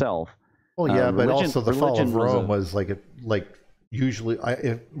religion itself. Well, yeah, but also the fall of Rome was usually,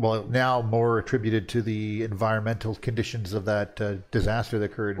 now more attributed to the environmental conditions of that disaster that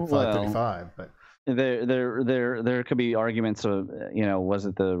occurred in 535. But there could be arguments of, was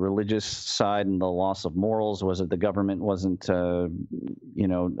it the religious side and the loss of morals? Was it the government wasn't,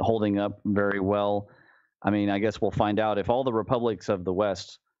 holding up very well? I mean, I guess we'll find out if all the republics of the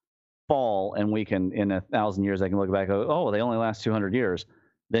West fall, and we can, in 1,000 years, I can look back, oh, they only last 200 years.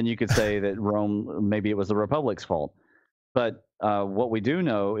 Then you could say that Rome, maybe it was the republic's fault. But what we do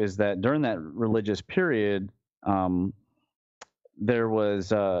know is that during that religious period, there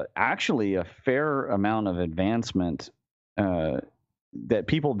was actually a fair amount of advancement that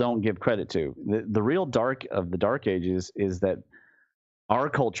people don't give credit to. The real dark of the Dark Ages is that our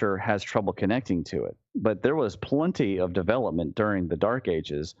culture has trouble connecting to it. But there was plenty of development during the Dark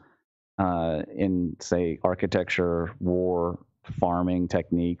Ages in, say, architecture, war, farming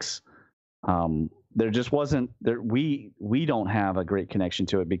techniques. There just wasn't there. We don't have a great connection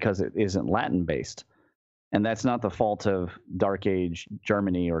to it because it isn't Latin based, and that's not the fault of Dark Age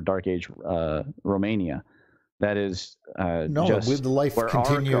Germany or Dark Age Romania. That is with the life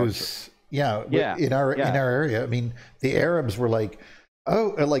continues. In our area. I mean, the Arabs were like,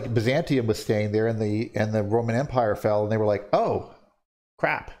 like Byzantium was staying there, and the Roman Empire fell, and they were like, oh,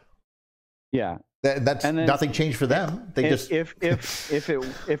 crap. Yeah. That's nothing changed for them. They just if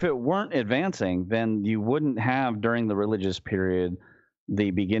it weren't advancing, then you wouldn't have during the religious period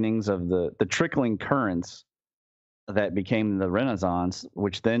the beginnings of the trickling currents that became the Renaissance,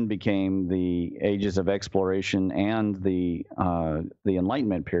 which then became the ages of exploration and the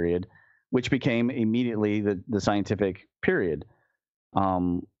Enlightenment period, which became immediately the scientific period.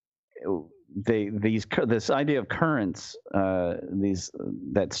 This idea of currents, these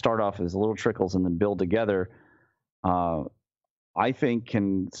that start off as little trickles and then build together, I think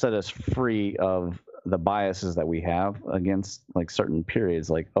can set us free of the biases that we have against like certain periods.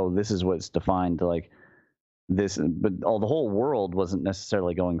 Like, oh, this is what's defined like this, but the whole world wasn't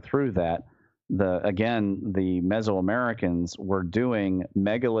necessarily going through that. The Mesoamericans were doing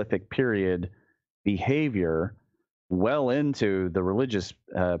megalithic period behavior well into the religious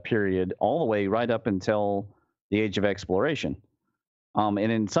period, all the way right up until the Age of Exploration. And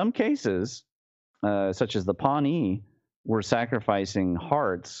in some cases, such as the Pawnee, were sacrificing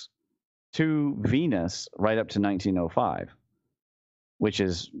hearts to Venus right up to 1905, which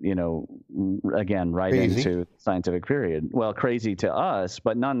is, again, right Crazy. into scientific period. Well, crazy to us,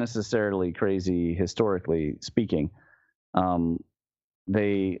 but not necessarily crazy historically speaking.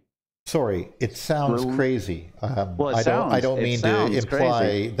 Sorry, it sounds crazy. Well, I don't mean to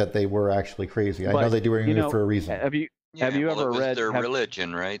imply that they were actually crazy. I know they were doing it for a reason. Have you ever read their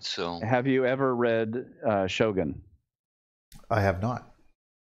religion, right? So have you ever read Shogun? I have not.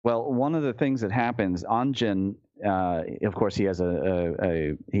 Well, one of the things that happens, Anjin, of course, he has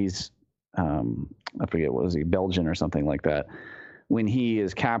he's I forget, what was he, Belgian or something like that. When he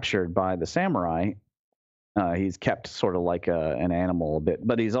is captured by the samurai, he's kept sort of like an animal a bit,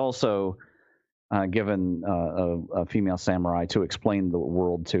 but he's also given a female samurai to explain the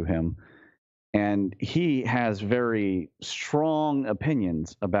world to him. And he has very strong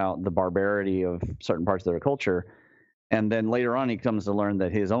opinions about the barbarity of certain parts of their culture. And then later on, he comes to learn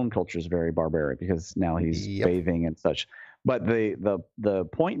that his own culture is very barbaric because now he's bathing and such. But the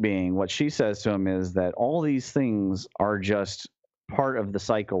point being, what she says to him is that all these things are just part of the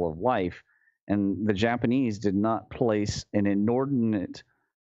cycle of life. And the Japanese did not place an inordinate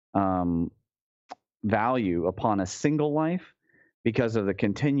value upon a single life because of the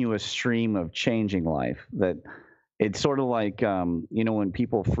continuous stream of changing life. That it's sort of like, when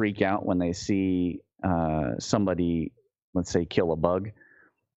people freak out when they see somebody, let's say, kill a bug,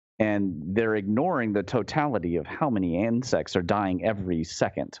 and they're ignoring the totality of how many insects are dying every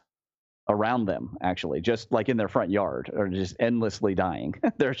second around them, actually, just like in their front yard, or just endlessly dying.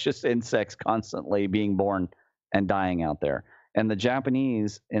 There's just insects constantly being born and dying out there. And the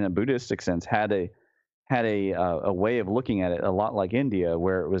Japanese, in a Buddhistic sense, had a way of looking at it a lot like India,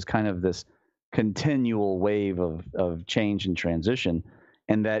 where it was kind of this continual wave of change and transition,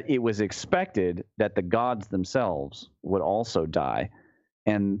 and that it was expected that the gods themselves would also die.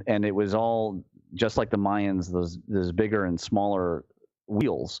 And it was all just like the Mayans, those bigger and smaller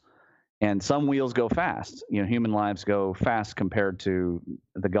wheels. And some wheels go fast. Human lives go fast compared to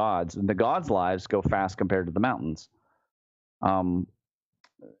the gods, and the gods' lives go fast compared to the mountains. And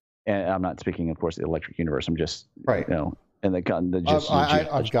I'm not speaking, of course, the electric universe. I'm just right. And the just.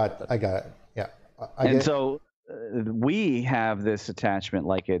 I got it. Yeah. So we have this attachment,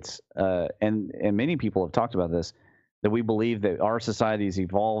 like it's and many people have talked about this, that we believe that our society is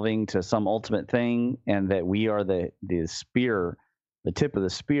evolving to some ultimate thing, and that we are the spear, the tip of the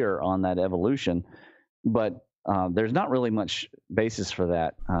spear on that evolution. But there's not really much basis for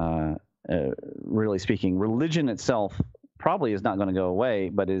that, really speaking. Religion itself probably is not going to go away,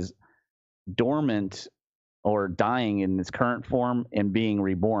 but is dormant or dying in its current form and being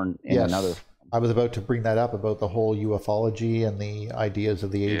reborn in another. I was about to bring that up about the whole ufology and the ideas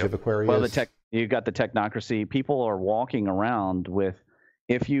of the age of Aquarius. Well, you've got the technocracy. People are walking around with,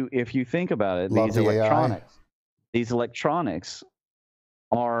 if you think about it, these electronics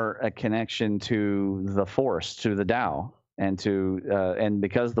are a connection to the force, to the Tao, and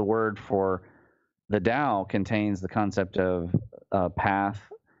because the word for the Tao contains the concept of path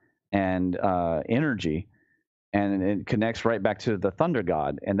and energy, and it connects right back to the thunder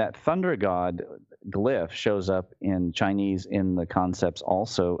god. And that thunder god glyph shows up in Chinese in the concepts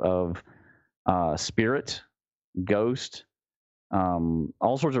also of spirit, ghost,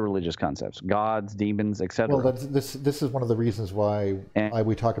 all sorts of religious concepts, gods, demons, etc. Well, this is one of the reasons why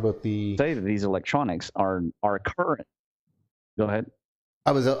we talk about the say that these electronics are current. Go ahead.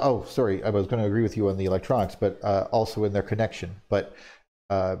 I was sorry. I was going to agree with you on the electronics, but also in their connection. But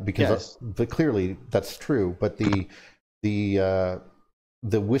because clearly that's true. But the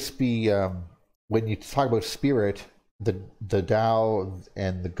wispy when you talk about spirit, the Tao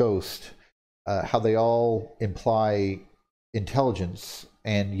and the ghost, how they all imply intelligence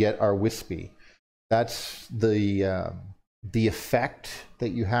and yet are wispy. That's the effect that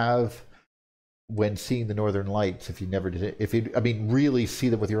you have when seeing the northern lights. If you never did it, if you really see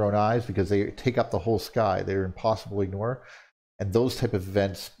them with your own eyes, because they take up the whole sky, they're impossible to ignore. And those type of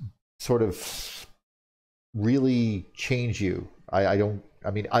events sort of really change you.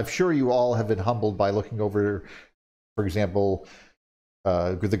 I'm sure you all have been humbled by looking over, for example,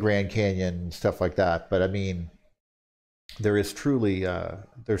 the Grand Canyon and stuff like that. But there's truly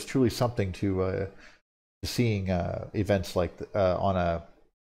something to seeing events like on a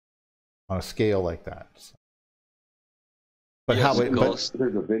scale like that. So. But Yes,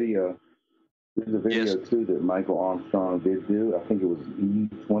 there's a video. There's a video too that Michael Armstrong did do. I think it was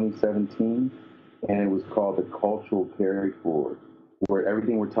 2017, and it was called The Cultural Carry Forward, where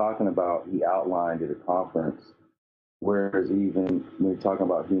everything we're talking about, he outlined at a conference. Whereas even when you're talking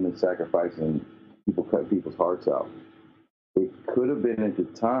about human sacrifice and people cut people's hearts out, it could have been at the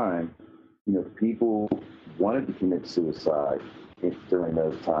time, people wanted to commit suicide during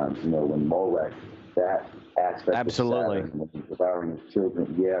those times, when Molech, that aspect Absolutely. of Saturn, when he's devouring his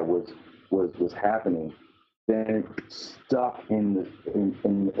children, was happening. Then it stuck in the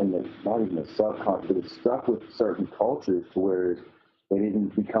not even the subconscious, but it stuck with certain cultures to where they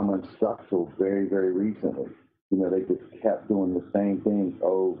didn't become unstructural very, very recently. They just kept doing the same things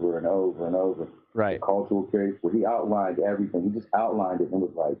over and over and over. Right. The cultural carry, where he outlined everything. He just outlined it and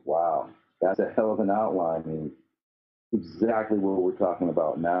was like, wow, that's a hell of an outline. And exactly what we're talking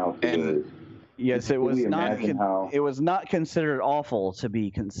about now. Yes, it was not considered awful to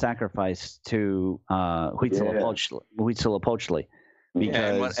be sacrificed to Huitzilopochtli.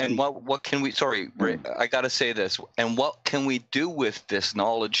 Because what can we? Sorry, I got to say this. And what can we do with this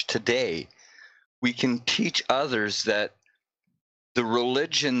knowledge today? We can teach others that the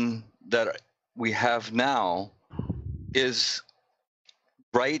religion that we have now is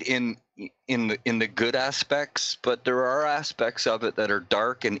right in the good aspects, but there are aspects of it that are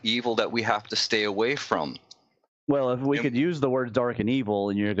dark and evil that we have to stay away from. Well, if we could use the words dark and evil,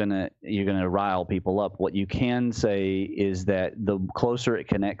 and you're gonna rile people up. What you can say is that the closer it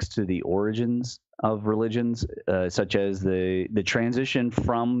connects to the origins of religions, such as the transition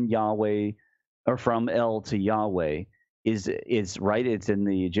from Yahweh or from El to Yahweh, is right. It's in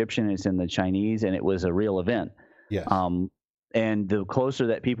the Egyptian, it's in the Chinese, and it was a real event. Yes. And the closer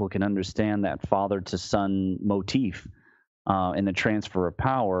that people can understand that father to son motif and the transfer of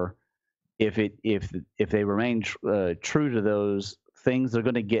power, if they remain true to those things, they're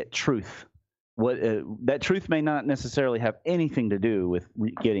going to get truth. That truth may not necessarily have anything to do with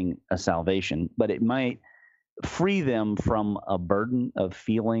getting a salvation, but it might free them from a burden of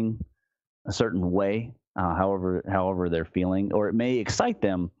feeling a certain way, however they're feeling, or it may excite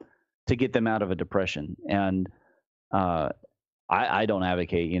them to get them out of a depression. And I don't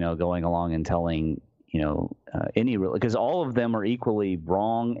advocate, going along and telling, any, because all of them are equally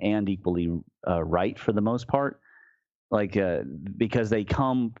wrong and equally right for the most part. Because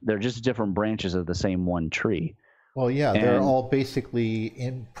they're just different branches of the same one tree. Well, yeah, they're all basically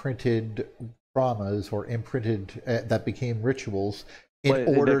imprinted traumas or imprinted that became rituals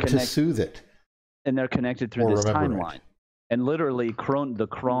in order to soothe it. And they're connected through this timeline. It. And literally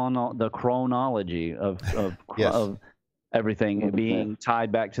the chronology of everything being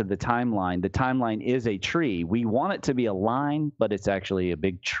tied back to the timeline. The timeline is a tree. We want it to be a line, but it's actually a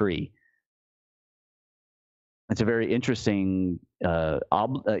big tree. It's a very interesting,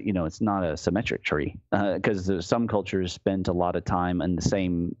 it's not a symmetric tree because some cultures spend a lot of time on the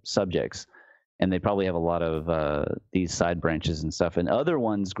same subjects, and they probably have a lot of these side branches and stuff. And other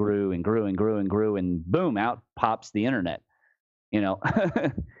ones grew and grew and grew and grew, and boom, out pops the internet. It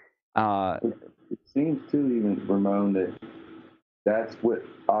seems too, even Ramon, that's what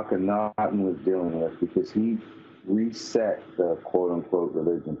Akhenaten was dealing with, because he reset the quote-unquote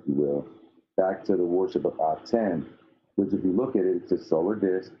religion, if you will, back to the worship of Aten, which if you look at it, it's a solar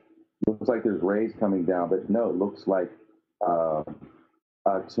disk. It looks like there's rays coming down, but no, it looks like a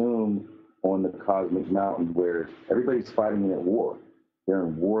tomb on the cosmic mountain where everybody's fighting in a war. They're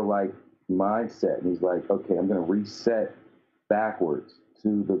in warlike mindset. And he's like, okay, I'm going to reset backwards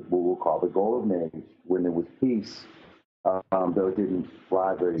to what we'll call the golden age, when there was peace, though it didn't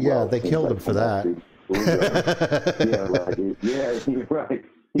fly very well. Yeah, they killed him for that. You're right.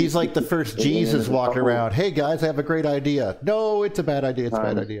 He's like the first Jesus walking around. Hey guys, I have a great idea. No, it's a bad idea. It's a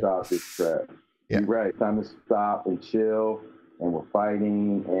bad idea. Stop this crap. Yeah. You're right. Time to stop and chill. And we're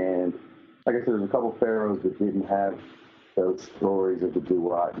fighting. And like I said, there's a couple pharaohs that didn't have those stories of the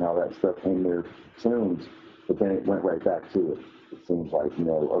Duat and all that stuff in their tombs, but then it went right back to it. It seems like,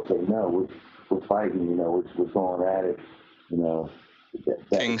 okay, no, we're fighting. We're going at it.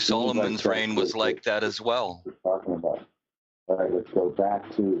 King Solomon's reign was like that as well. We're talking about. All right, let's go back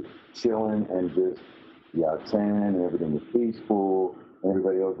to chilling and just Yaten, and everything was peaceful. And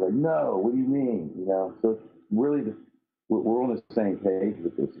everybody else was like, no, what do you mean? So really, we're on the same page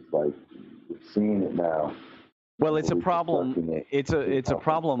with this. It's like we're seeing it now. Well, it's a problem. It's a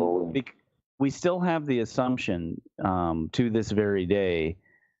problem. We still have the assumption to this very day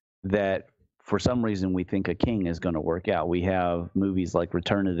that for some reason we think a king is going to work out. We have movies like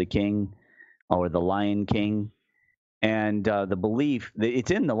Return of the King or The Lion King. And the belief,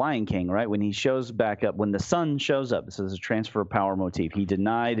 it's in The Lion King, right? When he shows back up, when the son shows up, this is a transfer of power motif. He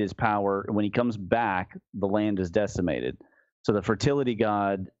denied his power. When he comes back, the land is decimated. So the fertility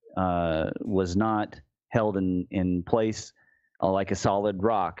god was not held in place like a solid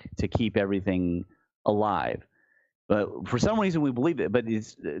rock to keep everything alive. But for some reason we believe it. But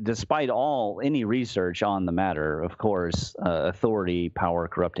it's despite any research on the matter, of course, authority, power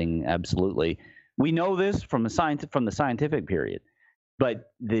corrupting, absolutely. We know this from the scientific period,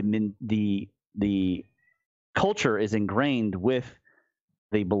 but the culture is ingrained with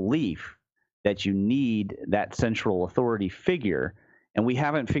the belief that you need that central authority figure, and we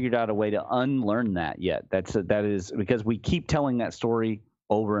haven't figured out a way to unlearn that yet. That is because we keep telling that story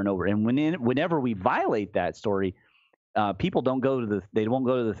over and over, and whenever we violate that story, people won't go to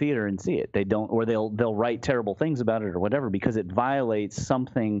the theater and see it. They don't, or they'll write terrible things about it or whatever because it violates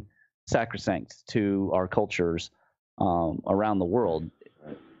something sacrosanct to our cultures around the world.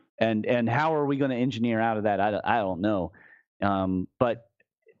 And how are we going to engineer out of that? I don't know. But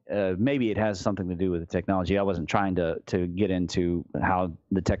maybe it has something to do with the technology. I wasn't trying to get into how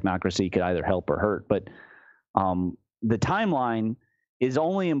the technocracy could either help or hurt, but the timeline is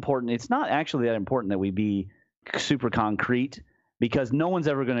only important. It's not actually that important that we be super concrete because no one's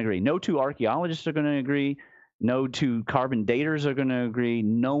ever going to agree. No two archaeologists are going to agree. No two carbon daters are going to agree.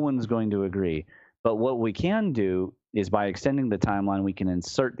 No one's going to agree. But what we can do is by extending the timeline, we can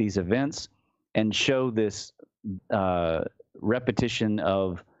insert these events and show this repetition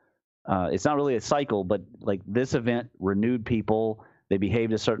of it's not really a cycle, but like this event renewed people. They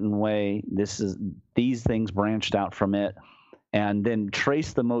behaved a certain way. These things branched out from it, and then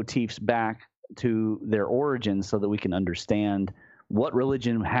trace the motifs back to their origins so that we can understand what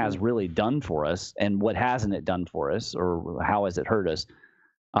religion has really done for us and what hasn't it done for us, or how has it hurt us?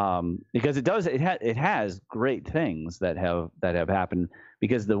 Because it has great things that have happened,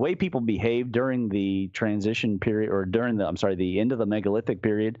 because the way people behaved during the transition period, or during the end of the megalithic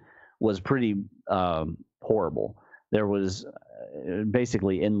period, was pretty horrible. There was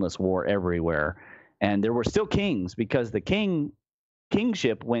basically endless war everywhere, and there were still kings, because the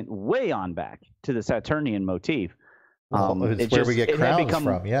kingship went way on back to the Saturnian motif. It's where we get crowns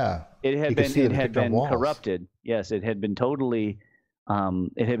from. Yeah, it had been corrupted. Yes, it had been totally.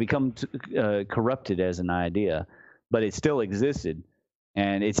 It had become corrupted as an idea, but it still existed,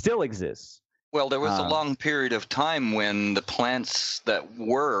 and it still exists. Well, there was a long period of time when the plants that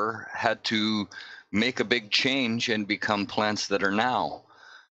had to make a big change and become plants that are now.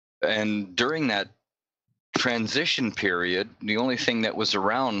 And during that transition period, the only thing that was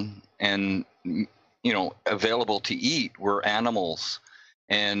around and available to eat were animals,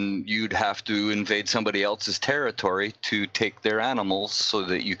 and you'd have to invade somebody else's territory to take their animals so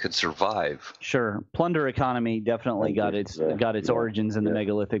that you could survive. Sure, plunder economy definitely got its origins in the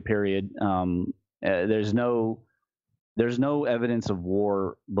megalithic period. There's no evidence of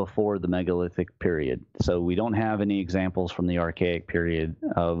war before the megalithic period, so we don't have any examples from the archaic period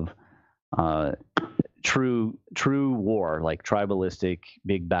of true war, like tribalistic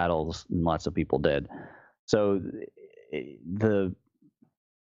big battles and lots of people dead. So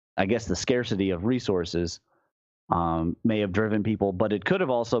I guess the scarcity of resources may have driven people, but it could have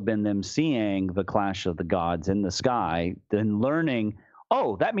also been them seeing the clash of the gods in the sky, then learning,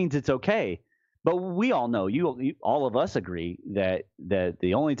 oh, that means it's okay. But we all know, all of us agree that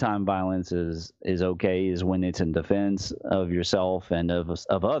the only time violence is okay is when it's in defense of yourself and of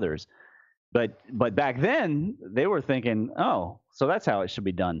others. But back then they were thinking, oh, so that's how it should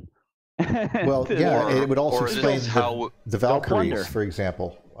be done. Well, yeah, it would also explain the Valkyries, for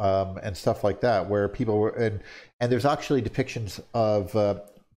example, and stuff like that, where people were, and there's actually depictions of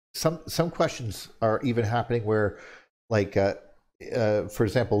some questions are even happening where, like, for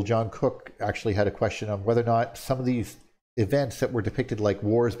example, John Cook actually had a question on whether or not some of these events that were depicted, like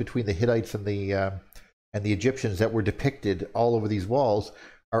wars between the Hittites and the Egyptians that were depicted all over these walls,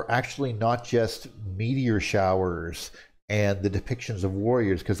 are actually not just meteor showers and the depictions of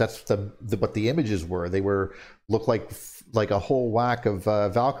warriors, because that's what the images were. They looked like a whole whack of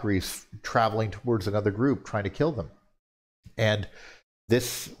Valkyries traveling towards another group trying to kill them, and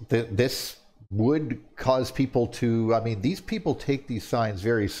this would cause people to. I mean, these people take these signs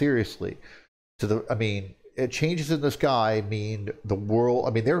very seriously. It changes in the sky mean the world.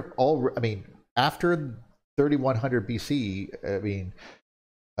 I mean, they're all. I mean, after 3100 BC. I mean.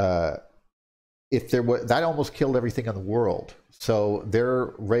 If there was, that almost killed everything in the world. So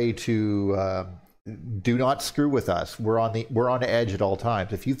they're ready to do not screw with us. We're on the edge at all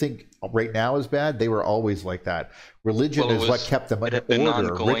times. If you think right now is bad, they were always like that. Religion is what kept them in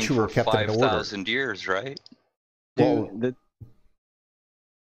order. Ritual kept them in order. 5,000 years, right? Well,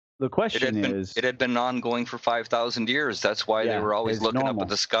 the question is, it had been ongoing for 5,000 years. That's why they were always looking up at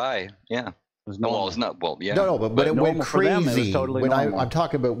the sky. Yeah. Well, it's not. Well, yeah. No, but when it went crazy, totally when I'm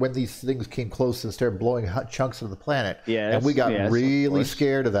talking about when these things came close and started blowing chunks of the planet, and we got really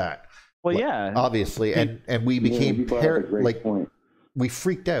scared of that. Well, yeah, obviously, and we became we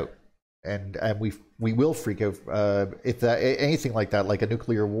freaked out, and we will freak out if that anything like that, like a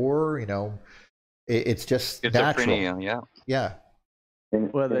nuclear war. You know, it's just natural. Yeah. And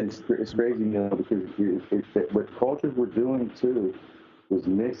it's crazy, you know, because what cultures were doing too was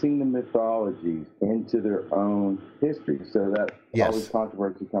mixing the mythologies into their own history. So that always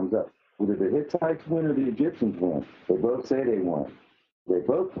controversy comes up. Whether the Hittites win or the Egyptians win, they both say they won. They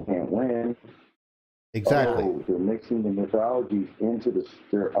both can't win. Exactly. They're mixing the mythologies into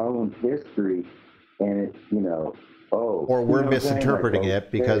their own history, and it, you know, or we're misinterpreting it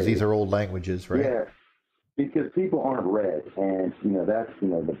because these are old languages, right? Yeah, because people aren't read, and you know that's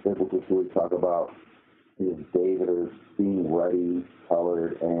the biblical story talk about is David or being ruddy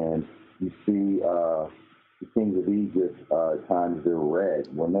colored, and you see the kings of Egypt times they're red.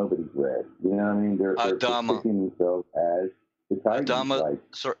 Well, nobody's red. You know what I mean? They're picking themselves as the Titans. Adama,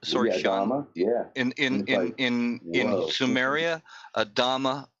 sorry, Sean. Adama, yeah. In Sumeria,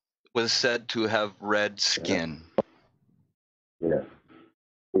 Adama was said to have red skin. Yeah.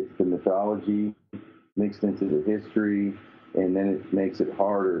 It's the mythology mixed into the history, and then it makes it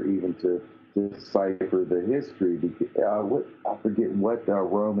harder even to decipher the history. I forget what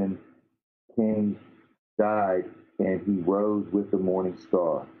Roman king died, and he rose with the morning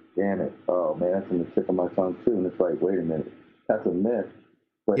star. Damn it! Oh man, that's on the tip of my tongue too. And it's like, wait a minute, that's a myth.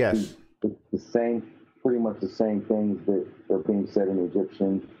 But yes, it's the same, pretty much the same things that are being said in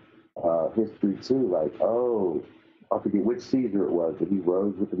Egyptian history too. Like, I forget which Caesar it was, but he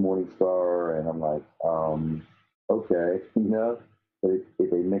rose with the morning star, and I'm like, okay, you know. But if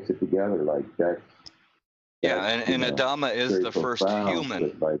they mix it together, like that's and Adama is the first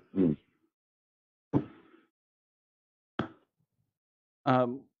human.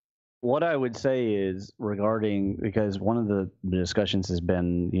 What I would say is regarding, because one of the discussions has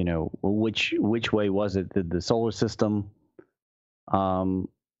been, you know, which way was it? The solar system? You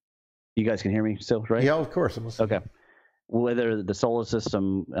guys can hear me still, right? Yeah, of course. Okay. Whether the solar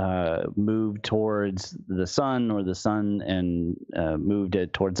system moved towards the sun, or the sun and moved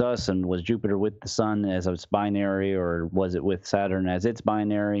it towards us, and was Jupiter with the sun as its binary, or was it with Saturn as its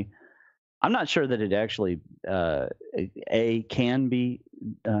binary? I'm not sure that it actually can be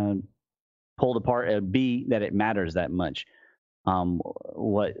pulled apart. B, that it matters that much.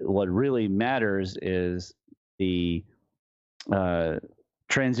 What really matters is the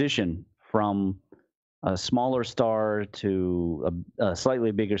transition from a smaller star to a slightly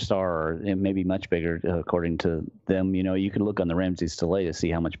bigger star, or maybe much bigger according to them. You know, you can look on the Ramsey Stele to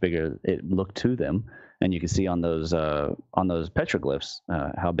see how much bigger it looked to them, and you can see on those petroglyphs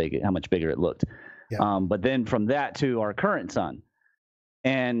how much bigger it looked. Yeah. But then from that to our current sun,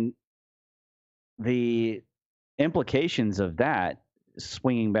 and the implications of that,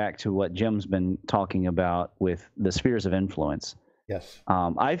 swinging back to what Jim's been talking about with the spheres of influence. Yes.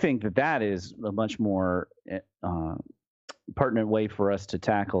 I think that is a much more pertinent way for us to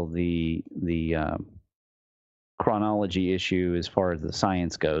tackle the chronology issue as far as the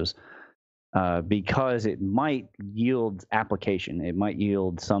science goes, because it might yield application. It might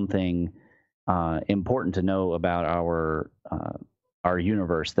yield something important to know about our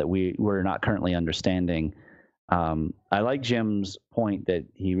universe that we're not currently understanding. I like Jim's point that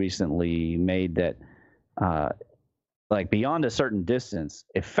he recently made that like beyond a certain distance,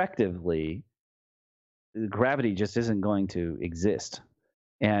 effectively, gravity just isn't going to exist,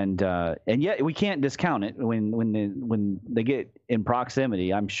 and yet we can't discount it when they get in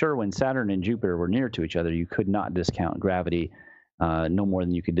proximity. I'm sure when Saturn and Jupiter were near to each other, you could not discount gravity no more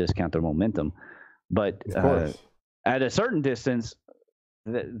than you could discount their momentum. But at a certain distance,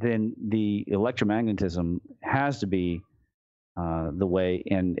 then the electromagnetism has to be the way,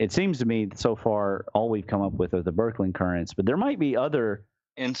 and it seems to me that so far all we've come up with are the Birkeland currents, but there might be other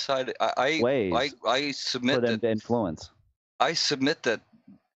ways I submit for them to influence. I submit that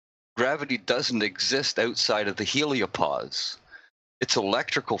gravity doesn't exist outside of the heliopause. It's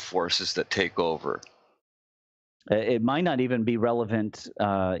electrical forces that take over. It might not even be relevant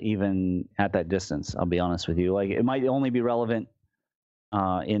even at that distance. I'll be honest with you. Like, it might only be relevant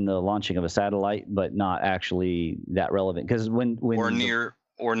in the launching of a satellite, but not actually that relevant, because when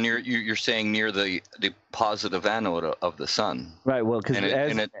or near you're saying near the positive anode of the sun. Right. Well, because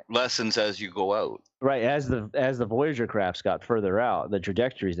it lessens as you go out. Right. As the Voyager crafts got further out, the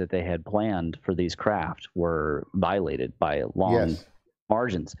trajectories that they had planned for these craft were violated by long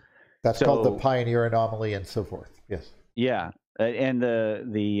margins. That's called the Pioneer anomaly and so forth. Yes. Yeah, and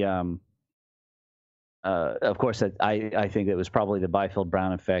of course, I think it was probably the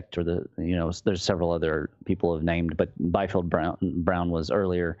Byfield-Brown effect, or there's several other people have named, but Byfield-Brown was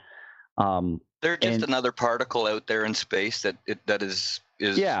earlier. They're just another particle out there in space that is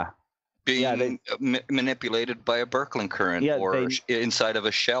being manipulated by a Birkeland current, or inside of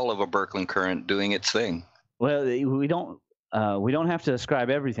a shell of a Birkeland current doing its thing. Well, we don't have to ascribe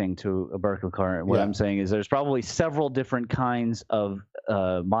everything to a Birkeland current. What I'm saying is there's probably several different kinds of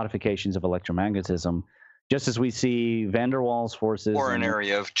modifications of electromagnetism, just as we see van der Waals forces. Or an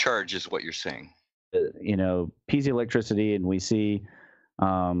area of charge is what you're saying. Piezoelectricity, and we see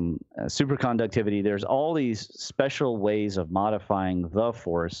superconductivity. There's all these special ways of modifying the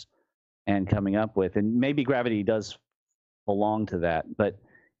force and coming up with, and maybe gravity does belong to that. But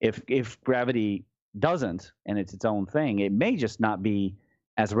if gravity doesn't, and it's its own thing, it may just not be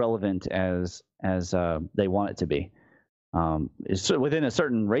as relevant as they want it to be. It's within a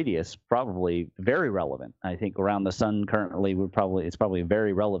certain radius, probably very relevant. I think around the sun currently, it's probably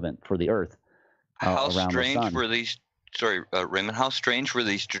very relevant for the Earth. How strange were these? Sorry, Raymond. How strange were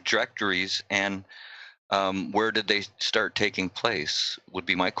these trajectories, and where did they start taking place? Would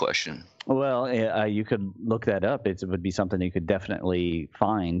be my question. Well, you could look that up. It would be something you could definitely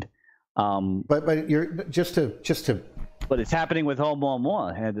find. But you're just to. But it's happening with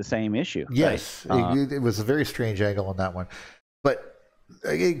Oumuamua. Had the same issue. Yes, right? It was a very strange angle on that one, but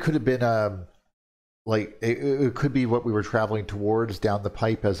it could have been it could be what we were traveling towards down the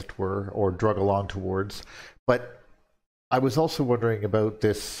pipe, as it were, or drug along towards. But I was also wondering about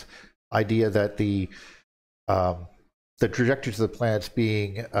this idea that the trajectories of the planets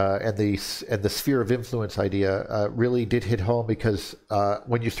being and the sphere of influence idea really did hit home, because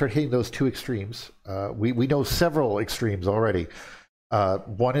when you start hitting those two extremes, we know several extremes already.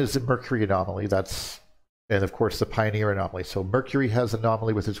 One is the Mercury anomaly, and of course the Pioneer anomaly. So Mercury has an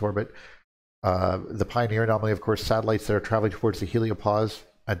anomaly with its orbit. The Pioneer anomaly, of course, satellites that are traveling towards the heliopause,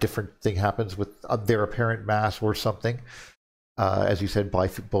 a different thing happens with their apparent mass or something. As you said,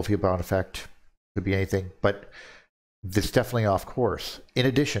 Byfield-Brown effect, could be anything, but it's definitely off course. In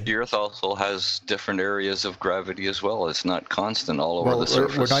addition, the Earth also has different areas of gravity as well. It's not constant all over the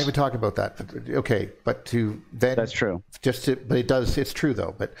surface. We're not even talking about that. Okay, but that's true. But it does. It's true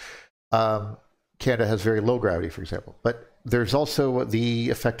though. But Canada has very low gravity, for example. But there's also the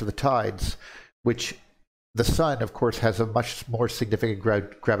effect of the tides, which the sun, of course, has a much more significant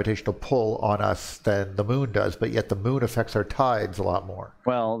gravitational pull on us than the moon does, but yet the moon affects our tides a lot more.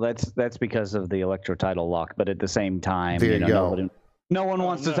 Well, that's because of the electrotidal lock, but at the same time, no one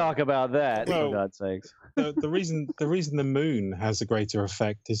wants to talk about that, for God's sakes. The reason the moon has a greater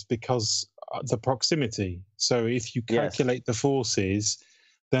effect is because the proximity. So if you calculate the forces,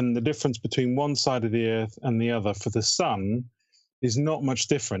 then the difference between one side of the Earth and the other for the sun is not much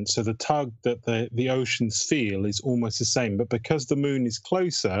different. So the tug that the oceans feel is almost the same. But because the moon is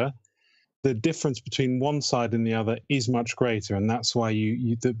closer, the difference between one side and the other is much greater. And that's why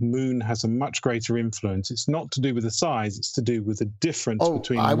the moon has a much greater influence. It's not to do with the size, it's to do with the difference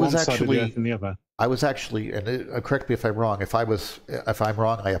between one side of the Earth and the other. I was actually, and correct me if I'm wrong, if I'm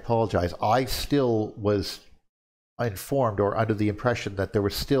wrong, I apologize. I still was informed or under the impression that there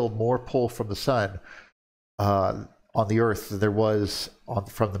was still more pull from the sun on the Earth than there was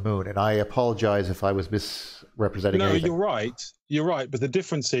from the moon, and I apologize if I was misrepresenting anything. No, you're right, but the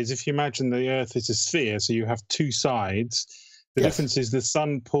difference is, if you imagine the Earth is a sphere, so you have two sides, the difference is the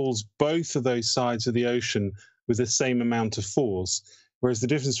sun pulls both of those sides of the ocean with the same amount of force, whereas the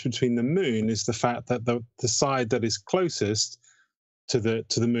difference between the moon is the fact that the side that is closest to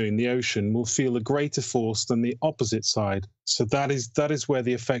the moon, the ocean, will feel a greater force than the opposite side. So that is where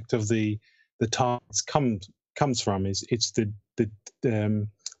the effect of the tides comes from. It's the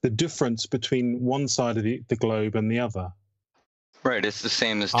difference between one side of the globe and the other. Right, it's the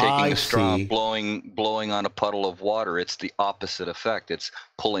same as taking a straw, blowing on a puddle of water. It's the opposite effect. It's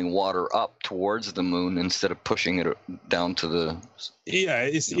pulling water up towards the moon instead of pushing it down to the. Yeah,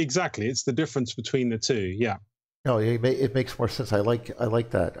 exactly. It's the difference between the two. Yeah. No, it makes more sense. I like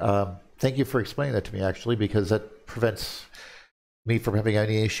that. Thank you for explaining that to me, actually, because that prevents me from having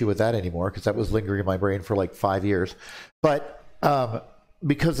any issue with that anymore, because that was lingering in my brain for like 5 years. But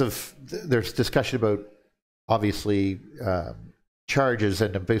because of there's discussion about obviously charges,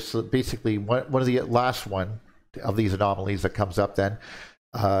 and basically one of the last one of these anomalies that comes up then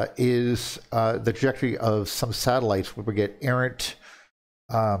is the trajectory of some satellites where we get errant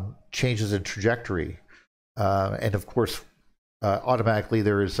changes in trajectory. And of course, automatically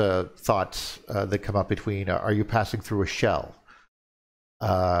there is thoughts that come up between, are you passing through a shell?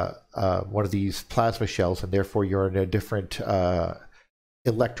 One of these plasma shells, and therefore you're in a different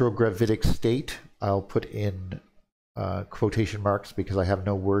electrogravitic state. I'll put in quotation marks because I have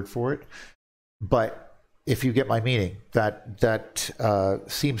no word for it. But if you get my meaning, that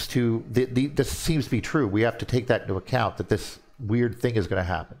seems to this seems to be true. We have to take that into account, that this weird thing is going to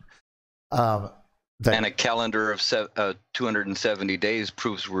happen. And a calendar of 270 days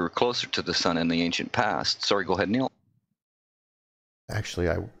proves we're closer to the sun in the ancient past. Sorry, go ahead, Neil. Actually,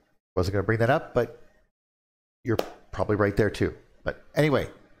 I wasn't going to bring that up, but you're probably right there too. But anyway,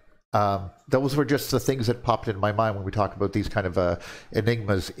 those were just the things that popped into my mind when we talk about these kind of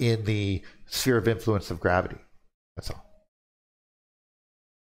enigmas in the sphere of influence of gravity. That's all.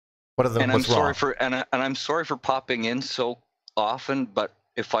 One of them was wrong. I'm sorry for popping in so often, but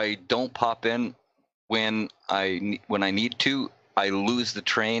if I don't pop in when I need to, I lose the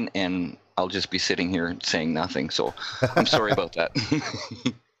train and I'll just be sitting here saying nothing. So I'm sorry about that.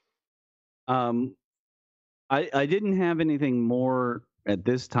 I didn't have anything more at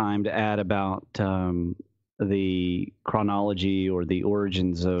this time to add about the chronology or the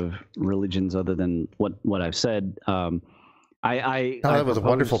origins of religions, other than what I've said. That was a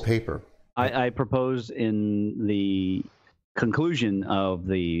wonderful paper. I proposed in the conclusion of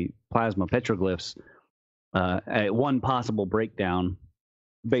the plasma petroglyphs one possible breakdown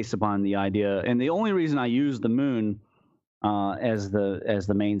based upon the idea, and the only reason I use the moon as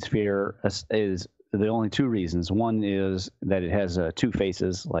the main sphere is the only two reasons. One is that it has two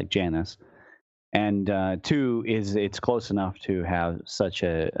faces like Janus, and two is it's close enough to have such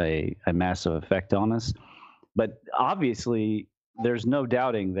a massive effect on us. But obviously, there's no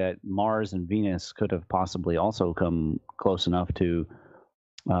doubting that Mars and Venus could have possibly also come close enough to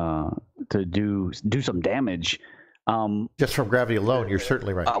do some damage. Just from gravity alone, you're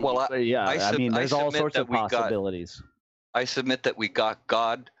certainly right. I mean, there's all sorts of possibilities. I submit that we got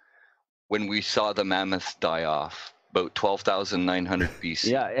God when we saw the mammoth die off, about 12,900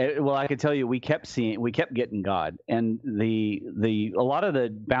 BC. Yeah, well, I could tell you, we kept getting God, and a lot of the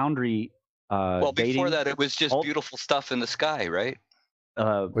boundary. Well, dating, before that, it was just beautiful stuff in the sky, right?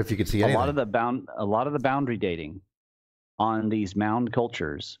 If you could see anything. A lot of the boundary dating on these mound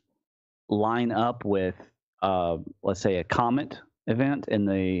cultures line up with, let's say, a comet event in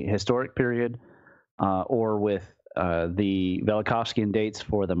the historic period, or with the Velikovskian dates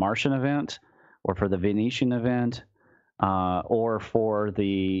for the Martian event, or for the Venetian event, or for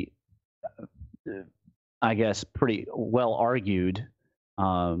the, I guess, pretty well argued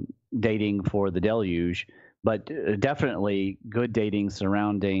dating for the deluge, but definitely good dating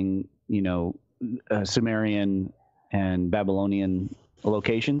surrounding, Sumerian and Babylonian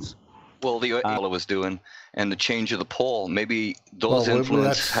locations. Well, the Allah was doing, and the change of the pole, maybe those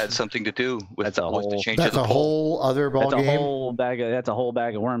influences had something to do with the change of the pole. That's a whole other ballgame. That's a whole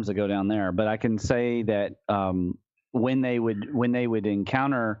bag of worms that go down there. But I can say that when they would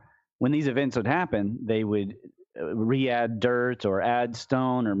encounter, when these events would happen, they would re-add dirt or add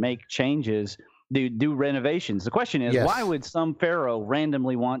stone or make changes, do renovations. The question is, why would some pharaoh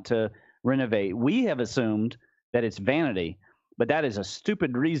randomly want to renovate? We have assumed that it's vanity. But that is a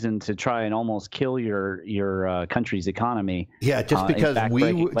stupid reason to try and almost kill your country's economy. Yeah, just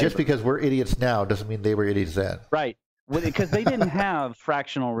because we're idiots now doesn't mean they were idiots then. Right, because they didn't have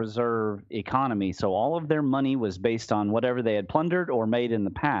fractional reserve economy, so all of their money was based on whatever they had plundered or made in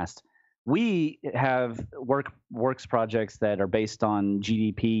the past. We have works projects that are based on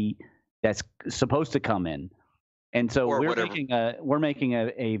GDP that's supposed to come in. And so we're making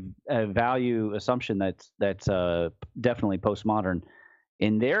a value assumption that's definitely postmodern.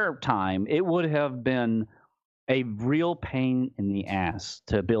 In their time, it would have been a real pain in the ass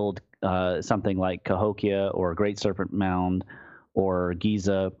to build something like Cahokia or Great Serpent Mound or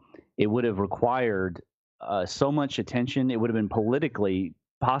Giza. It would have required so much attention. It would have been politically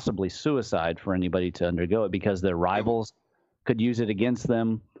possibly suicide for anybody to undergo it, because their rivals could use it against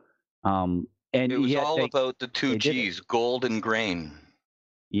them. And it was all about the two G's, gold and grain.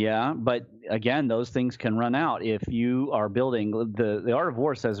 Yeah, but again, those things can run out. If you are building, the Art of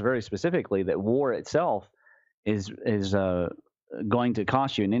War says very specifically that war itself is going to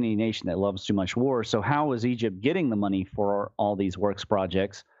cost you in any nation that loves too much war. So how was Egypt getting the money for all these works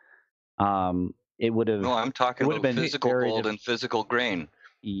projects? It would have. No, I'm talking about physical gold and physical grain.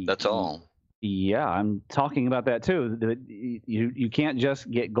 That's all. Yeah, I'm talking about that too. You can't just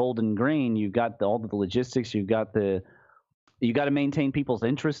get gold and grain. You've got all the logistics. You've got the you got to maintain people's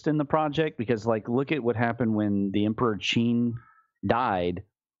interest in the project, because like look at what happened when the Emperor Qin died.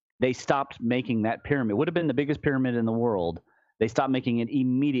 They stopped making that pyramid. It would have been the biggest pyramid in the world. They stopped making it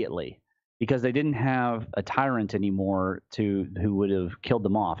immediately because they didn't have a tyrant anymore who would have killed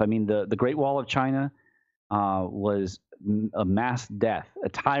them off. I mean, the Great Wall of China was a mass death. A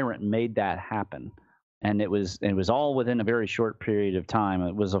tyrant made that happen, and it was all within a very short period of time.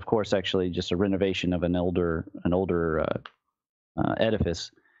 It was, of course, actually just a renovation of an older edifice.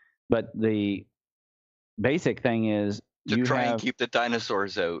 But the basic thing is to try and keep the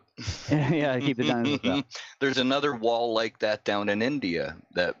dinosaurs out. Yeah, keep the dinosaurs out. There's another wall like that down in India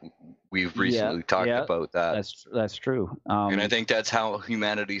that we've recently talked about. That's true. And I think that's how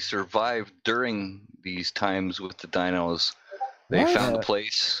humanity survived during these times with the dinos. They found a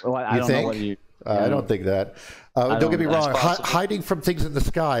place. Well, I don't know what you. I don't think that. Don't get me wrong. Hiding from things in the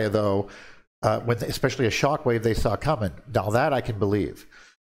sky, though, especially a shockwave they saw coming. Now that I can believe.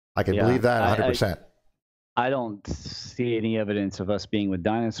 I can believe that 100%. I don't see any evidence of us being with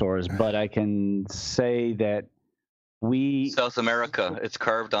dinosaurs, but I can say that South America, it's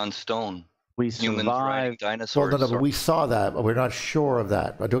carved on stone. We humans riding dinosaurs. Well, no, but we saw that, but we're not sure of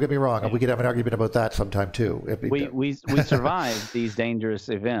that. Don't get me wrong. We could have an argument about that sometime too. We survived these dangerous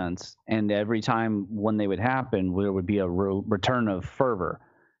events, and every time when they would happen, there would be a return of fervor.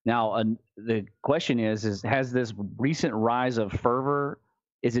 Now, the question is has this recent rise of fervor?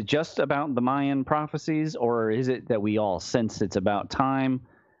 Is it just about the Mayan prophecies, or is it that we all sense it's about time?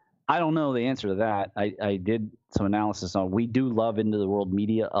 I don't know the answer to that. I did some analysis on. We do love Into the World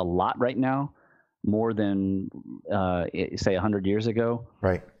media a lot right now, more than say 100 years ago.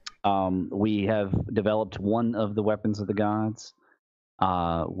 Right. We have developed one of the weapons of the gods.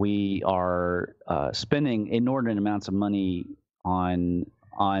 We are spending inordinate amounts of money on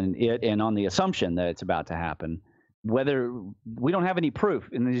it and on the assumption that it's about to happen. Whether we don't have any proof,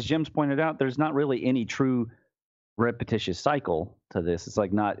 and as Jim's pointed out, there's not really any true repetitious cycle to this. It's like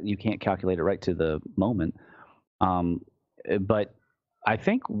you can't calculate it right to the moment. But I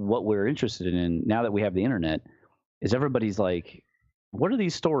think what we're interested in now that we have the internet is everybody's like, what are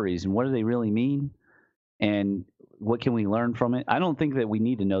these stories and what do they really mean? And what can we learn from it? I don't think that we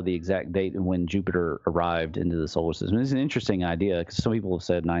need to know the exact date when Jupiter arrived into the solar system. It's an interesting idea because some people have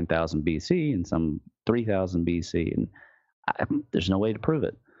said 9,000 BC and some 3,000 BC, and there's no way to prove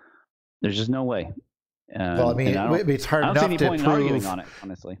it. There's just no way. Well, I mean, it's hard enough to prove. Arguing on it,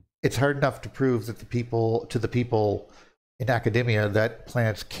 honestly. It's hard enough to prove that the people in academia that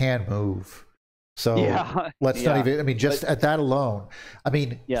planets can move. So let's not even. I mean, just at that alone. I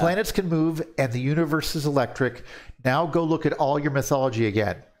mean, planets can move, and the universe is electric. Now go look at all your mythology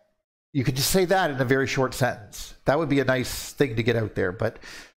again. You could just say that in a very short sentence. That would be a nice thing to get out there. But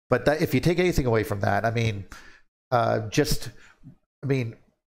that, if you take anything away from that, I mean,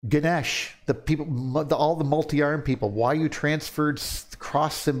 Ganesh, the people, all the multi-armed people, why you transferred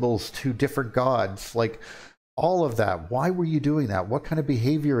cross symbols to different gods, like all of that. Why were you doing that? What kind of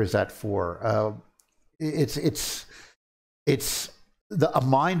behavior is that for? It's a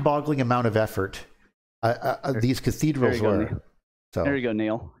mind-boggling amount of effort these cathedrals were. So there you go,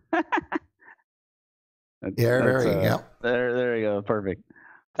 Neil. There you go. Perfect.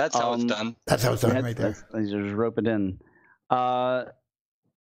 That's how it's done. That's how it's done right there. Just rope it in.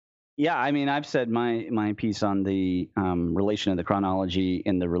 Yeah, I mean, I've said my piece on the relation of the chronology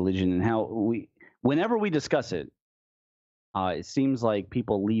and the religion and how whenever we discuss it, it seems like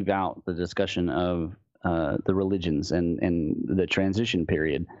people leave out the discussion of the religions and the transition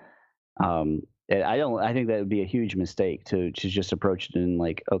period. I think that would be a huge mistake to just approach it in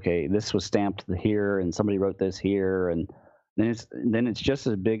like, okay, this was stamped here and somebody wrote this here, and then it's just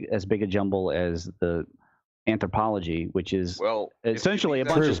as big a jumble as the anthropology, which is essentially a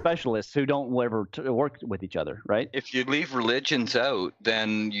bunch of specialists who don't ever work with each other, right? If you leave religions out,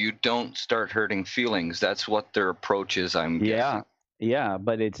 then you don't start hurting feelings. That's what their approach is, I'm guessing. Yeah,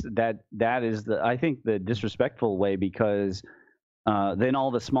 but it's that is I think the disrespectful way, because then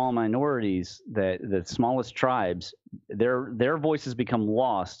all the small minorities, the smallest tribes, their voices become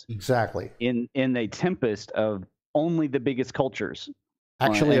lost exactly in a tempest of only the biggest cultures.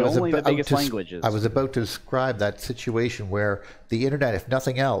 Actually, I was about to describe that situation where the internet, if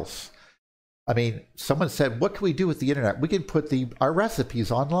nothing else, I mean, someone said, what can we do with the internet? We can put our recipes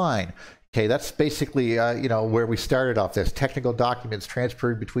online. Okay, that's basically, where we started off this, technical documents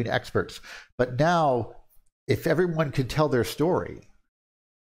transferred between experts. But now, if everyone can tell their story,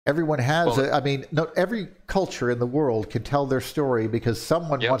 everyone has, every culture in the world can tell their story because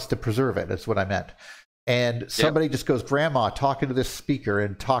someone wants to preserve it. That's what I meant. And somebody just goes, Grandma, talking to this speaker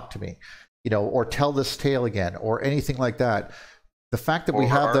and talk to me. or tell this tale again, or anything like that. The fact that or we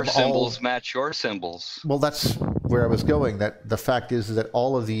have our them symbols all match your symbols. Well, that's where I was going. That the fact is that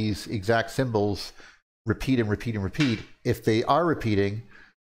all of these exact symbols repeat and repeat and repeat. If they are repeating,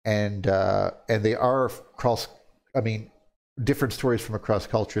 and they are different stories from across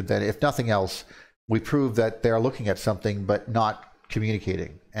culture, then if nothing else, we prove that they are looking at something but not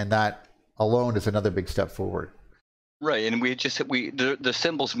communicating, and that alone is another big step forward. Right, and the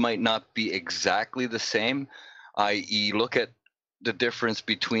symbols might not be exactly the same, i.e., look at the difference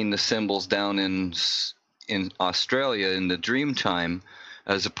between the symbols down in Australia in the dream time,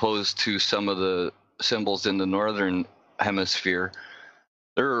 as opposed to some of the symbols in the northern hemisphere.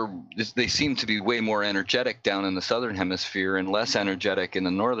 They seem to be way more energetic down in the southern hemisphere and less energetic in the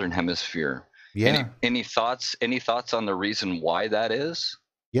northern hemisphere. Yeah. Any thoughts on the reason why that is?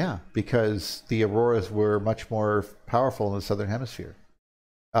 Yeah, because the auroras were much more powerful in the southern hemisphere.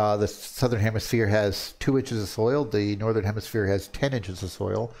 The southern hemisphere has 2 inches of soil. The northern hemisphere has 10 inches of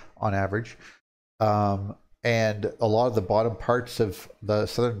soil on average. And a lot of the bottom parts of the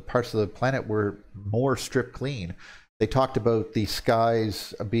southern parts of the planet were more stripped clean. They talked about the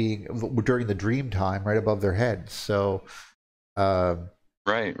skies being during the dream time right above their heads. So,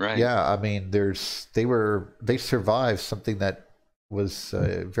 right. Yeah, I mean, they survived something that was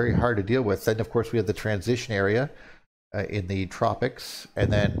very hard to deal with. Then, of course, we had the transition area in the tropics,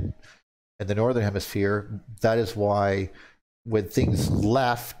 and then in the northern hemisphere. That is why when things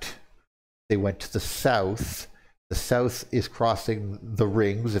left, they went to the south. The south is crossing the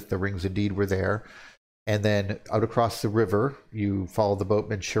rings, if the rings indeed were there. And then out across the river, you follow the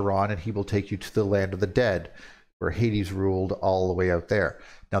boatman Chiron, and he will take you to the land of the dead, where Hades ruled all the way out there.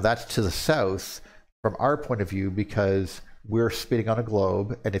 Now that's to the south from our point of view, because we're spinning on a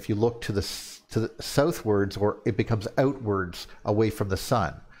globe, and if you look to the southwards, or it becomes outwards, away from the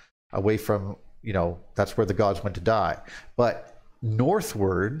sun, away from, that's where the gods went to die. But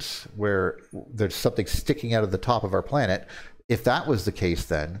northwards, where there's something sticking out of the top of our planet, if that was the case,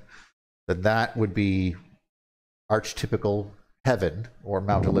 then that would be archetypical heaven, or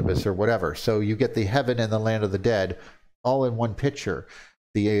Mount Olympus, or whatever. So you get the heaven and the land of the dead all in one picture.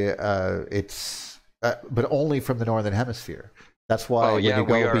 But only from the northern hemisphere. That's why when you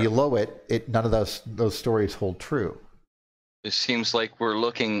go below it, none of those stories hold true. It seems like we're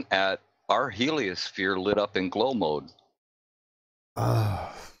looking at our heliosphere lit up in glow mode.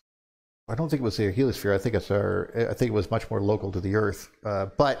 I don't think it was the heliosphere. I think it was much more local to the Earth.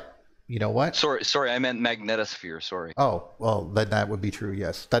 But you know what? Sorry, I meant magnetosphere. Sorry. Oh, well, then that would be true.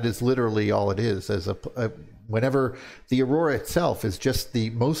 Yes, that is literally all it is. Whenever the aurora itself is just the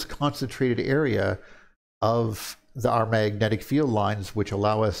most concentrated area of our magnetic field lines, which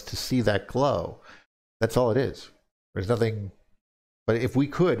allow us to see that glow. That's all it is. There's nothing. But if we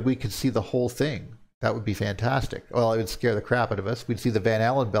could see the whole thing. That would be fantastic. Well, it would scare the crap out of us. We'd see the Van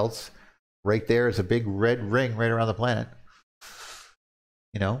Allen belts right there as a big red ring right around the planet.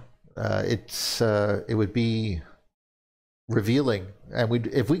 It would be revealing, and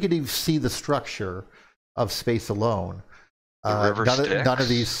if we could even see the structure of space alone, none of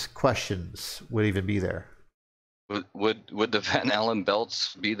these questions would even be there. Would the Van Allen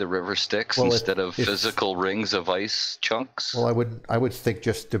belts be the river Styx instead of physical rings of ice chunks? Well, I would think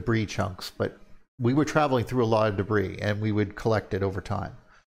just debris chunks, but we were traveling through a lot of debris, and we would collect it over time.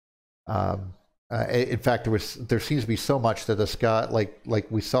 In fact, there seems to be so much that the sky, like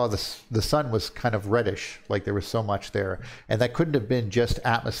we saw the sun was kind of reddish, like there was so much there, and that couldn't have been just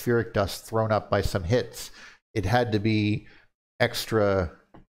atmospheric dust thrown up by some hits. It had to be extra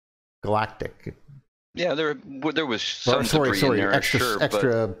galactic. Yeah, there was some debris in there,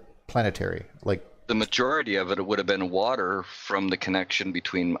 extra planetary. Like the majority of it would have been water from the connection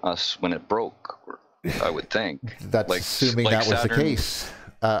between us when it broke. I would think. That's assuming that was the case.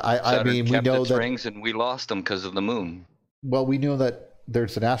 I mean, we know that rings, and we lost them because of the moon. Well, we know that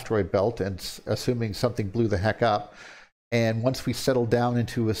there's an asteroid belt, and assuming something blew the heck up, and once we settled down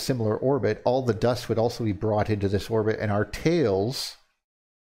into a similar orbit, all the dust would also be brought into this orbit, and our tails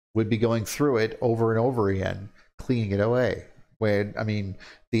would be going through it over and over again, cleaning it away.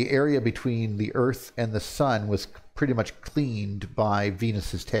 The area between the Earth and the Sun was pretty much cleaned by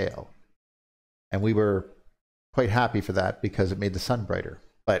Venus's tail, and we were quite happy for that because it made the sun brighter.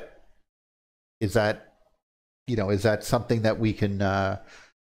 But is that something that we can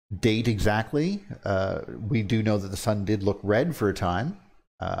date exactly? We do know that the sun did look red for a time,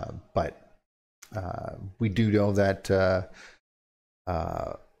 but we do know that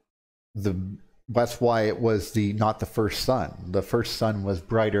that's why it was not the first sun. The first sun was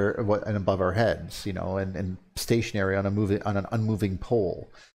brighter and above our heads, and stationary on an unmoving pole.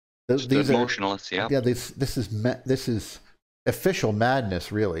 These emotionalists, yeah. Yeah, this is official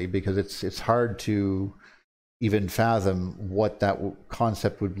madness, really, because it's hard to even fathom what that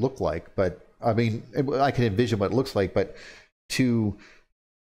concept would look like. But I mean, I can envision what it looks like, but to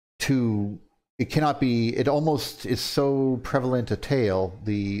it cannot be. It almost is so prevalent a tale.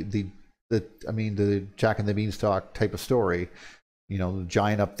 The Jack and the Beanstalk type of story. You know, the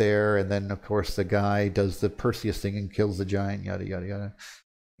giant up there, and then of course the guy does the Perseus thing and kills the giant. Yada yada yada.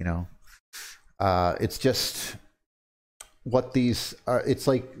 You know, it's just what these are. It's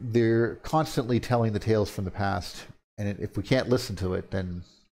like they're constantly telling the tales from the past, and if we can't listen to it, then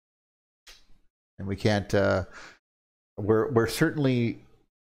we can't. We're certainly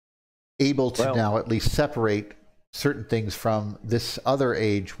able to now at least separate certain things from this other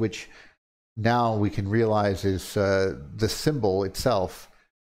age, which now we can realize is the symbol itself,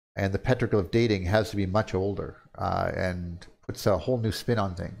 and the petroglyph dating has to be much older and puts a whole new spin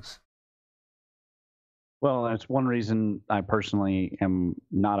on things. Well, that's one reason I personally am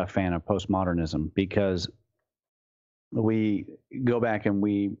not a fan of postmodernism, because we go back and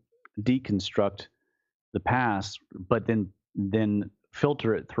we deconstruct the past, but then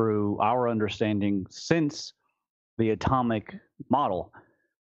filter it through our understanding since the atomic model,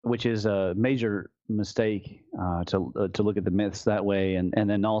 which is a major mistake to look at the myths that way, and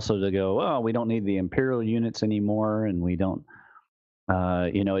then also to go, oh, we don't need the imperial units anymore, and we don't,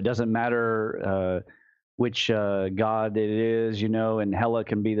 it doesn't matter which god it is, and Hela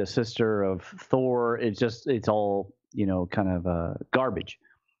can be the sister of Thor. It's all, kind of garbage.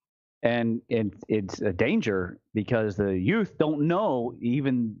 And it's a danger because the youth don't know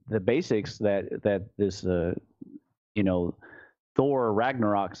even the basics that this, Thor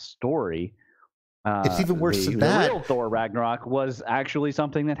Ragnarok story. It's even worse than the that. The real Thor Ragnarok was actually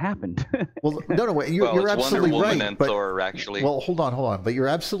something that happened. Well, no, you're absolutely Wonder Woman right. and But, Thor, actually. Well, hold on. But you're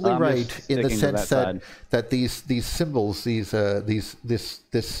absolutely right in the sense that these symbols, these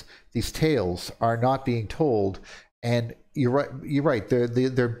tales are not being told, and you're right.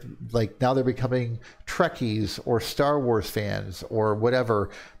 They're like, now they're becoming Trekkies or Star Wars fans or whatever.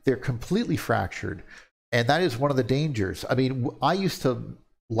 They're completely fractured, and that is one of the dangers. I mean, I used to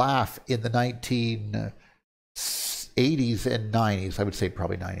laugh in the 1980s and 90s. I would say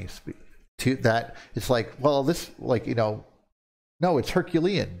probably 90s. To that, it's like, well, this, like, no, it's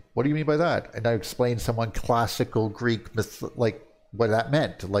Herculean. What do you mean by that? And I explained someone classical Greek myth, like what that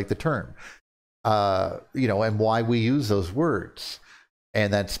meant, like the term. And why we use those words.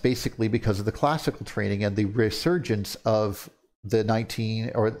 And that's basically because of the classical training and the resurgence of the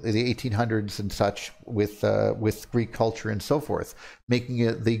 1800s and such with Greek culture and so forth, making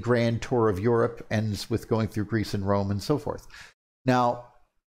it the grand tour of Europe ends with going through Greece and Rome and so forth. Now,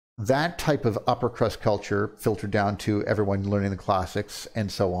 that type of upper crust culture filtered down to everyone learning the classics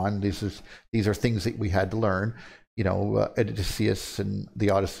and so on. These are things that we had to learn. Odysseus and the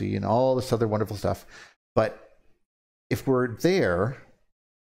Odyssey and all this other wonderful stuff. But if we're there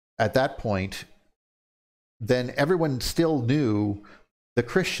at that point, then everyone still knew the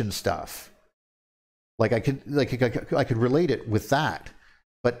Christian stuff. Like I could relate it with that.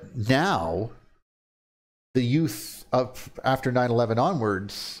 But now, the youth of after 9/11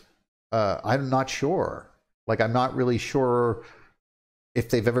 onwards, I'm not sure. Like, I'm not really sure if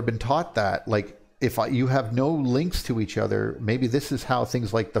they've ever been taught that. Like, if you have no links to each other, maybe this is how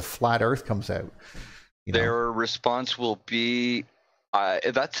things like the flat Earth comes out. Their response will be,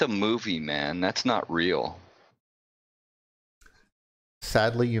 "That's a movie, man. That's not real."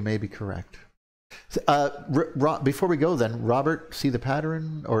 Sadly, you may be correct. Before we go, then, Robert, see the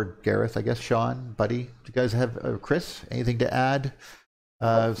pattern, or Gareth, I guess, Sean, Buddy, do you guys have Chris? Anything to add?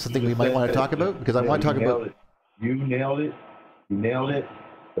 Something we might want to talk about, because I want to talk about. You nailed it. You nailed it.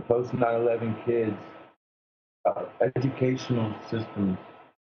 The post 9/11 kids, educational system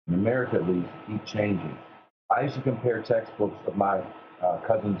in America at least keep changing. I used to compare textbooks of my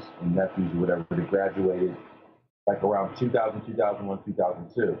cousins and nephews or whatever that graduated like around 2000, 2001,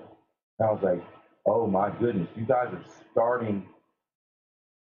 2002. And I was like, oh my goodness, you guys are starting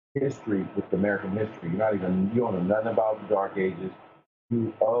history with American history. You don't know nothing about the Dark Ages.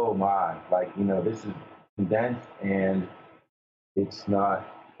 Oh my, this is condensed and it's not,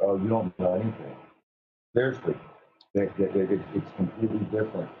 you don't know anything. Seriously, it's completely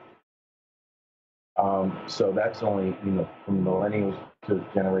different. So that's only, from millennials to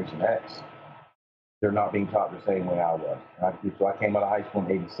Generation X. They're not being taught the same way I was. So I came out of high school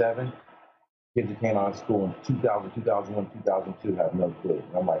in 87. Kids that came out of school in 2000, 2001, 2002 have no clue.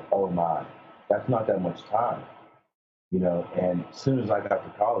 And I'm like, oh my, that's not that much time. And as soon as I got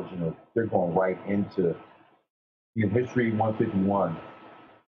to college, they're going right into history 151.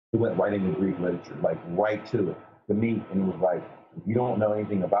 He went right into Greek literature, like right to it, the meat, and it was like, if you don't know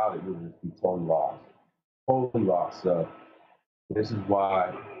anything about it, you'll just be totally lost. Totally lost. So this is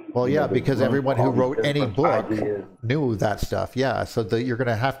why. Well, yeah, because everyone who wrote any book knew that stuff. Yeah, so you're going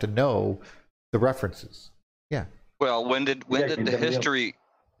to have to know the references. Yeah. Well, when did the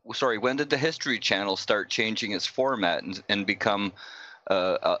History Channel start changing its format and become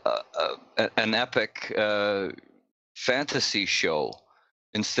an epic fantasy show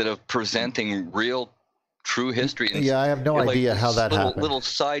instead of presenting real, true history? And, yeah, I have no idea how that happened.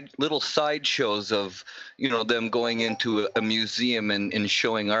 Little side shows of them going into a museum and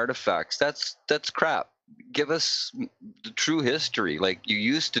showing artifacts. That's crap. Give us the true history like you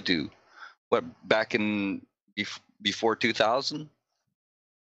used to do. What, back in before 2000?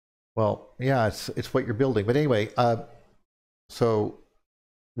 Well, yeah, it's what you're building. But anyway, so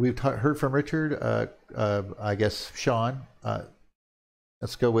we've heard from Richard. I guess Sean.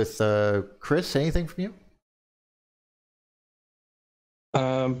 Let's go with Chris. Anything from you?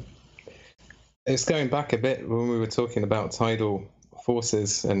 It's going back a bit when we were talking about tidal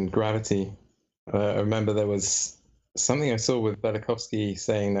forces and gravity. I remember there was something I saw with Velikovsky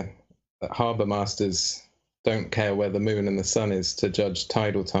saying that harbor masters don't care where the moon and the sun is to judge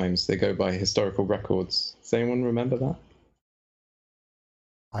tidal times. They go by historical records. Does anyone remember that?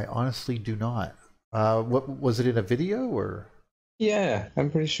 I honestly do not. What was it, in a video or? Yeah, I'm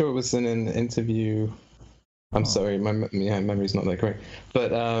pretty sure it was in an interview. I'm sorry, my memory's not that great.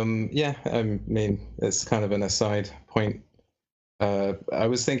 But yeah, I mean, it's kind of an aside point. I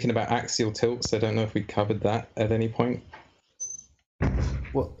was thinking about axial tilts. I don't know if we covered that at any point.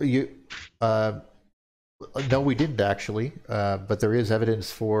 Well, no, we didn't actually, but there is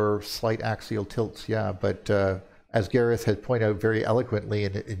evidence for slight axial tilts, yeah. But as Gareth had pointed out very eloquently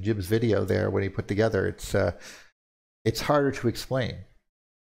in Jim's video there when he put together, it's harder to explain.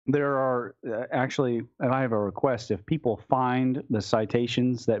 There are actually, and I have a request, if people find the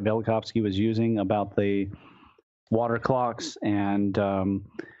citations that Velikovsky was using about the water clocks and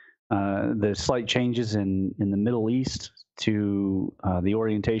the slight changes in the Middle East to the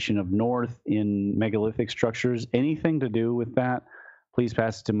orientation of north in megalithic structures, anything to do with that, please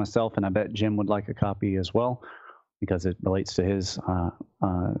pass it to myself, and I bet Jim would like a copy as well because it relates to his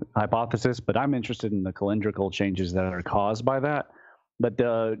hypothesis. But I'm interested in the calendrical changes that are caused by that. But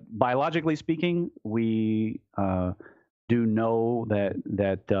biologically speaking, we do know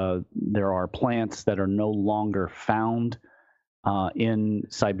that there are plants that are no longer found in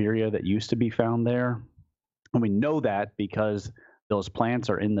Siberia that used to be found there. And we know that because those plants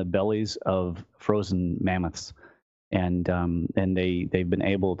are in the bellies of frozen mammoths, and they've been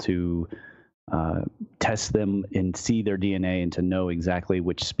able to test them and see their DNA and to know exactly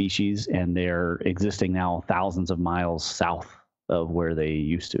which species, and they're existing now thousands of miles south of where they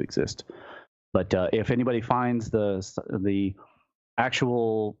used to exist. But if anybody finds the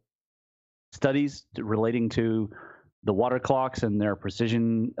actual studies relating to the water clocks and their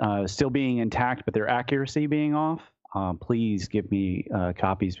precision still being intact, but their accuracy being off, please give me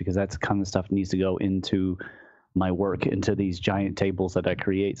copies, because that's the kind of stuff that needs to go into my work, into these giant tables that I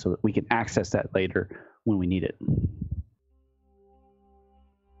create so that we can access that later when we need it.